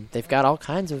 and they've got all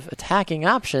kinds of attacking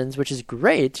options, which is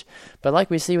great. But like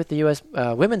we see with the U.S.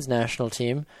 Women's national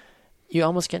team,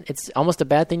 it's almost a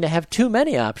bad thing to have too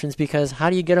many options, because how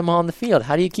do you get them all on the field?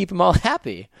 How do you keep them all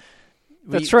happy?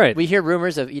 That's right. We hear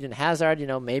rumors of Eden Hazard,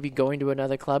 maybe going to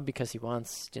another club because he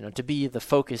wants, to be the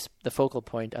focal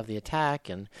point of the attack.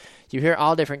 And you hear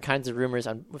all different kinds of rumors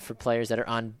for players that are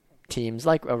on teams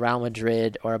like a Real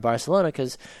Madrid or a Barcelona,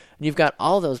 because you've got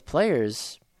all those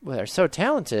players that are so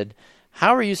talented.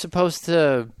 How are you supposed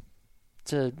to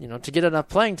get enough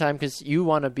playing time, because you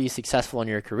want to be successful in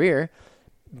your career?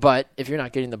 But if you're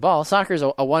not getting the ball, soccer's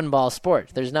a one-ball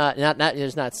sport. There's not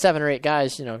 7 or 8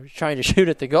 guys, trying to shoot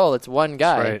at the goal. It's one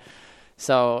guy. That's right.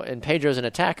 So, and Pedro's an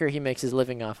attacker. He makes his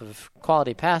living off of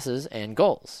quality passes and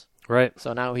goals. Right.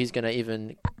 So now he's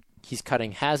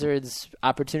cutting Hazard's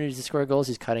opportunities to score goals.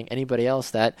 He's cutting anybody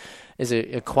else that is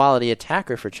a quality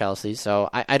attacker for Chelsea. So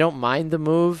I don't mind the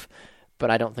move,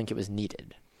 but I don't think it was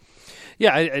needed.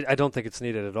 Yeah, I don't think it's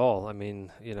needed at all. I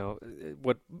mean,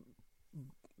 what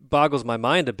boggles my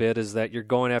mind a bit is that you're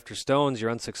going after Stones, you're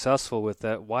unsuccessful with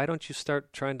that. Why don't you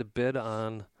start trying to bid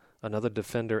on another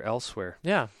defender elsewhere?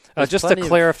 Yeah. Just to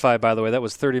clarify, by the way, that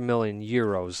was 30 million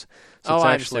euros. So it's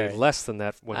actually sorry. less than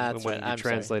that when right. you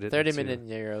translate it. 30 million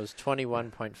euros,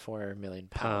 21.4 million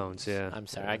pounds. Yeah. I'm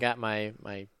sorry. I got my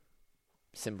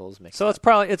symbols mixed So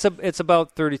up. it's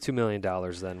about $32 million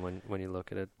then when you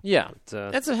look at it. Yeah.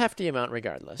 But, that's a hefty amount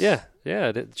regardless. Yeah,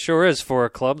 it sure is for a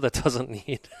club that doesn't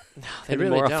need they any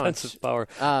really more don't. offensive power.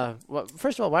 Well,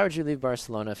 first of all, why would you leave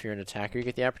Barcelona if you're an attacker? You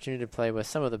get the opportunity to play with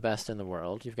some of the best in the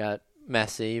world. You've got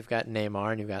Messi, you've got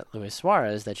Neymar, and you've got Luis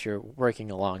Suarez that you're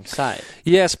working alongside.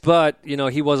 Yes, but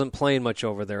he wasn't playing much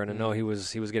over there, and I know he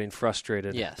was getting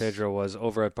frustrated. Yes. Pedro was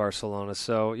over at Barcelona.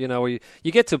 So you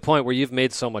get to a point where you've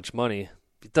made so much money,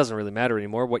 it doesn't really matter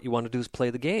anymore. What you want to do is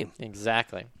play the game.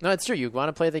 Exactly. No, it's true. You want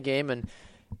to play the game, and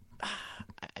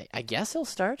I guess he'll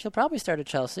start. He'll probably start at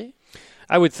Chelsea.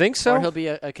 I would think so. Or he'll be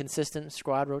a consistent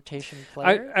squad rotation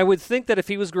player. I would think that if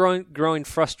he was growing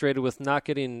frustrated with not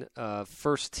getting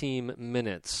first team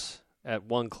minutes at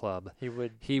one club,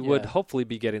 he would hopefully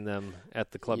be getting them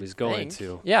at the club he's going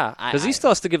to. Yeah, because he still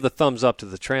has to give the thumbs up to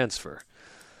the transfer.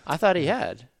 I thought he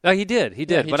had. No, he did.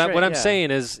 Yeah, but what I'm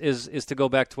saying is to go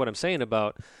back to what I'm saying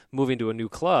about moving to a new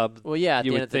club. Well, yeah, at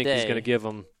you the would end of think the day, he's going to give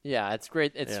him. Yeah, it's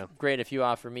great. It's great if you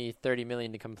offer me $30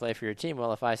 million to come play for your team.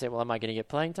 Well, if I say, "Well, am I going to get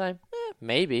playing time?"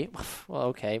 Maybe. Well,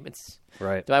 okay. It's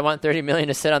right. Do I want $30 million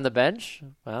to sit on the bench?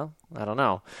 Well, I don't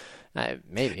know.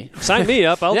 Maybe. Sign me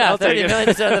up. I'll take $30 million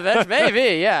to sit on the bench.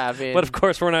 Maybe. Yeah. I mean, but of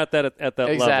course, we're not at that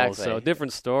level. Exactly. So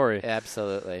different story.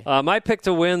 Absolutely. My pick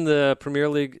to win the Premier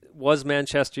League was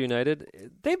Manchester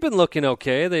United. They've been looking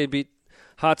okay. They beat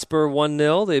Hotspur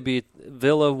 1-0. They beat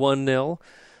Villa 1-0.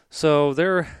 So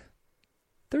they're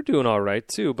doing all right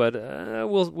too. But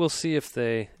we'll see if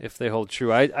they hold true.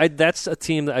 That's a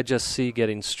team that I just see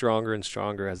getting stronger and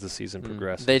stronger as the season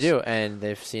progresses. They do, and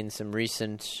they've seen some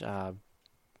recent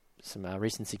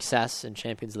success in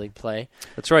Champions League play.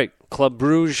 That's right. Club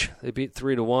Brugge, they beat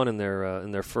 3-1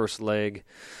 in their first leg.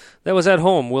 That was at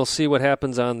home. We'll see what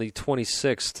happens on the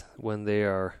 26th when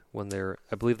they're.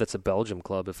 I believe that's a Belgium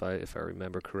club, if I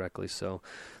remember correctly. So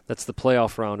that's the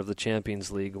playoff round of the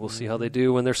Champions League. We'll see how they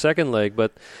do in their second leg.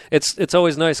 But it's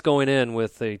always nice going in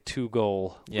with a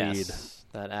 2-goal lead. Yes,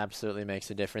 that absolutely makes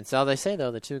a difference. Now they say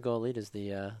though the 2-goal lead is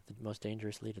the most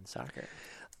dangerous lead in soccer.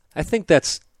 I think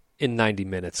that's in 90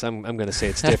 minutes. I'm going to say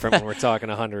it's different when we're talking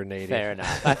 180. Fair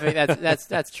enough. I think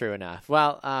that's true enough.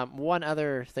 Well, one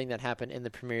other thing that happened in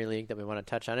the Premier League that we want to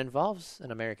touch on involves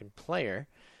an American player.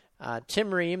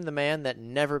 Tim Ream, the man that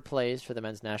never plays for the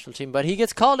men's national team, but he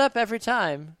gets called up every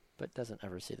time, but doesn't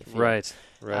ever see the field.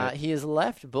 Right. He has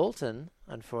left Bolton,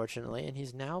 unfortunately, and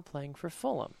he's now playing for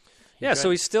Fulham. So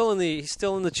he's still in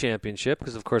the championship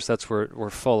because, of course, that's where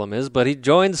Fulham is. But he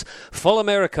joins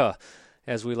Full-America,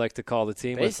 as we like to call the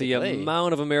team, basically, with the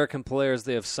amount of American players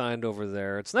they have signed over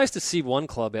there. It's nice to see one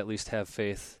club at least have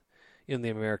faith in the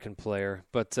American player.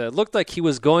 But it looked like he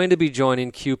was going to be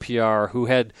joining QPR, who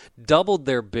had doubled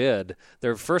their bid.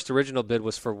 Their first original bid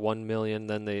was for £1 million,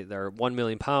 then they're £1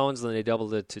 million, then they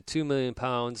doubled it to £2 million,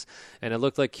 and it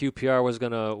looked like QPR was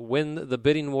going to win the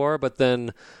bidding war, but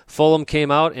then Fulham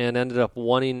came out and ended up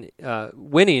winning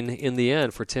in the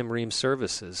end for Tim Ream's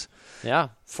services. Yeah.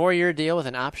 4-year deal with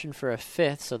an option for a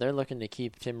 5th, so they're looking to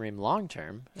keep Tim Ream long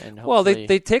term. And well,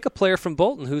 they take a player from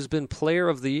Bolton who's been Player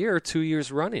of the Year 2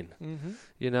 years running.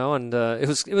 Mm-hmm. And it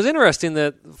was interesting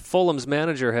that Fulham's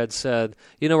manager had said,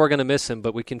 we're going to miss him,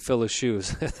 but we can fill his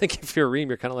shoes. I think if you're Ream,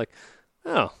 you're kind of like,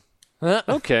 oh,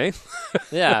 okay.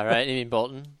 Yeah, right. You mean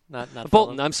Bolton, not Bolton.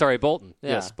 Fulham? I'm sorry, Bolton.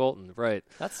 Yeah. Yes, Bolton. Right.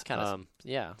 That's kind of what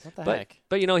the but, heck?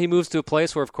 But he moves to a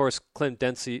place where, of course, Clint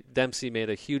Dempsey made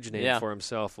a huge name Yeah. for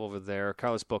himself over there.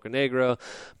 Carlos Bocanegra,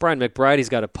 Brian McBride. He's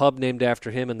got a pub named after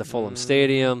him in the Fulham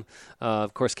Stadium.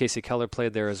 Of course, Casey Keller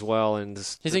played there as well, and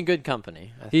he's in good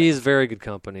company. He's very good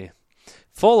company.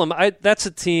 Fulham. That's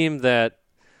a team that,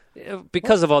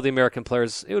 because of all the American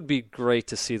players, it would be great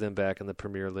to see them back in the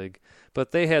Premier League.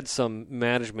 But they had some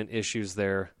management issues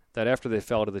there that after they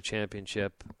fell to the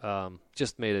championship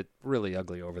just made it really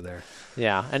ugly over there.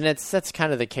 Yeah, and that's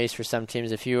kind of the case for some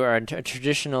teams. If you are a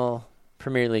traditional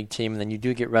Premier League team and then you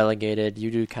do get relegated,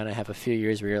 you do kind of have a few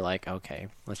years where you're like, okay,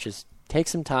 let's just take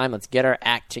some time, let's get our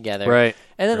act together, right?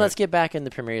 And then let's get back in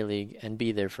the Premier League and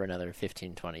be there for another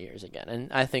 15, 20 years again.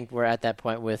 And I think we're at that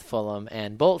point with Fulham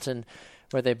and Bolton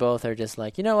where they both are just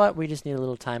like, you know what, we just need a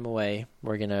little time away.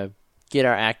 We're going to get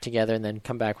our act together and then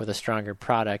come back with a stronger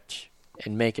product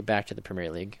and make it back to the Premier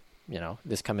League,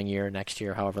 this coming year, next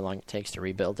year, however long it takes to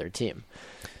rebuild their team.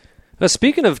 Now,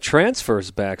 speaking of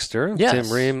transfers, Baxter, yes.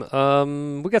 Tim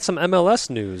Ream, we got some MLS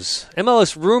news,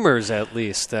 MLS rumors at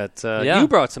least, that you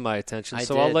brought to my attention,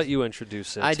 I'll let you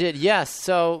introduce it. I did, yes.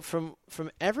 So from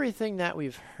everything that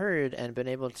we've heard and been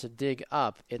able to dig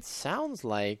up, it sounds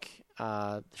like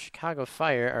the Chicago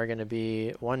Fire are going to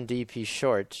be one DP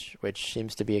short, which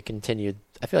seems to be a continued.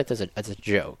 I feel like that's a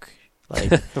joke. Like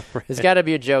right. It's got to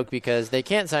be a joke because they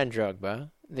can't sign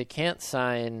Drogba, they can't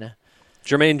sign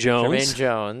Jermaine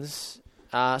Jones.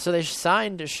 So they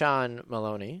signed Sean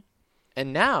Maloney,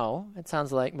 and now it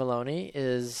sounds like Maloney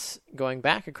is going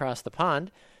back across the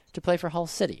pond to play for Hull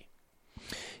City.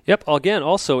 Yep, again,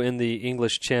 also in the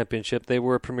English Championship. They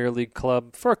were a Premier League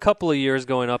club for a couple of years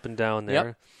going up and down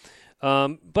there.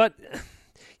 Yep. But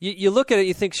you look at it,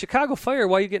 you think, Chicago Fire,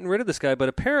 why are you getting rid of this guy? But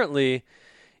apparently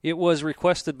it was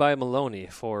requested by Maloney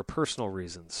for personal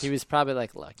reasons. He was probably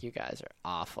like, look, you guys are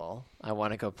awful. I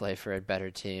want to go play for a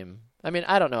better team. I mean,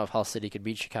 I don't know if Hull City could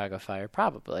beat Chicago Fire.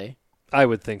 Probably. I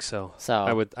would think so. So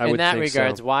I would in that think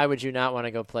regards, so. Why would you not want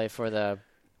to go play for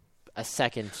a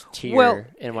second tier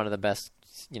in one of the best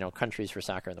countries for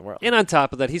soccer in the world? And on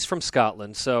top of that, he's from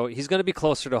Scotland, so he's going to be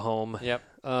closer to home. Yep.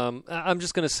 I'm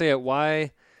just going to say it.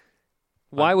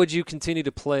 Why would you continue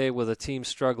to play with a team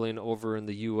struggling over in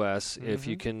the U.S. if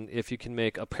you can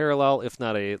make a parallel, if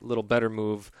not a little better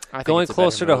move, going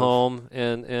closer to home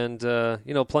and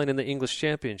playing in the English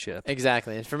Championship?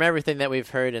 Exactly. And from everything that we've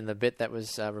heard in the bit that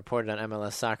was reported on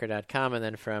MLSsoccer.com and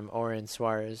then from Oren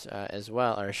Suarez as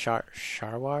well, or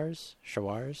Sharwars?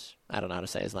 I don't know how to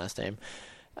say his last name.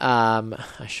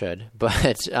 I should,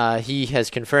 but he has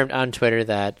confirmed on Twitter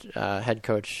that head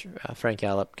coach Frank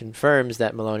Gallup confirms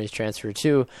that Maloney's transfer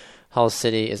to Hull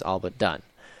City is all but done.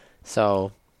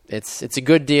 So it's a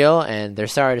good deal, and they're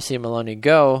sorry to see Maloney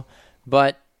go,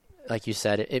 but like you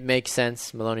said, it makes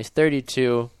sense. Maloney's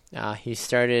 32. He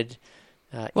started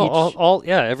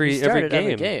every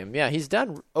game. Yeah, he's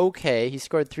done okay. He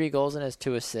scored 3 goals and has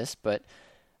 2 assists, but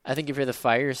I think if you're the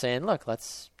Fire, you're saying, look,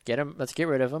 let's get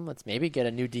rid of him. Let's maybe get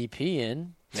a new DP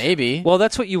in. Maybe. Well,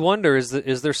 that's what you wonder.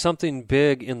 Is there something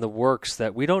big in the works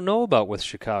that we don't know about with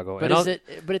Chicago? But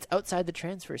but it's outside the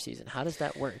transfer season. How does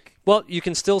that work? Well, you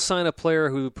can still sign a player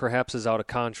who perhaps is out of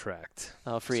contract.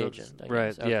 Oh, free agent. I right.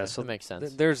 guess. Okay, yeah. So that makes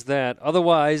sense. There's that.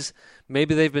 Otherwise,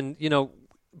 maybe they've been,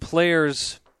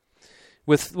 players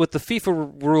with the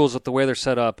FIFA rules, with the way they're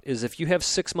set up, is if you have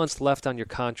 6 months left on your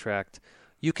contract,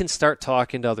 you can start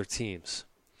talking to other teams.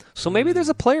 So maybe there's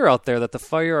a player out there that the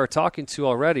Fire are talking to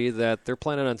already that they're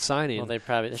planning on signing. Well, they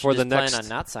should for the plan next. on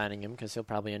not signing him because he'll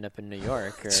probably end up in New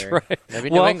York or That's right. maybe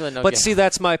New England. But see,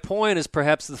 that's my point. Is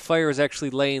perhaps the Fire is actually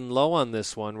laying low on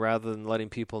this one rather than letting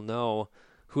people know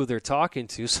who they're talking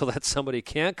to, so that somebody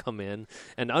can't come in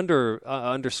and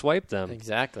underswipe them.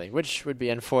 Exactly, which would be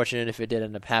unfortunate if it did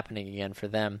end up happening again for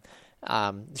them.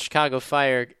 The Chicago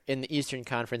Fire in the Eastern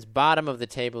Conference, bottom of the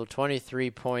table,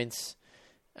 23 points.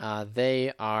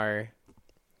 They are,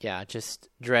 just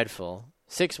dreadful.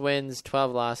 6 wins,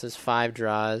 12 losses, 5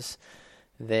 draws.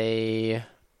 They've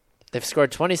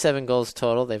scored 27 goals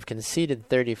total. They've conceded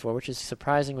 34, which is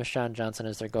surprising with Sean Johnson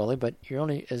as their goalie, but you're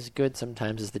only as good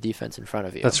sometimes as the defense in front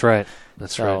of you. That's right.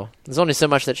 So there's only so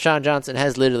much that Sean Johnson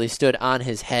has literally stood on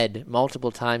his head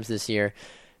multiple times this year,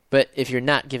 but if you're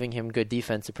not giving him good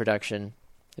defensive production,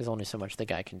 there's only so much the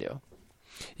guy can do.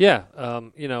 Yeah,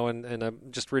 and I'm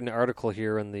just reading an article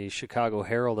here in the Chicago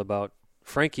Herald about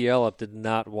Frankie Yallop did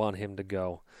not want him to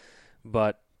go.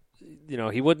 But,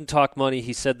 he wouldn't talk money.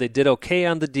 He said they did okay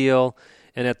on the deal,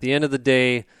 and at the end of the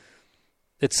day,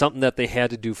 it's something that they had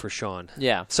to do for Sean.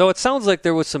 Yeah. So it sounds like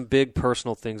there was some big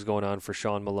personal things going on for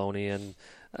Sean Maloney. And,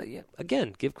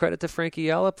 again, give credit to Frankie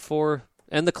Yallop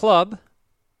and the club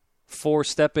for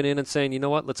stepping in and saying, you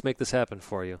know what, let's make this happen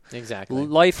for you. Exactly.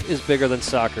 Life is bigger than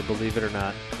soccer, believe it or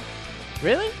not.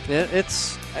 Really?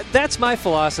 That's my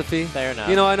philosophy. Fair enough.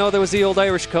 I know there was the old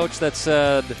Irish coach that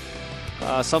said,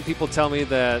 some people tell me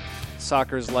that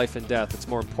soccer is life and death. It's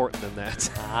more important than that.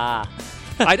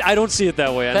 I don't see it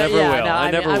that way. I never will. No,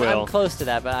 I never will. I'm close to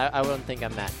that, but I wouldn't think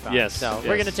I'm that far. Yes. So yes.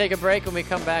 We're going to take a break. When we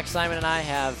come back, Simon and I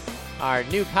have our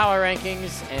new power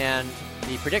rankings and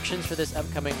the predictions for this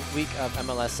upcoming week of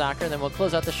MLS soccer. And then we'll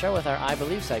close out the show with our I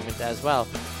Believe segment as well.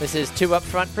 This is Two Up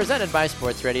Front, presented by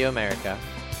Sports Radio America.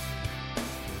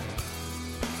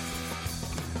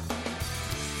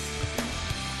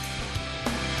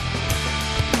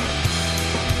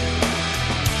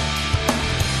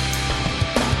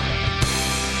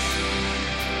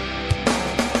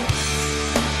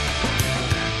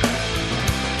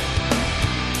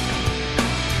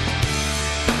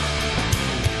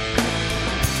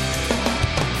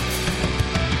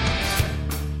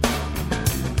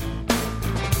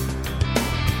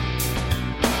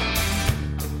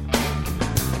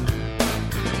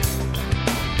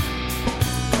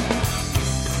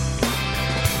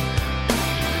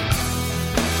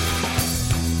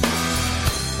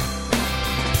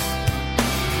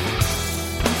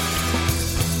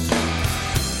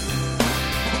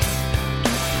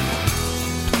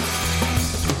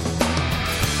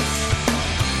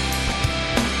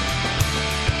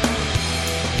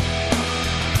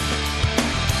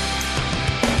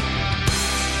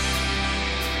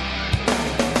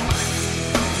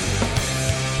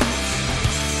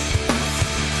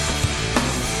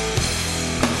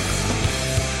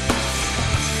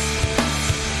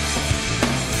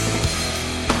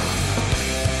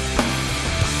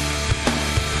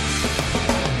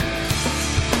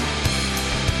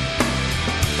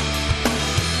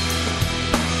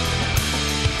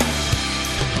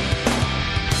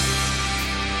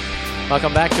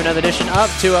 Welcome back to another edition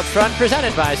of Two Up Front,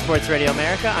 presented by Sports Radio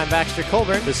America. I'm Baxter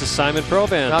Colburn. This is Simon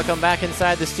Provan. Welcome back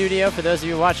inside the studio. For those of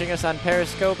you watching us on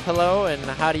Periscope, hello and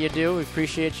how do you do? We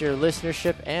appreciate your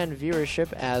listenership and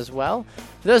viewership as well.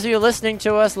 For those of you listening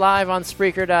to us live on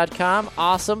Spreaker.com,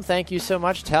 awesome. Thank you so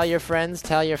much. Tell your friends,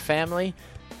 tell your family.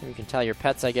 You can tell your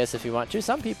pets, I guess, if you want to.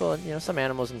 Some people, some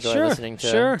animals enjoy listening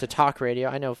to talk radio.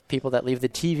 I know people that leave the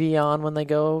TV on when they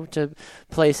go to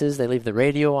places. They leave the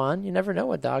radio on. You never know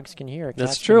what dogs can hear.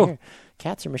 That's true. Hear.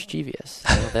 Cats are mischievous.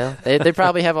 They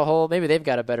probably have a whole. Maybe they've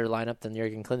got a better lineup than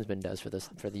Jurgen Klinsmann does for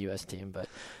the U.S. team. But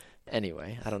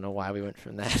anyway, I don't know why we went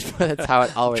from that. But that's how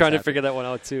it always. Trying happens. to figure that one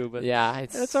out too. But yeah,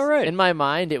 that's all right. In my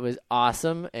mind, it was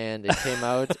awesome, and it came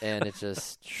out, and it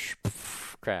just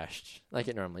crashed like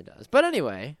it normally does. But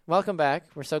anyway, welcome back.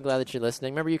 We're so glad that you're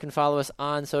listening. Remember, you can follow us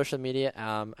on social media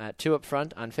at Two Up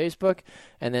Front on Facebook,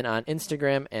 and then on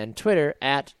Instagram and Twitter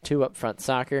at Two Up Front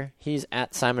Soccer. He's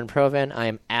at Simon Provan. I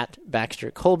am at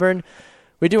Baxter Colburn.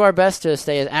 We do our best to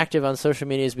stay as active on social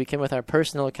media as we can with our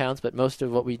personal accounts, but most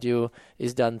of what we do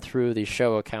is done through the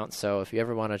show accounts. So if you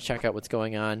ever want to check out what's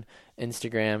going on,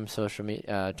 Instagram, social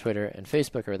media, Twitter, and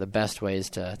Facebook are the best ways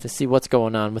to see what's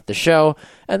going on with the show,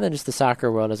 and then just the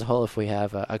soccer world as a whole. If we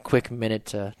have a quick minute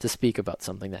to speak about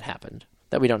something that happened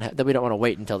that we don't want to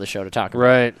wait until the show to talk about.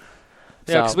 Right.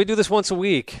 Yeah, because we do this once a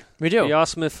week. We do. It'd be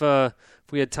awesome if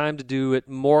we had time to do it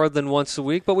more than once a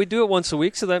week, but we do it once a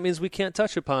week, so that means we can't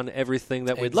touch upon everything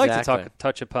that we'd like to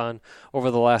touch upon over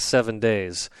the last 7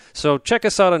 days. So check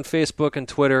us out on Facebook and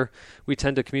Twitter. We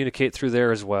tend to communicate through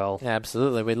there as well.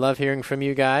 Absolutely. We love hearing from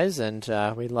you guys, and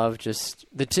we love just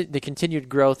the continued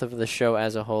growth of the show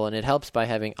as a whole, and it helps by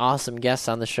having awesome guests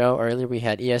on the show. Earlier we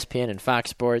had ESPN and Fox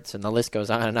Sports, and the list goes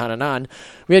on and on and on.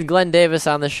 We had Glenn Davis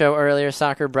on the show earlier,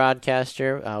 soccer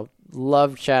broadcaster.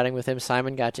 Loved chatting with him.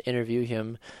 Simon got to interview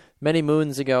him many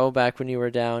moons ago, back when you were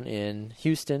down in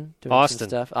Houston doing Austin. some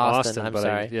stuff. Austin, I'm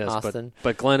sorry. Yes, Austin.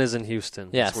 But Glenn is in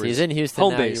Houston. Yes, he's in Houston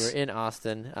home now. base. You were in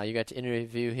Austin. You got to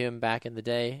interview him back in the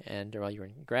day, and while you were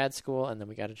in grad school, and then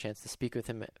we got a chance to speak with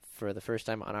him for the first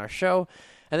time on our show.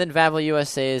 And then Vavel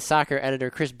USA's soccer editor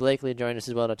Chris Blakely joined us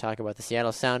as well to talk about the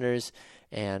Seattle Sounders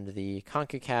and the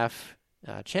CONCACAF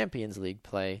Champions League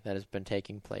play that has been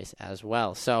taking place as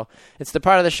well. So it's the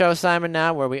part of the show, Simon,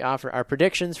 now where we offer our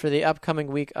predictions for the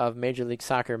upcoming week of Major League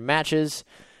Soccer matches.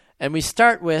 And we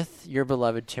start with your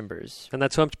beloved Timbers. And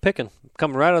that's who I'm picking.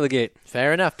 Coming right out of the gate.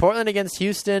 Fair enough. Portland against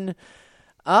Houston.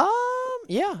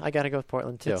 Yeah, I got to go with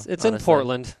Portland, too. It's in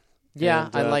Portland. Yeah,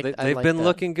 and, they've been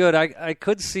looking good. I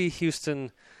could see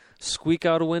Houston squeak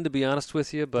out a win, to be honest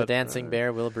with you. But the Dancing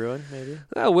Bear, Will Bruin, maybe?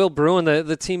 Will Bruin,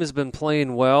 the team has been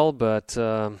playing well, but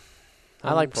I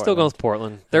like Portland. Still going with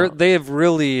Portland. They have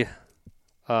really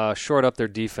shored up their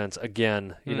defense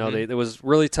again. You know, it was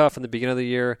really tough in the beginning of the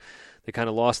year. They kind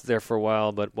of lost it there for a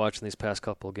while, but watching these past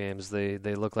couple of games, they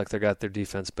look like they got their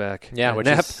defense back. Yeah, which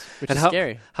is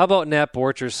scary. How about Nat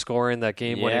Borchers scoring that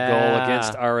game-winning goal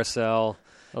against RSL?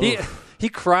 He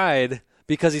cried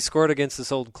because he scored against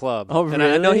this old club. Oh, really? And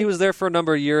I know he was there for a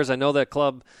number of years. I know that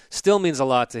club still means a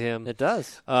lot to him. It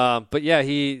does. But yeah,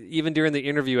 he even during the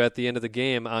interview at the end of the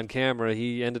game on camera,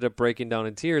 he ended up breaking down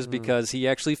in tears because he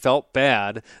actually felt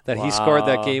bad that he scored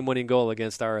that game-winning goal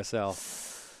against RSL.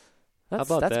 That's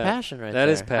that? passion right there.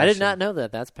 That is passion. I did not know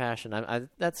that. That's passion.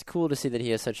 That's cool to see that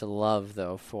he has such a love,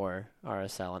 though, for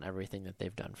RSL and everything that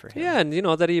they've done for him. Yeah, and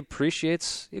that he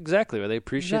appreciates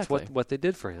what they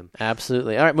did for him.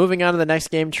 Absolutely. All right, moving on to the next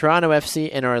game, Toronto FC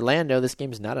in Orlando. This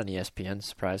game's not on ESPN.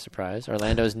 Surprise, surprise.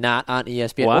 Orlando's not on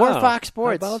ESPN or Fox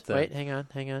Sports. How about that? Wait, hang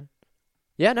on.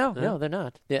 Yeah, no, they're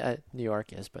not. Yeah, New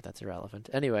York is, but that's irrelevant.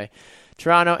 Anyway,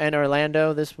 Toronto and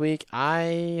Orlando this week.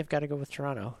 I've got to go with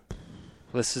Toronto.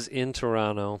 This is in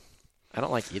Toronto. I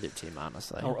don't like either team,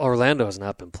 honestly. Orlando has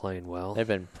not been playing well. They've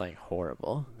been playing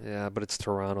horrible. Yeah, but it's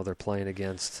Toronto they're playing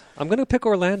against. I'm going to pick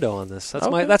Orlando on this.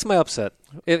 That's my upset,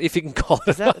 if you can call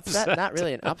it an upset. Is that not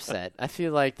really an upset? I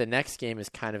feel like the next game is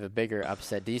kind of a bigger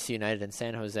upset. DC United and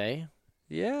San Jose.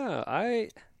 Yeah, I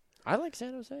like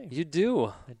San Jose. You do?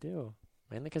 I do.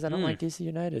 Mainly because I don't like DC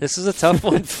United. This is a tough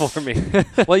one for me.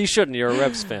 Well, you shouldn't. You're a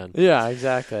Rebs fan. Yeah,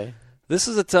 exactly. This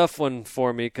is a tough one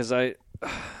for me because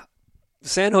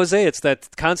San Jose, it's that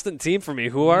constant team for me.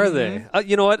 Who are they?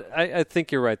 You know what? I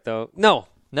think you're right, though. No?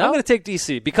 I'm going to take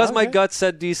DC. Because my gut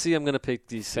said DC, I'm going to pick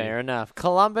DC. Fair enough.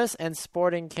 Columbus and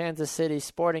Sporting Kansas City.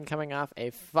 Sporting coming off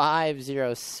a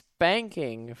 5-0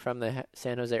 spanking from the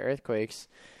San Jose Earthquakes.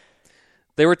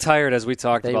 They were tired, as we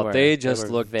talked about. They just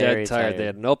looked dead tired. Tired. They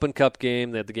had an Open Cup game.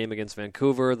 They had the game against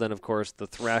Vancouver. Then, of course, the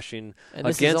thrashing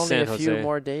against San Jose. And this is only a few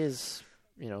more days,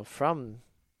 from...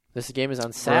 This game is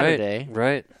on Saturday.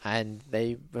 Right. And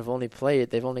they've only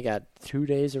got 2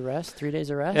 days of rest, 3 days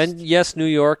of rest. And yes, New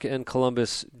York and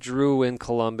Columbus drew in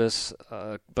Columbus,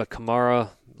 but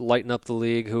Kamara lighten up the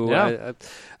league.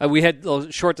 We had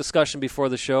a short discussion before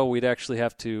the show. We'd actually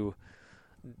have to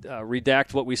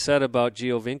redact what we said about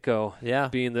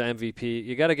Giovinco being the MVP.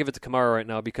 You got to give it to Kamara right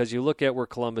now because you look at where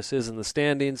Columbus is in the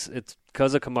standings. It's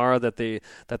because of Kamara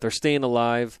that they're staying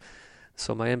alive.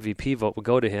 So my MVP vote will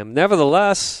go to him.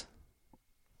 Nevertheless,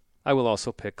 I will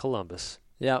also pick Columbus.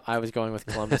 Yeah, I was going with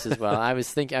Columbus as well. I was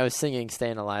singing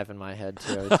 "Staying Alive" in my head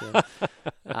too.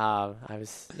 I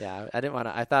didn't want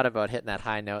to. I thought about hitting that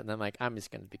high note, and I'm like, I'm just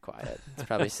going to be quiet.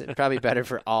 It's probably better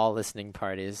for all listening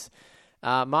parties.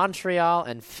 Montreal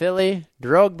and Philly.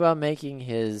 Drogba making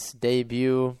his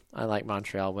debut. I like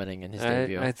Montreal winning in his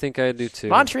debut. I think I do too.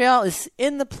 Montreal is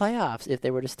in the playoffs if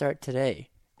they were to start today.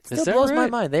 It still blows my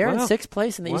mind. They are in 6th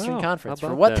place in the Eastern Conference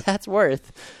for what that's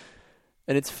worth.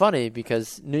 And it's funny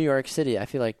because New York City, I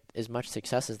feel like as much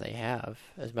success as they have,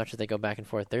 as much as they go back and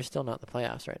forth, they're still not in the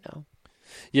playoffs right now.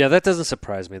 Yeah, that doesn't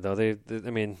surprise me, though. They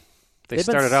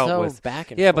started out with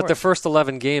back and forth. But the first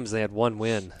 11 games they had one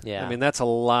win. Yeah, I mean that's a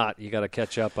lot you got to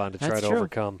catch up on to try to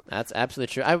overcome. That's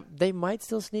absolutely true. They might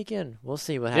still sneak in. We'll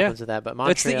see what happens with that. But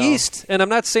Montreal, it's the East, and I'm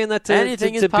not saying that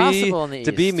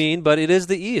to be mean, but it is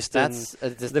the East.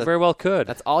 They very well could.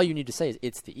 That's all you need to say is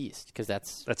it's the East because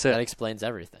that's it. That explains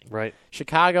everything. Right.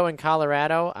 Chicago and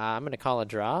Colorado. I'm going to call a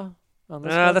draw on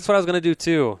this one. That's what I was going to do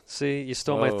too. See, you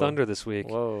stole my thunder this week.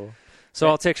 Whoa. So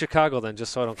I'll take Chicago then,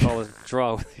 just so I don't call a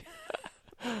draw with you.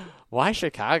 Why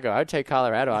Chicago? I would take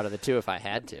Colorado out of the two if I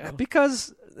had to.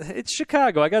 Because it's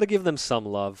Chicago. I got to give them some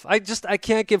love. I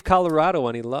can't give Colorado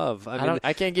any love.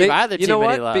 I can't give either team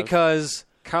any love. Because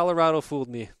Colorado fooled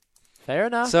me. Fair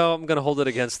enough. So I'm going to hold it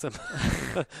against them.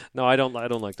 No, I don't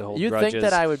like to hold grudges. You'd think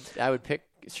that I would pick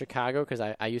Chicago because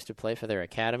I used to play for their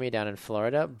academy down in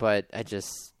Florida, but I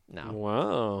just... No.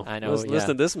 Wow. I know. Listen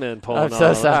to this man pulling I'm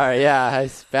so sorry. Yeah,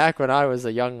 back when I was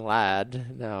a young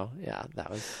lad. No, yeah, that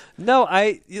was. No,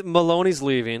 Maloney's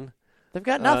leaving. They've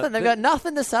got nothing. They've got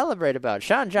nothing to celebrate about.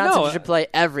 Sean Johnson should play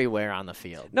everywhere on the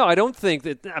field. No, I don't think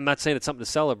that. I'm not saying it's something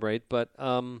to celebrate, but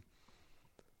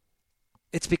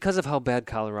it's because of how bad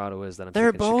Colorado is that I'm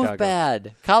They're picking both Chicago.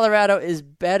 Bad. Colorado is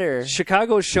better.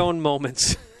 Chicago's shown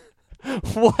moments.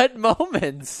 What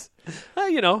moments?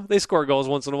 They score goals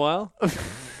once in a while.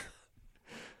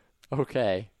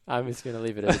 Okay. I'm just going to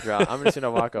leave it as a draw. I'm just going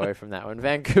to walk away from that one.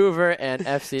 Vancouver and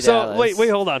FC So Dallas. wait,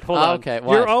 hold on. Okay,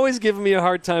 what? You're always giving me a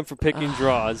hard time for picking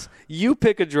draws. You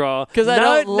pick a draw Because I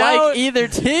don't like either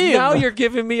team. Now you're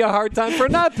giving me a hard time for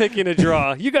not picking a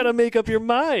draw. You got to make up your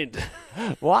mind.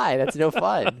 Why? That's no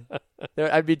fun.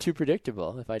 I'd be too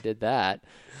predictable if I did that.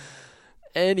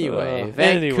 Anyway,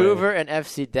 Vancouver and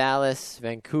FC Dallas.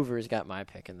 Vancouver's got my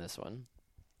pick in this one.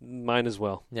 Mine as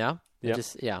well. Yeah? Yep.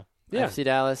 Yeah. Yeah. FC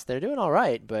Dallas, they're doing all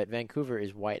right, but Vancouver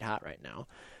is white hot right now.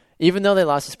 Even though they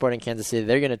lost to Sporting Kansas City,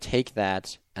 they're going to take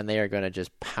that, and they are going to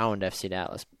just pound FC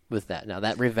Dallas with that. Now,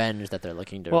 that revenge that they're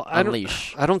looking to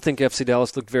unleash. I don't think FC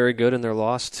Dallas looked very good in their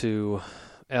loss to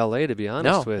L.A., to be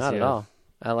honest with you. No, not at all.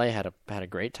 L.A. had a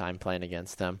great time playing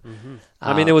against them. Mm-hmm.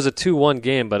 I mean, it was a 2-1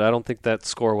 game, but I don't think that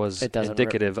score was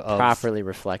indicative of properly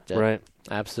reflected. Right.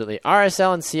 Absolutely.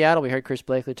 RSL in Seattle, we heard Chris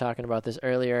Blakely talking about this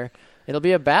earlier. It'll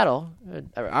be a battle.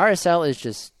 RSL is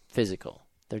just physical.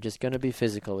 They're just going to be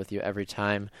physical with you every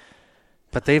time.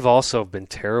 But they've also been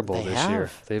terrible this year.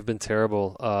 have. They've been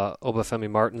terrible. Obafemi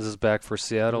Martins is back for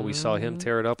Seattle. We saw him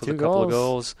tear it up with 2 a couple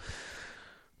goals.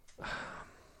 of goals.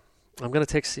 I'm going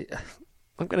to take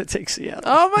Seattle.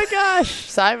 Oh my gosh!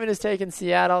 Simon is taking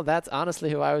Seattle. That's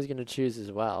honestly who I was going to choose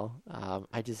as well.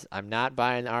 I'm not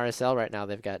buying RSL right now.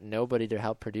 They've got nobody to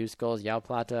help produce goals. Yao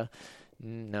Plata,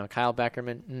 no. Kyle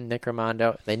Beckerman, Nick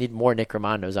Rimando. They need more Nick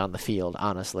Rimandos on the field.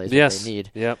 Honestly, is what they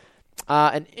need. Yep.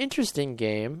 An interesting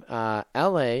game.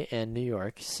 L.A. and New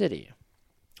York City.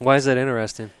 Why is that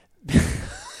interesting?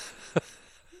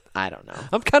 I don't know.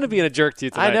 I'm kind of being a jerk to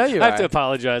you tonight. I know you I have are. to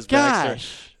apologize, Baxter.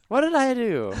 Gosh, what did I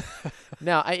do?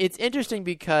 No, it's interesting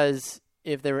because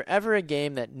if there were ever a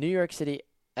game that New York City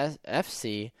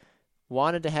FC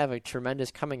wanted to have a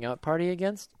tremendous coming out party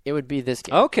against, it would be this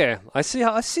game. Okay, I see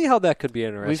how that could be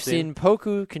interesting. We've seen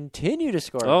Poku continue to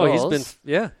score goals.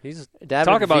 He's David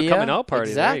talk about coming out party.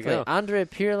 Exactly. There you go. Andre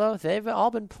Pirlo, they've all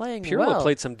been playing Pirlo well.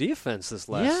 played some defense this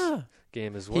last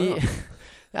game as well.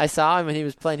 I saw him when he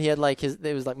was playing. He had must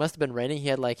have been raining. He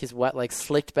had his wet,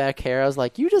 slicked back hair. I was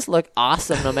like, you just look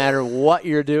awesome no matter what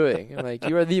you're doing. I'm like,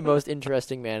 you are the most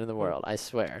interesting man in the world, I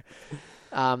swear.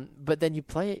 But then you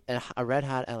play a red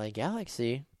hot LA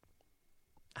Galaxy.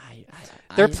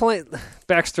 They're playing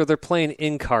Baxter. They're playing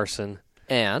in Carson,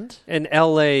 and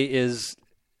LA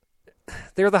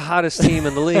they're the hottest team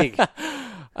in the league.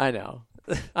 I know.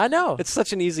 It's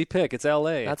such an easy pick. It's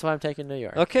LA. That's why I'm taking New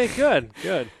York. Okay, good.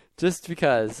 Just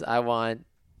because I want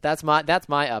that's my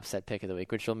upset pick of the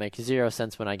week, which will make 0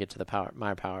 sense when I get to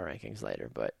my power rankings later.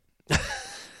 But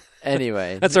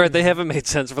anyway, that's all right. They haven't made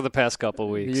sense for the past couple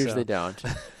weeks. They usually don't.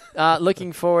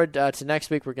 Looking forward to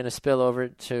next week. We're going to spill over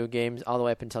to games all the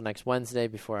way up until next Wednesday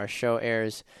before our show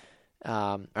airs.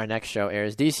 Our next show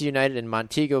airs. DC United and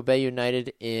Montego Bay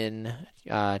United in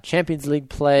Champions League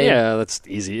play. Yeah, that's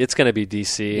easy. It's going to be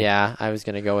DC. Yeah, I was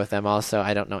going to go with them also.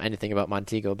 I don't know anything about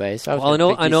Montego Bay. So I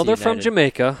know they're from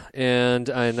Jamaica, and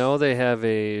I know they have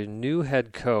a new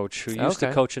head coach who used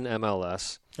to coach in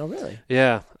MLS. Oh, really?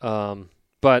 Yeah,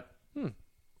 but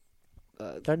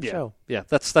doesn't show. Yeah,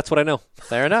 that's what I know.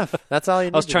 Fair enough. That's all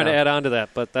you need. I was trying to add on to that,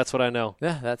 but that's what I know.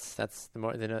 Yeah, that's the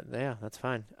more. Yeah, that's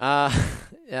fine.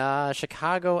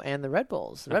 Chicago and the Red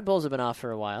Bulls. The Red Bulls have been off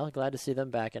for a while. Glad to see them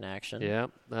back in action. Yeah,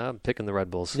 I'm picking the Red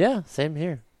Bulls. Yeah, same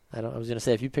here. I was going to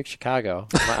say if you pick Chicago,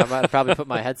 I might have probably put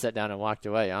my headset down and walked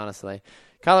away. Honestly,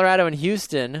 Colorado and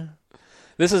Houston.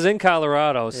 This is in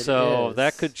Colorado, so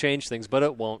that could change things, but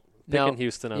it won't. Picking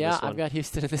Houston on this one. Yeah, I've got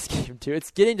Houston in this game too.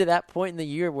 It's getting to that point in the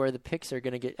year where the picks are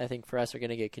going to get, I think for us, are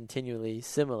going to get continually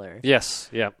similar. Yes,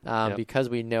 yeah. Because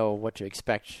we know what to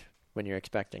expect when you're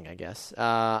expecting, I guess.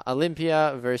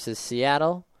 Olympia versus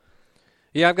Seattle.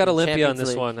 Yeah, I've got Olympia Champions on this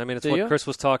League. one. I mean, it's Do what you? Chris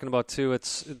was talking about too.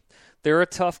 They're a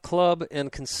tough club, and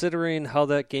considering how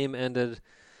that game ended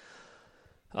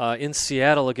in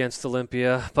Seattle against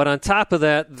Olympia. But on top of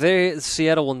that,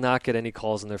 Seattle will not get any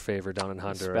calls in their favor down in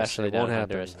Honduras. Especially it down won't in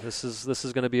happen. Honduras. This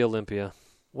is going to be Olympia.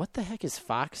 What the heck is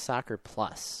Fox Soccer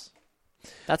Plus?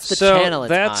 That's the channel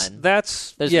it's on.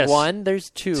 There's one, there's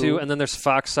two. And then there's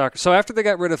Fox Soccer. So after they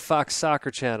got rid of Fox Soccer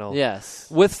Channel,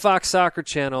 yes, with Fox Soccer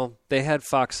Channel, they had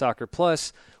Fox Soccer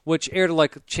Plus, which aired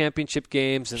championship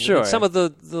games and some of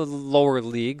the lower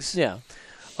leagues. Yeah.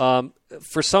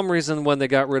 For some reason, when they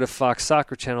got rid of Fox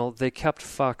Soccer Channel, they kept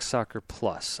Fox Soccer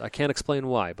Plus. I can't explain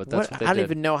why, but that's what they did. I don't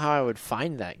even know how I would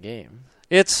find that game.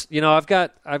 It's I've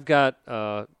got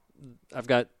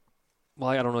well,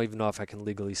 I don't even know if I can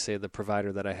legally say the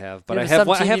provider that I have, but You I have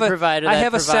have some TV provider I that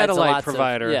have a provides satellite lots of-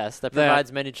 provider. yes, that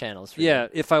provides many channels for Yeah, you.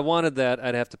 if I wanted that,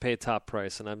 I'd have to pay top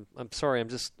price, and I'm sorry, I'm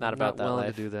just Not about that willing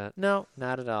life. to do that. No,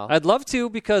 not at all. I'd love to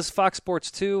because Fox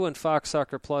Sports 2 and Fox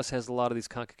Soccer Plus has a lot of these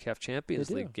CONCACAF Champions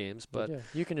They do. League games, You but do.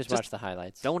 You can just just watch the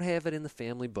highlights. don't have it in the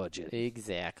family budget.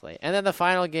 Exactly. And then the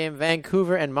final game,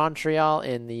 Vancouver and Montreal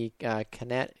in the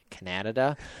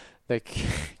Canada. The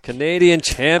Canadian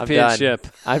Championship.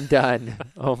 I'm done.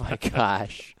 Oh, my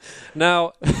gosh.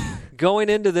 Now, going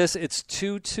into this, it's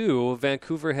 2-2.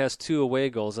 Vancouver has 2 away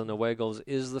goals, and the away goals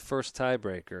is the first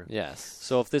tiebreaker. Yes.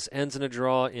 So if this ends in a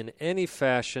draw in any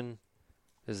fashion,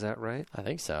 is that right? I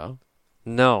think so.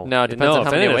 No. No, it depends on if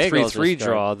how many it away ended goals 3-3 are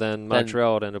draw, scored. then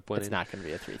Montreal would end up winning. It's not going to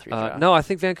be a 3-3 draw. No, I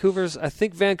think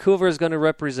Vancouver is going to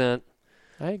represent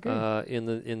I agree.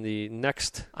 in the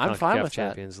next I'm fine CONCACAF with that.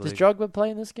 Champions Does League. Drogba play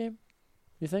in this game,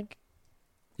 you think?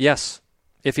 Yes.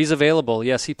 If he's available,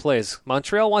 yes, he plays.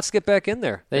 Montreal wants to get back in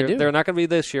there. They do. They're not going to be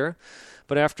this year.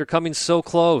 But after coming so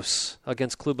close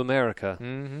against Club America,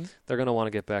 they're going to want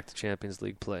to get back to Champions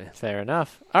League play. Fair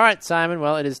enough. All right, Simon.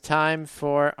 Well, it is time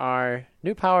for our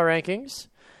new power rankings.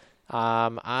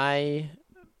 I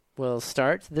will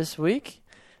start this week.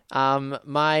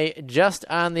 My just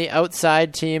on the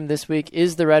outside team this week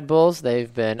is the Red Bulls.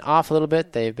 They've been off a little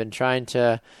bit. They've been trying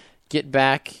to get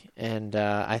back, and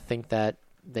I think that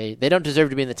they don't deserve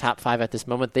to be in the top 5 at this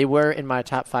moment. They were in my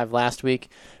top 5 last week,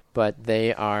 but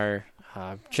they are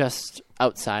just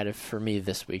outside of for me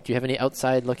this week. Do you have any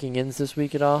outside looking ins this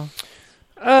week at all?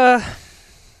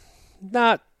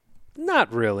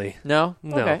 Not really. No?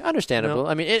 No. Okay, understandable. No.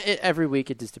 I mean, every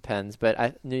week it just depends,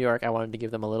 but New York, I wanted to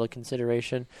give them a little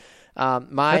consideration.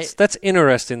 That's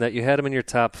interesting that you had them in your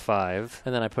top 5.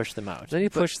 And then I pushed them out. Then you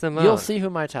pushed them out. You'll see who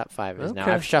my top 5 is now.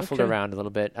 Okay, I've shuffled okay. around a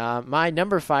little bit. My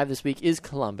number 5 this week is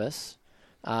Columbus.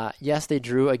 Yes, they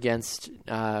drew against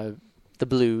the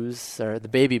Blues, or the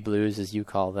Baby Blues, as you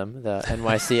call them, the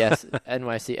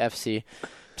NYCFC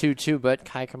 2-2. But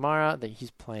Kai Kamara,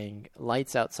 he's playing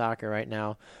lights-out soccer right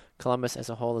now. Columbus as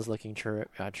a whole is looking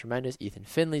tremendous. Ethan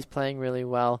Finley's playing really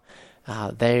well.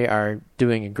 They are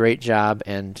doing a great job,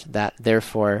 and that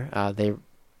therefore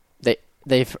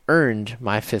they've earned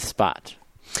my 5th spot.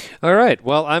 All right.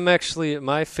 Well, I'm actually at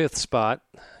my 5th spot.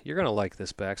 You're going to like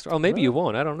this, Baxter. Oh, maybe you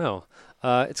won't. I don't know.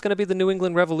 It's going to be the New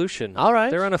England Revolution. All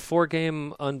right. They're on a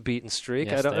 4-game unbeaten streak.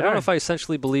 Yes, I don't they know are. if I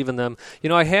essentially believe in them. You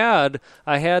know, I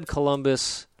had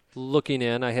Columbus looking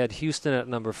in. I had Houston at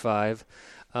number 5.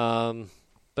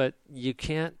 But you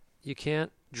can't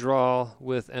draw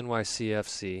with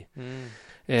NYCFC.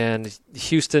 And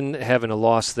Houston having a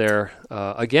loss there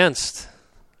against,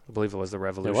 I believe it was the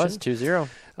Revolution. It was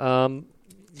 2-0.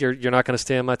 You're not going to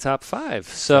stay in my top 5.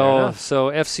 So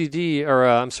FCD, or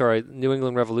I'm sorry, New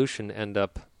England Revolution end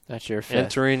up That's your 5th.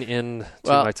 entering into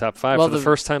my top 5 for the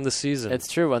first time this season. It's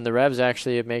true. When the Revs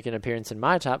actually make an appearance in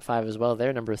my top 5 as well,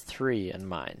 they're number 3 in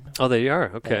mine. Oh, they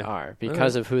are? Okay. They are,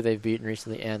 because of who they've beaten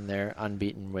recently and their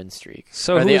unbeaten win streak.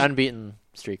 So or the who's- unbeaten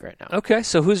streak right now. Okay,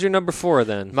 so who's your number 4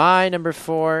 then? My number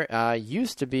 4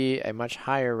 used to be a much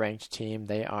higher ranked team.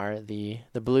 They are the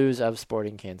Blues of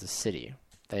Sporting Kansas City.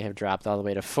 They have dropped all the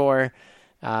way to 4.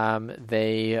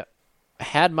 They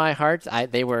had my heart.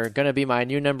 They were going to be my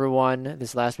new number 1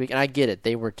 this last week, and I get it.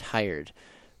 They were tired.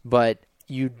 But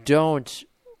you don't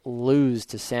lose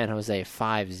to San Jose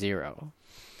 5-0.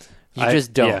 You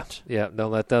just don't. Yeah,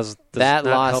 no, that does That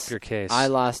not loss, help your case. I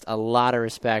lost a lot of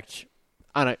respect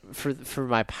for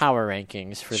my power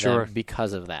rankings for Sure. them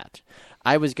because of that.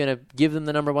 I was going to give them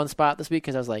the number 1 spot this week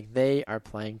because I was like, they are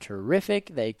playing terrific.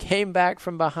 They came back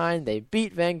from behind. They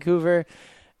beat Vancouver.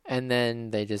 And then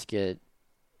they just get,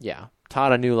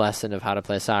 taught a new lesson of how to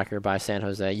play soccer by San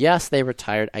Jose. Yes, they were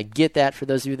tired. I get that for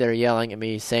those of you that are yelling at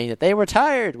me saying that they were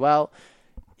tired. Well,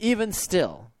 even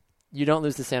still, you don't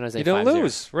lose to San Jose 5-0. You don't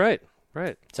lose. Right.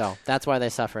 So that's why they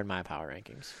suffer in my power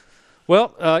rankings.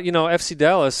 Well, FC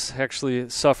Dallas actually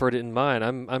suffered in mine.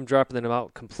 I'm dropping them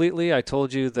out completely. I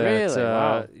told you that Really?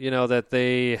 Wow.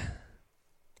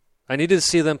 I needed to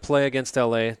see them play against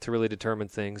LA to really determine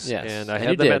things. Yes, And I and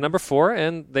had you them did. at number 4,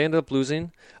 and they ended up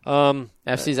losing.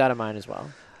 FC's out of mine as well.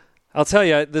 I'll tell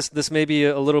you, this may be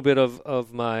a little bit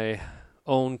of my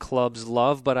own club's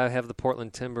love, but I have the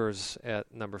Portland Timbers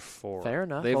at number 4. Fair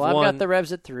enough. They've I've won. got the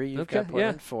Revs at 3. You've got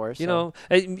Portland at 4. So. You know,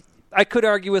 I could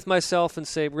argue with myself and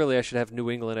say, really, I should have New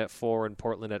England at 4 and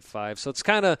Portland at 5. So it's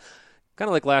kind of Kind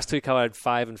of like last week how I had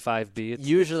 5 and 5B.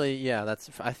 Usually, yeah,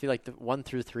 I feel like the 1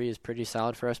 through 3 is pretty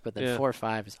solid for us, but then Yeah. 4 or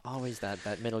 5 is always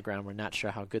that middle ground. We're not sure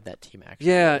how good that team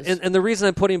actually Yeah, is. and the reason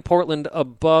I'm putting Portland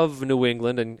above New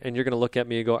England, and you're going to look at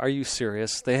me and go, are you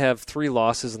serious? They have 3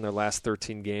 losses in their last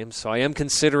 13 games, so I am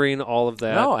considering all of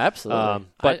that. No, absolutely.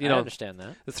 But I understand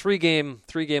that. The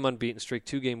 3-game unbeaten streak,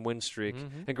 2-game win streak.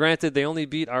 And granted, they only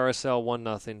beat RSL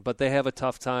 1-0, but they have a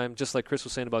tough time, just like Chris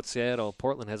was saying about Seattle.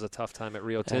 Portland has a tough time at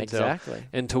Rio Tinto. Exactly.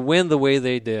 And to win the way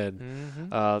they did,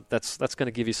 that's going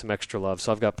to give you some extra love.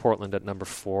 So I've got Portland at number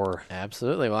 4.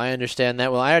 Absolutely. Well, I understand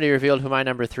that. Well, I already revealed who my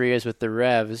number 3 is with the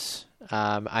Revs.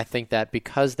 I think that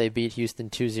because they beat Houston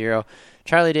 2-0,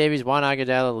 Charlie Davies, Juan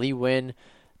Agudelo, Lee Nguyen,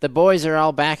 the boys are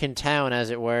all back in town, as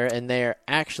it were, and they are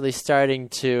actually starting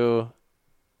to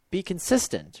be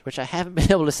consistent, which I haven't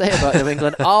been able to say about New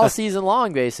England all season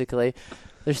long, basically.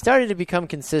 They're starting to become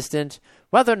consistent.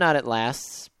 Whether or not it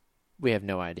lasts, we have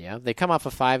no idea. They come off a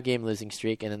 5-game losing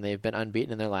streak, and then they've been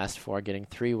unbeaten in their last 4, getting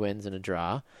 3 wins and a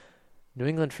draw. New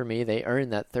England, for me, they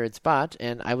earned that 3rd spot,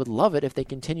 and I would love it if they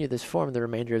continue this form the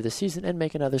remainder of the season and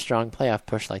make another strong playoff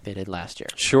push like they did last year.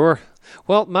 Sure.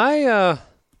 Well,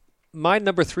 my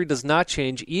number 3 does not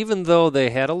change, even though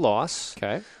they had a loss.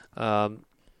 Okay.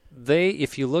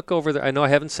 If you look over there, I know I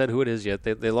haven't said who it is yet.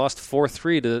 They lost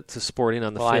 4-3 to Sporting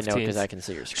on the 15th. Well, I know because I can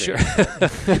see your screen.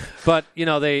 Sure. But,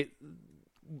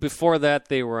 before that,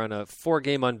 they were on a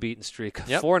 4-game unbeaten streak, a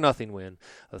 4-0 win,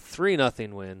 a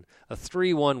 3-0 win, a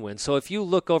 3-1 win. So if you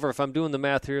look over, if I'm doing the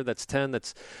math here, that's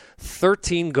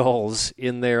 13 goals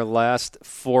in their last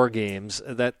 4 games.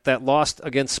 That lost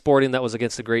against Sporting, that was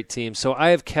against a great team. So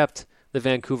I have kept the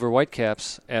Vancouver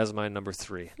Whitecaps as my number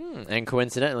 3. And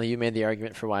coincidentally, you made the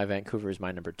argument for why Vancouver is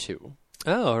my number 2.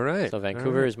 Oh, all right. So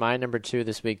Vancouver is my number 2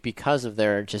 this week because of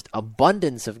their just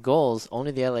abundance of goals.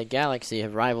 Only the LA Galaxy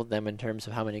have rivaled them in terms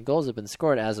of how many goals have been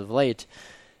scored as of late.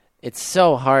 It's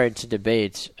so hard to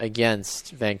debate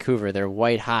against Vancouver. They're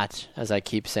white hot, as I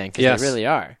keep saying, because they really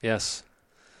are. Yes.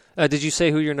 Did you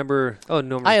say who your number? Oh,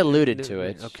 no. I alluded to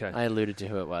it. Okay. I alluded to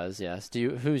who it was. Yes.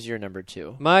 Who's your number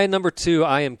 2? My number 2,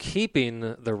 I am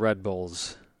keeping the Red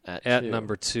Bulls at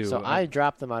number 2. So I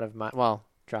dropped them out of my. Well,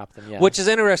 drop them. Yeah. Which is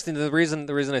interesting. The reason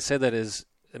I say that is,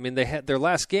 I mean, they had their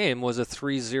last game was a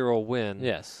 3-0 win.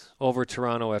 Yes. Over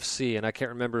Toronto FC, and I can't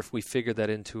remember if we figured that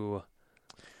into.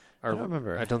 I don't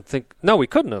remember. I don't think. No, we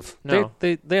couldn't have. No.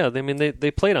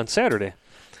 They played on Saturday.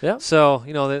 Yeah. So,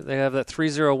 they have that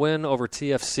 3-0 win over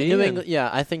TFC. New England,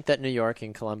 I think that New York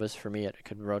and Columbus, for me, it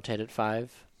could rotate at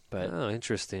 5. But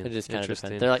interesting. It just kind of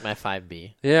depends. They're like my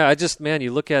 5B. Yeah,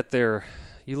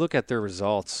 you look at their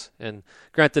results, and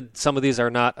granted, some of these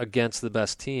are not against the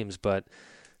best teams, but,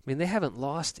 I mean, they haven't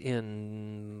lost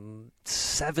in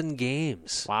 7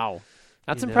 games. Wow.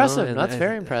 That's impressive. That's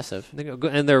very impressive.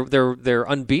 And their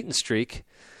unbeaten streak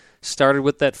started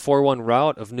with that 4-1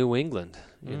 rout of New England,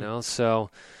 so.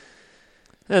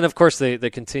 And, of course, they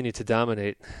continue to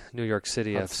dominate New York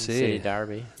City Hudson FC. City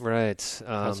Derby. Right.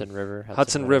 Hudson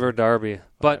River Derby.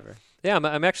 But, whatever. yeah,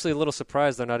 I'm actually a little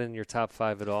surprised they're not in your top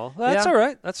 5 at all. That's all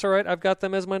right. That's all right. I've got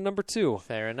them as my number 2.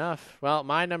 Fair enough. Well,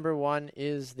 my number 1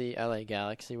 is the LA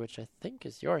Galaxy, which I think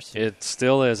is yours. It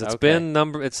still is. It's been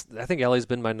I think LA's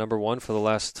been my number 1 for the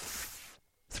last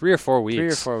 3 or 4 weeks. 3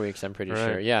 or 4 weeks, I'm pretty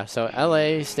sure. Yeah, so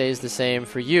LA stays the same.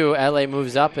 For you, LA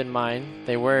moves up in mine.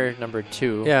 They were number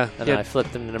 2. Yeah. And then I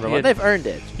flipped them to number 1. They've earned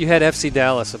it. You had FC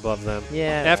Dallas above them.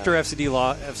 Yeah. After FCD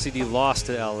lost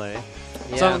to LA.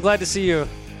 Yeah. So I'm glad to see you.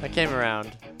 I came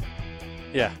around.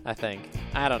 Yeah. I think.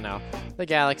 I don't know. The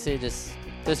Galaxy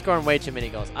they're scoring way too many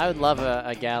goals. I would love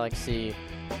a Galaxy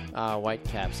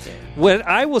Whitecaps game. What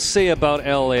I will say about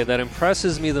LA that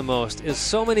impresses me the most is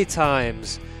so many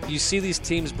times you see these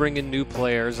teams bring in new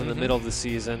players in the middle of the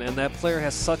season, and that player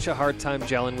has such a hard time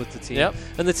gelling with the team. Yep.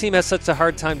 And the team has such a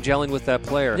hard time gelling with that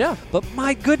player. Yeah. But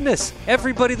my goodness,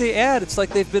 everybody they add, it's like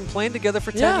they've been playing together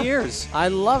for 10 years. I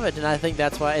love it, and I think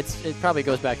that's why it probably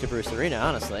goes back to Bruce Arena,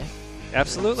 honestly.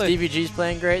 Absolutely. Stevie G's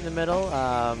playing great in the middle.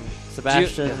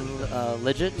 Sebastian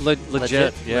Legit.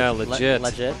 Legit. Yeah, legit.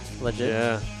 Legit.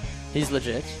 Yeah. He's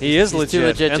legit. He is legit. Too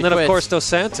legit and to then, quit. of course, Dos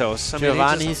Santos.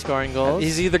 Giovanni's scoring goals.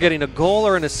 He's either getting a goal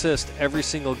or an assist every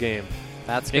single game.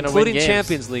 That's going to win including games.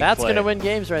 Champions League That's play. going to win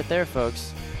games right there,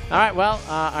 folks. All right, well,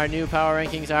 our new power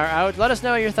rankings are out. Let us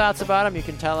know your thoughts about them. You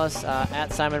can tell us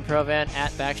at Simon Provan,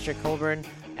 at Baxter Colburn,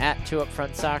 at 2 Up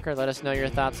Front Soccer. Let us know your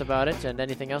thoughts about it and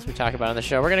anything else we talk about on the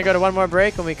show. We're going to go to one more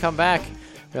break. When we come back,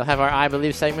 we'll have our I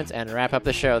Believe segments and wrap up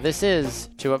the show. This is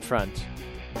 2 Up Front.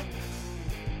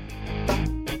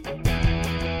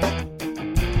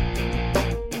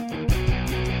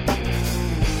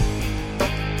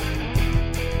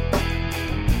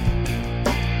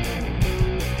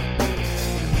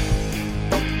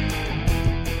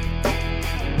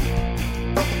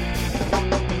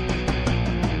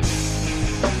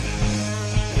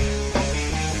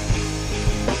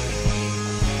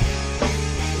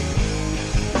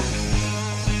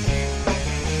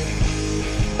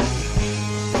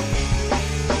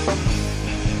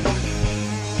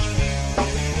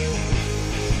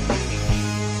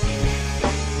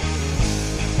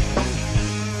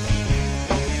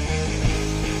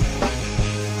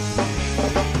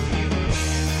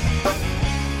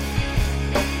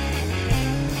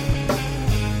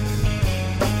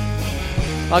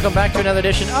 Welcome back to another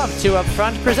edition of Two Up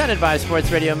Front, presented by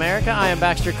Sports Radio America. I am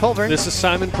Baxter Colburn. This is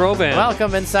Simon Provan.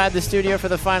 Welcome inside the studio for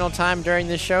the final time during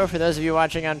this show. For those of you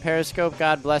watching on Periscope,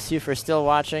 God bless you for still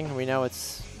watching. We know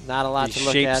it's not a lot to look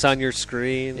at. Shapes on your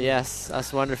screen. Yes,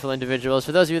 us wonderful individuals.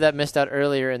 For those of you that missed out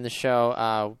earlier in the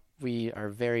show, we are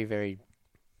very, very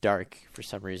dark for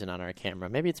some reason on our camera.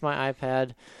 Maybe it's my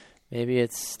iPad. Maybe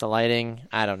it's the lighting.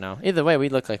 I don't know. Either way, we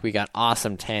look like we got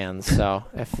awesome tans. So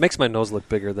Makes my nose look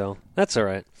bigger, though. That's all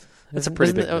right. That's a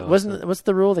pretty big nose. What's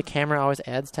the rule? The camera always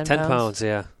adds 10 pounds? 10 pounds,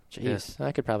 yeah. Jeez, yeah.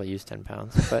 I could probably use 10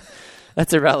 pounds, but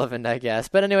that's irrelevant, I guess.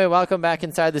 But anyway, welcome back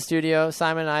inside the studio.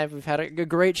 Simon and we've had a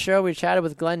great show. We chatted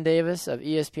with Glenn Davis of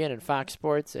ESPN and Fox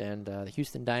Sports and the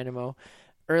Houston Dynamo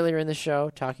earlier in the show,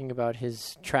 talking about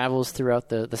his travels throughout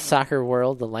the soccer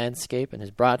world, the landscape, and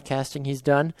his broadcasting he's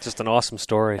done. Just an awesome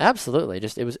story. Absolutely.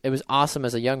 Just it was awesome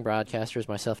as a young broadcaster as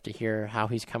myself to hear how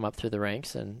he's come up through the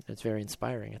ranks, and it's very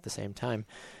inspiring at the same time.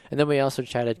 And then we also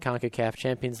chatted CONCACAF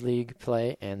Champions League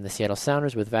play and the Seattle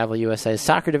Sounders with Vavel USA's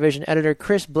soccer division editor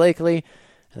Chris Blakely.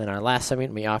 And then our last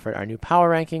segment, we offered our new power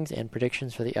rankings and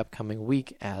predictions for the upcoming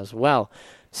week as well.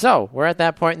 So we're at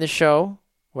that point in the show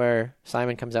where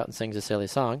Simon comes out and sings a silly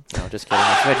song. No, just kidding.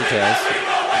 It's VeggieTales.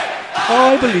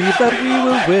 I believe that we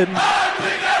will win.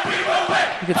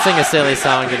 You can sing a silly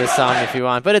song to this song if you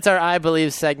want. But it's our I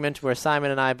Believe segment where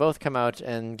Simon and I both come out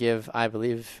and give I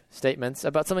Believe statements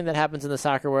about something that happens in the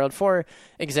soccer world. For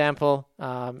example,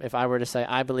 if I were to say,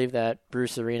 I believe that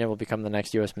Bruce Arena will become the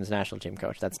next U.S. men's national team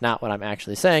coach. That's not what I'm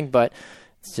actually saying, but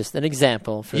it's just an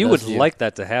example. For you those would of you. like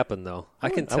that to happen, though. I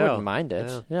can tell. I wouldn't mind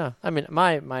it. Yeah. I mean,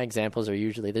 my examples are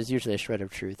there's usually a shred of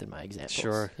truth in my examples.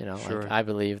 Sure. Like I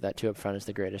believe that Two Up Front is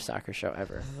the greatest soccer show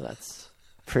ever. That's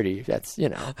pretty,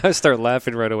 I start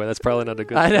laughing right away. That's probably not a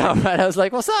good thing. I know, right? I was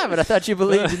like, well, Simon, I thought you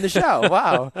believed in the show.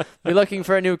 Wow. We're looking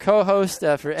for a new co-host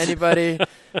for anybody.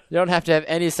 You don't have to have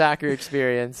any soccer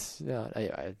experience. No,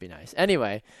 it'd be nice.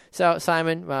 Anyway, so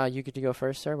Simon, you get to go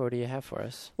first, sir. What do you have for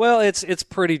us? Well, it's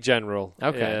pretty general.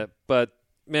 Okay. But,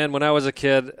 man, when I was a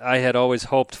kid, I had always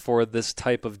hoped for this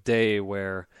type of day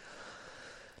where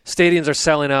stadiums are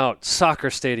selling out. Soccer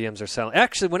stadiums are selling.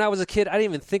 Actually, when I was a kid, I didn't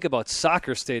even think about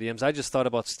soccer stadiums. I just thought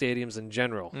about stadiums in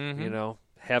general. Mm-hmm.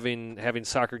 Having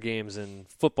soccer games and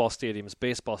football stadiums,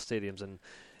 baseball stadiums,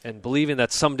 and believing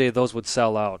that someday those would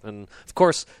sell out. And, of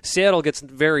course, Seattle gets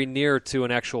very near to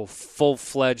an actual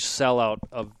full-fledged sellout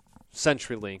of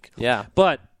CenturyLink. Yeah.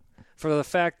 But for the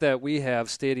fact that we have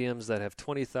stadiums that have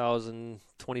 20,000,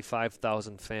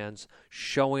 25,000 fans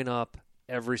showing up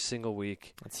every single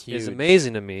week is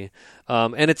amazing to me,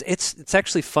 and it's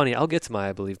actually funny. I'll get to my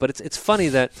I believe, but it's funny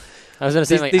that I was going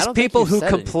to say these people who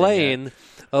complain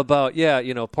about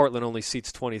Portland only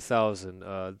seats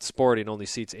 20,000, Sporting only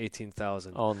seats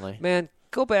 18,000. Only, man,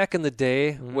 go back in the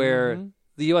day where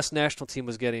the U.S. national team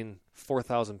was getting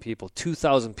 4,000 people,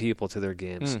 2,000 people to their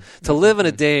games. To live in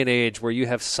a day and age where you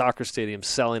have soccer stadiums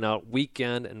selling out week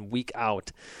in and week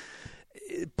out,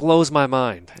 it blows my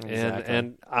mind. Exactly.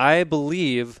 And I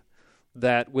believe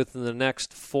that within the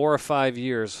next 4 or 5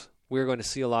 years, we're going to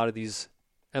see a lot of these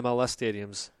MLS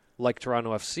stadiums, like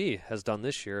Toronto FC has done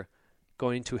this year,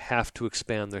 going to have to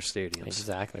expand their stadiums.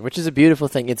 Exactly, which is a beautiful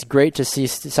thing. It's great to see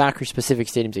soccer-specific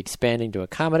stadiums expanding to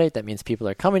accommodate. That means people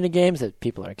are coming to games, that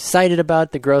people are excited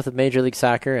about the growth of Major League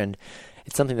Soccer, and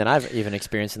it's something that I've even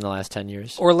experienced in the last 10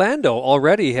 years. Orlando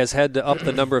already has had to up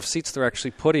the number of seats they're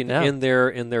actually putting in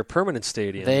their permanent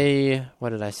stadium. They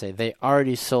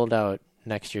already sold out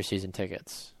next year's season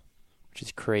tickets, which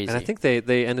is crazy. And I think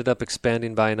they ended up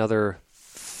expanding by another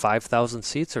 5,000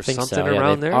 seats or something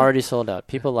around there. Already sold out.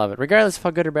 People love it. Regardless of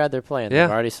how good or bad they're playing, they've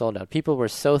already sold out. People were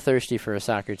so thirsty for a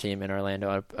soccer team in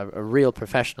Orlando, a real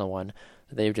professional one.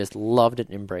 They've just loved it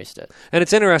and embraced it. And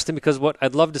it's interesting because what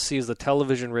I'd love to see is the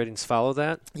television ratings follow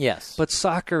that. Yes. But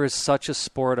soccer is such a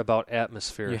sport about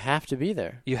atmosphere. You have to be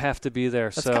there. You have to be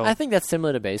there. I think that's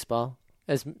similar to baseball.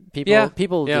 As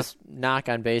people just knock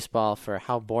on baseball for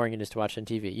how boring it is to watch on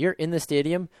TV. You're in the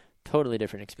stadium, totally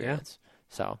different experience. Yeah.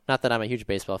 So, not that I'm a huge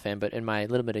baseball fan, but in my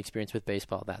little bit of experience with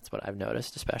baseball, that's what I've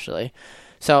noticed especially.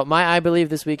 So, my I believe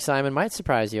this week, Simon, might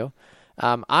surprise you.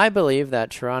 I believe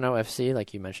that Toronto FC,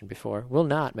 like you mentioned before, will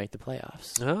not make the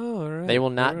playoffs. Oh, all right. They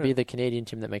will not be the Canadian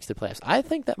team that makes the playoffs. I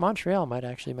think that Montreal might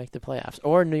actually make the playoffs,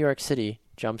 or New York City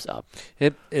jumps up.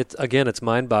 It's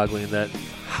mind-boggling that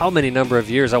how many number of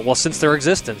years, since their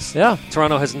existence,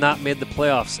 Toronto has not made the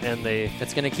playoffs, and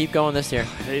it's going to keep going this year.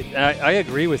 I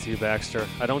agree with you, Baxter.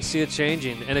 I don't see it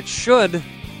changing, and it should.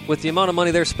 With the amount of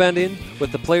money they're spending,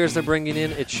 with the players they're bringing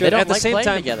in, it should. They don't At the like same playing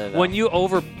time, together, though. when you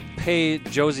overpay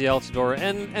Josie Altidore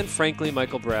and frankly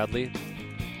Michael Bradley,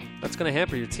 That's going to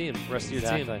hamper your team, rest of your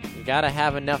team. You got to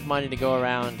have enough money to go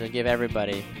around to give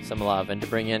everybody some love and to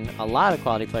bring in a lot of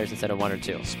quality players instead of one or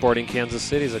two. Sporting Kansas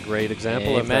City is a great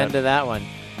example of that. Amen to that one.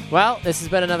 Well, this has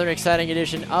been another exciting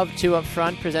edition of Two Up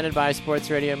Front, presented by Sports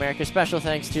Radio America. Special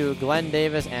thanks to Glenn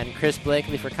Davis and Chris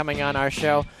Blakely for coming on our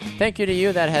show. Thank you to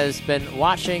you that has been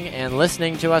watching and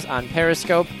listening to us on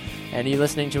Periscope, and you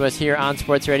listening to us here on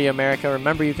Sports Radio America.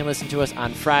 Remember, you can listen to us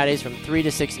on Fridays from 3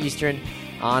 to 6 Eastern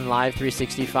on Live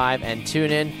 365 and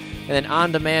TuneIn, and then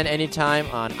on demand anytime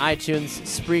on iTunes,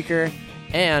 Spreaker,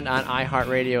 and on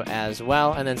iHeartRadio as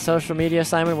well. And then social media,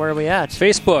 Simon, where are we at?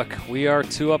 Facebook, we are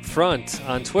Two Up Front.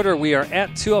 On Twitter, we are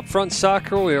at Two Up Front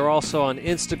Soccer. We are also on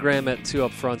Instagram at Two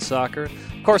Up Front Soccer.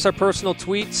 Of course, our personal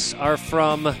tweets are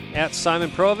from at Simon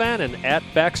Provan and at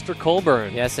Baxter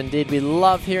Colburn. Yes, indeed. We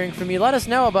love hearing from you. Let us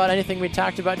know about anything we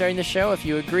talked about during the show. If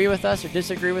you agree with us or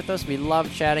disagree with us, we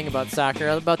love chatting about soccer,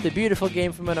 about the beautiful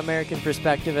game from an American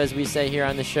perspective, as we say here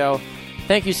on the show.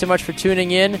 Thank you so much for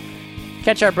tuning in.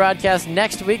 Catch our broadcast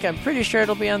next week. I'm pretty sure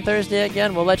it'll be on Thursday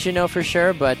again. We'll let you know for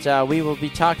sure, but we will be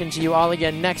talking to you all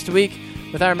again next week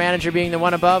with our manager being the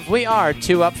one above. We are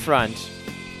Two Up Front.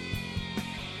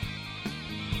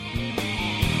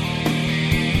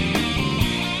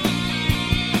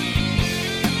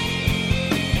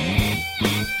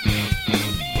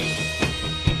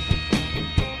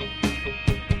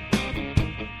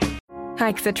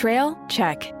 Hike the trail?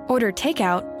 Check. Order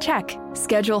takeout? Check.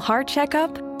 Schedule heart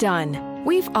checkup? Done.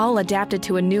 We've all adapted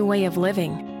to a new way of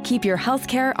living. Keep your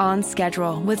healthcare on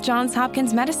schedule with Johns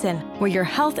Hopkins Medicine, where your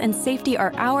health and safety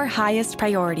are our highest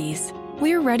priorities.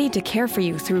 We're ready to care for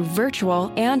you through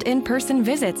virtual and in-person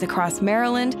visits across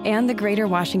Maryland and the greater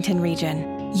Washington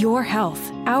region. Your health,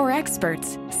 our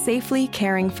experts, safely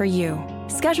caring for you.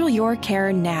 Schedule your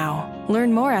care now.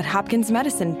 Learn more at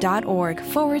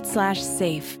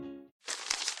hopkinsmedicine.org/safe.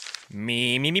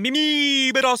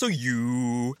 Me, but also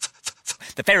you.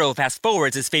 The Pharaoh fast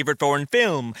forwards his favorite foreign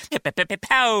film,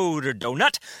 Powder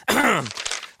Donut.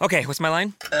 Okay, what's my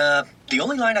line? The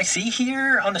only line I see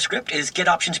here on the script is get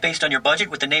options based on your budget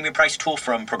with the Name Your Price tool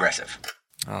from Progressive.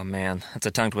 Oh man, that's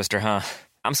a tongue twister, huh?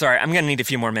 I'm sorry, I'm gonna need a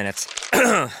few more minutes.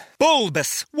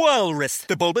 Bulbous Walrus,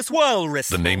 the Bulbous Walrus.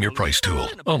 The Name Your Price tool,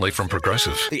 only from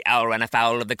Progressive. The owl ran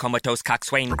afoul of the comatose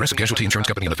coxswain. Progressive Casualty Insurance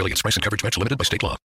Company and affiliates. Price and coverage match limited by state law.